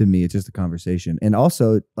winning to me. It's just a conversation. And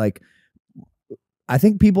also, like, I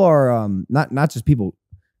think people are, not just people,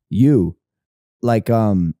 you, like,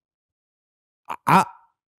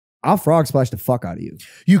 I'll frog splash the fuck out of you.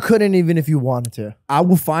 You couldn't even if you wanted to. I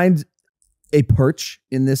will find a perch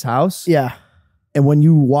in this house. Yeah. And when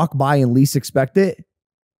you walk by and least expect it.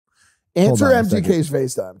 Answer MGK's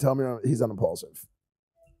FaceTime. Tell me he's on Impulsive.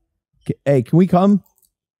 Hey, can we come?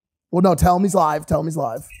 Well, no, tell him he's live. Tell him he's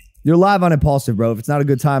live. You're live on Impulsive, bro. If it's not a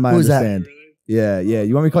good time, I understand. That? Yeah.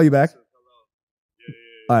 You want me to call you back?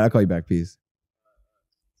 All right, I'll call you back, please.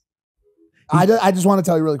 I just want to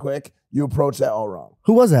tell you really quick. You approached that all wrong.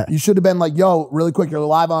 Who was that? You should have been like, yo, really quick, you're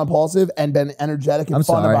live on Impulsive, and been energetic and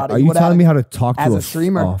fun about it. Are you telling me how to talk to a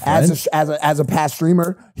streamer? As a past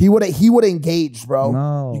streamer, he would have engaged, bro.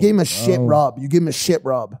 No, you gave him a shit rub.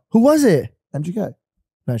 Who was it? MGK.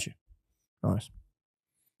 Not you. Honest.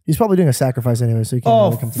 He's probably doing a sacrifice anyway, so he can't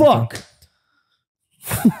really come fuck.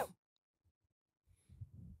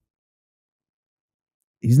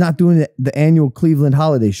 He's not doing the annual Cleveland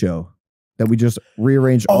holiday show that we just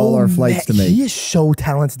rearranged all our flights to make. He is so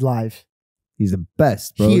talented live. He's the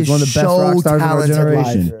best, bro. He's one of the best rock stars of our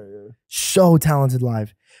generation. Live. So talented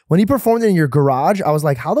live. When he performed in your garage, I was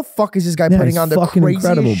like, how the fuck is this guy putting on the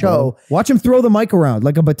craziest show? Bro. Watch him throw the mic around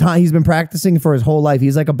like a baton. He's been practicing for his whole life.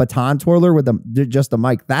 He's like a baton twirler with just a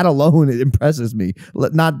mic. That alone, it impresses me.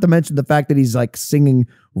 Not to mention the fact that he's like singing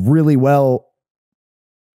really well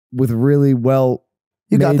with really well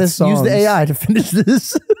You got this. Songs. Use the AI to finish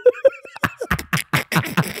this.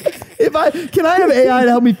 Can I have AI to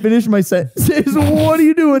help me finish my sentences? What are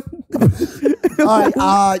you doing? All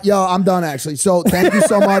right, yo, I'm done actually. So thank you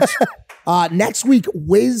so much. Next week,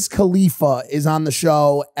 Wiz Khalifa is on the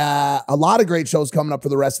show. A lot of great shows coming up for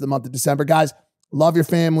the rest of the month of December. Guys, love your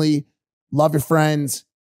family, love your friends,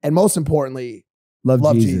 and most importantly, love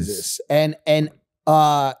Jesus. And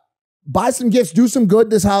buy some gifts, do some good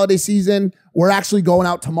this holiday season. We're actually going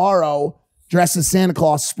out tomorrow dressed as Santa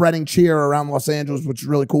Claus, spreading cheer around Los Angeles, which is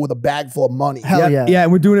really cool, with a bag full of money. Hell yeah. Yeah,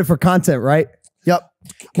 and we're doing it for content, right? Yep.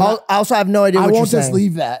 I also have no idea what you're saying. I won't just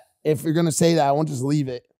leave that. if you're gonna say that, I won't just leave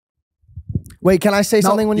it. Wait, can I say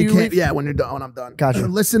something when you leave? Yeah, when you're done. When I'm done. Gotcha.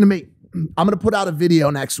 Listen to me. I'm gonna put out a video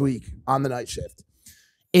next week on the night shift.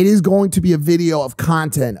 It is going to be a video of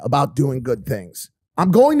content about doing good things.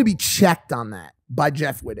 I'm going to be checked on that by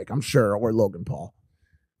Jeff Wittick, I'm sure, or Logan Paul.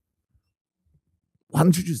 Why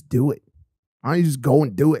don't you just do it? Why don't you just go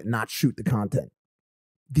and do it and not shoot the content?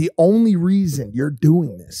 The only reason you're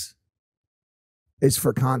doing this is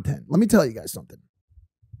for content. Let me tell you guys something.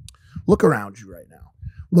 Look around you right now.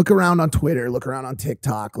 Look around on Twitter. Look around on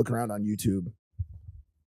TikTok. Look around on YouTube.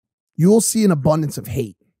 You will see an abundance of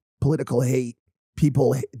hate, political hate,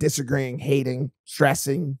 people disagreeing, hating,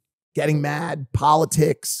 stressing, getting mad,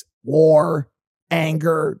 politics, war,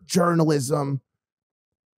 anger, journalism.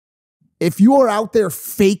 If you are out there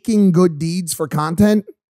faking good deeds for content,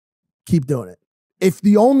 keep doing it. If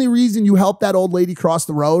the only reason you help that old lady cross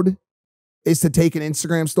the road is to take an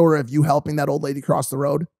Instagram story of you helping that old lady cross the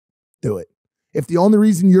road, do it. If the only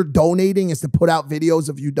reason you're donating is to put out videos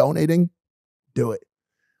of you donating, do it.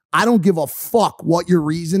 I don't give a fuck what your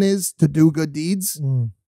reason is to do good deeds.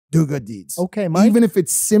 Do good deeds. Okay, Mike. Even if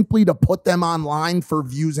it's simply to put them online for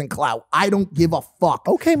views and clout. I don't give a fuck.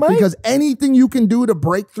 Okay, Mike. Because anything you can do to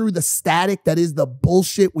break through the static that is the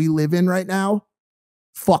bullshit we live in right now,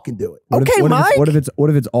 fucking do it. What Mike. What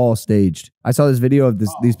if it's all staged? I saw this video of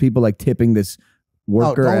these people like tipping this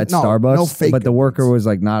worker at Starbucks, but the worker was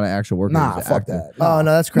like not an actual worker. Nah, fuck that. No. Oh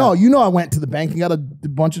no, that's crap. No, you know I went to the bank and got a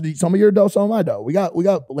bunch of some of your dough, some of my dough. We got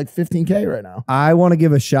like 15K right now. I want to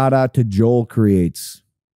give a shout out to Joel Creates.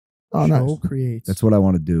 Oh, Joel nice. Creates. That's what I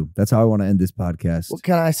want to do. That's how I want to end this podcast. Well,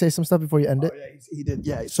 can I say some stuff before you end it? Yeah, he did.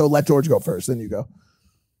 Yeah. So let George go first, then you go.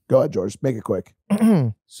 Go ahead, George. Make it quick.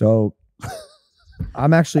 So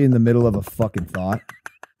I'm actually in the middle of a fucking thought,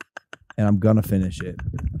 and I'm gonna finish it.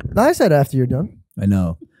 No, I said after you're done. I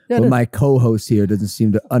know. Yeah, but my co-host here doesn't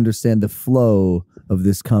seem to understand the flow of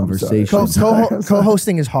this conversation.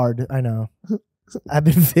 Co-hosting is hard. I know. I've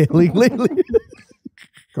been failing lately.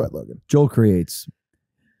 Go ahead, Logan. Joel Creates.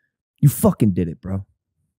 You fucking did it, bro.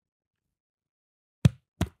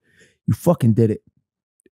 You fucking did it.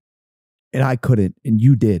 And I couldn't, and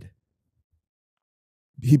you did.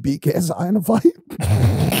 He beat KSI in a fight?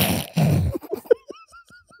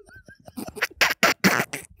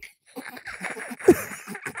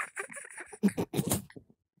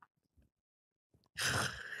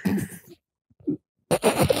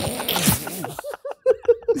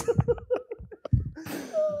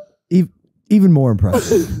 Even more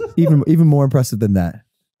impressive. even more impressive than that.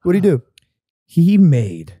 What'd he do? He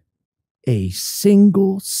made a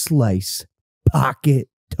single slice pocket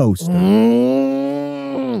toaster.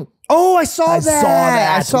 Oh, I saw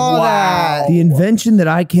that. I saw that. The invention that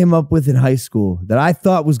I came up with in high school that I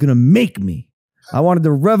thought was going to make me. I wanted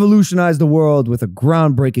to revolutionize the world with a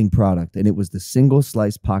groundbreaking product, and it was the single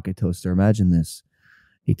slice pocket toaster. Imagine this.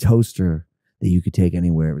 A toaster that you could take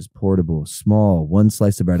anywhere. It was portable, small, one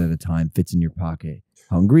slice of bread at a time, fits in your pocket.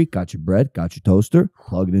 Hungry, got your bread, got your toaster,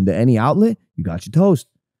 plug it into any outlet, you got your toast.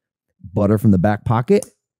 Butter from the back pocket,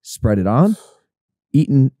 spread it on,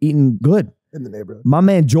 eating good. In the neighborhood. My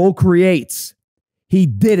man Joel Creates. He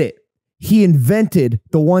did it. He invented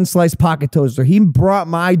the one slice pocket toaster. He brought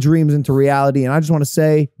my dreams into reality. And I just want to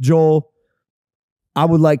say, Joel, I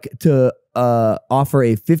would like to offer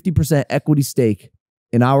a 50% equity stake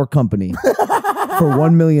in our company for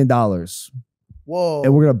 $1 million. Whoa.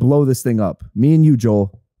 And we're going to blow this thing up. Me and you,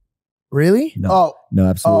 Joel. Really? No. No,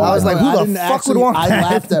 absolutely. I was like, who the fuck would want that? I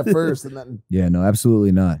laughed at first and then. Yeah, no,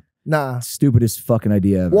 absolutely not. Nah. Stupidest fucking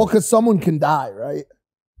idea ever. Well, because someone can die, right?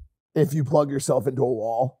 If you plug yourself into a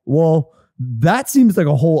wall. Well, that seems like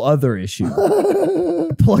a whole other issue.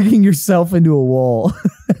 Plugging yourself into a wall.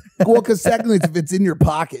 Well, because secondly, if it's in your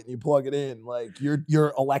pocket and you plug it in, like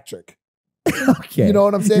you're electric. Okay. You know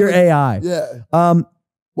what I'm saying? You're like, AI. Yeah.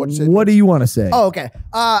 What do you want to say? Oh, okay.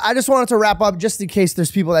 I just wanted to wrap up just in case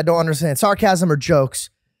there's people that don't understand sarcasm or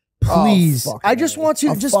jokes. Please. I just want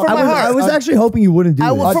to, just from my heart. I was actually hoping you wouldn't do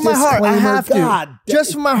it. From my heart, I have to. God,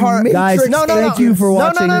 just from my heart. Guys, thank you for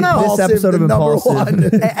watching this episode of Impulsive.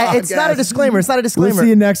 It's not a disclaimer. It's not a disclaimer. We'll see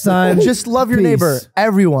you next time. Just love your neighbor.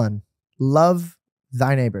 Everyone. Love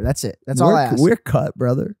thy neighbor. That's it. That's all I ask. We're cut,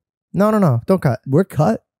 brother. No. Don't cut. We're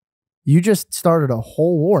cut. You just started a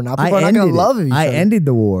whole war. Now people are not going to love you. I ended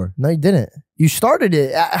the war. No, you didn't. You started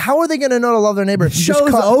it. How are they going to know to love their neighbor? The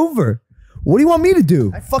show's over. What do you want me to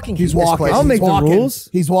do? I fucking He's walking. I'll make the rules.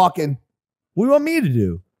 He's walking. What do you want me to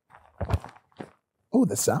do? Oh,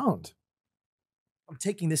 the sound. I'm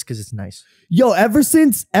taking this because it's nice. Yo, ever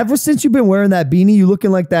since you've been wearing that beanie, you looking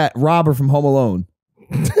like that robber from Home Alone.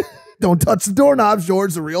 Don't touch the doorknobs,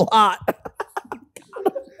 George. They're real hot.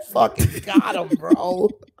 fucking got him, bro.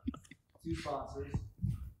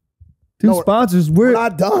 Two sponsors. We're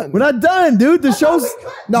not done. We're not done, dude. The show's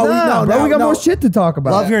no, bro. We got more shit to talk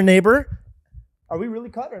about. Love your neighbor. Are we really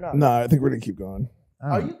cut or not? No, I think we're gonna keep going.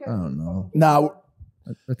 I don't know. No.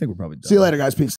 I think we're probably done. See you later, guys. Peace.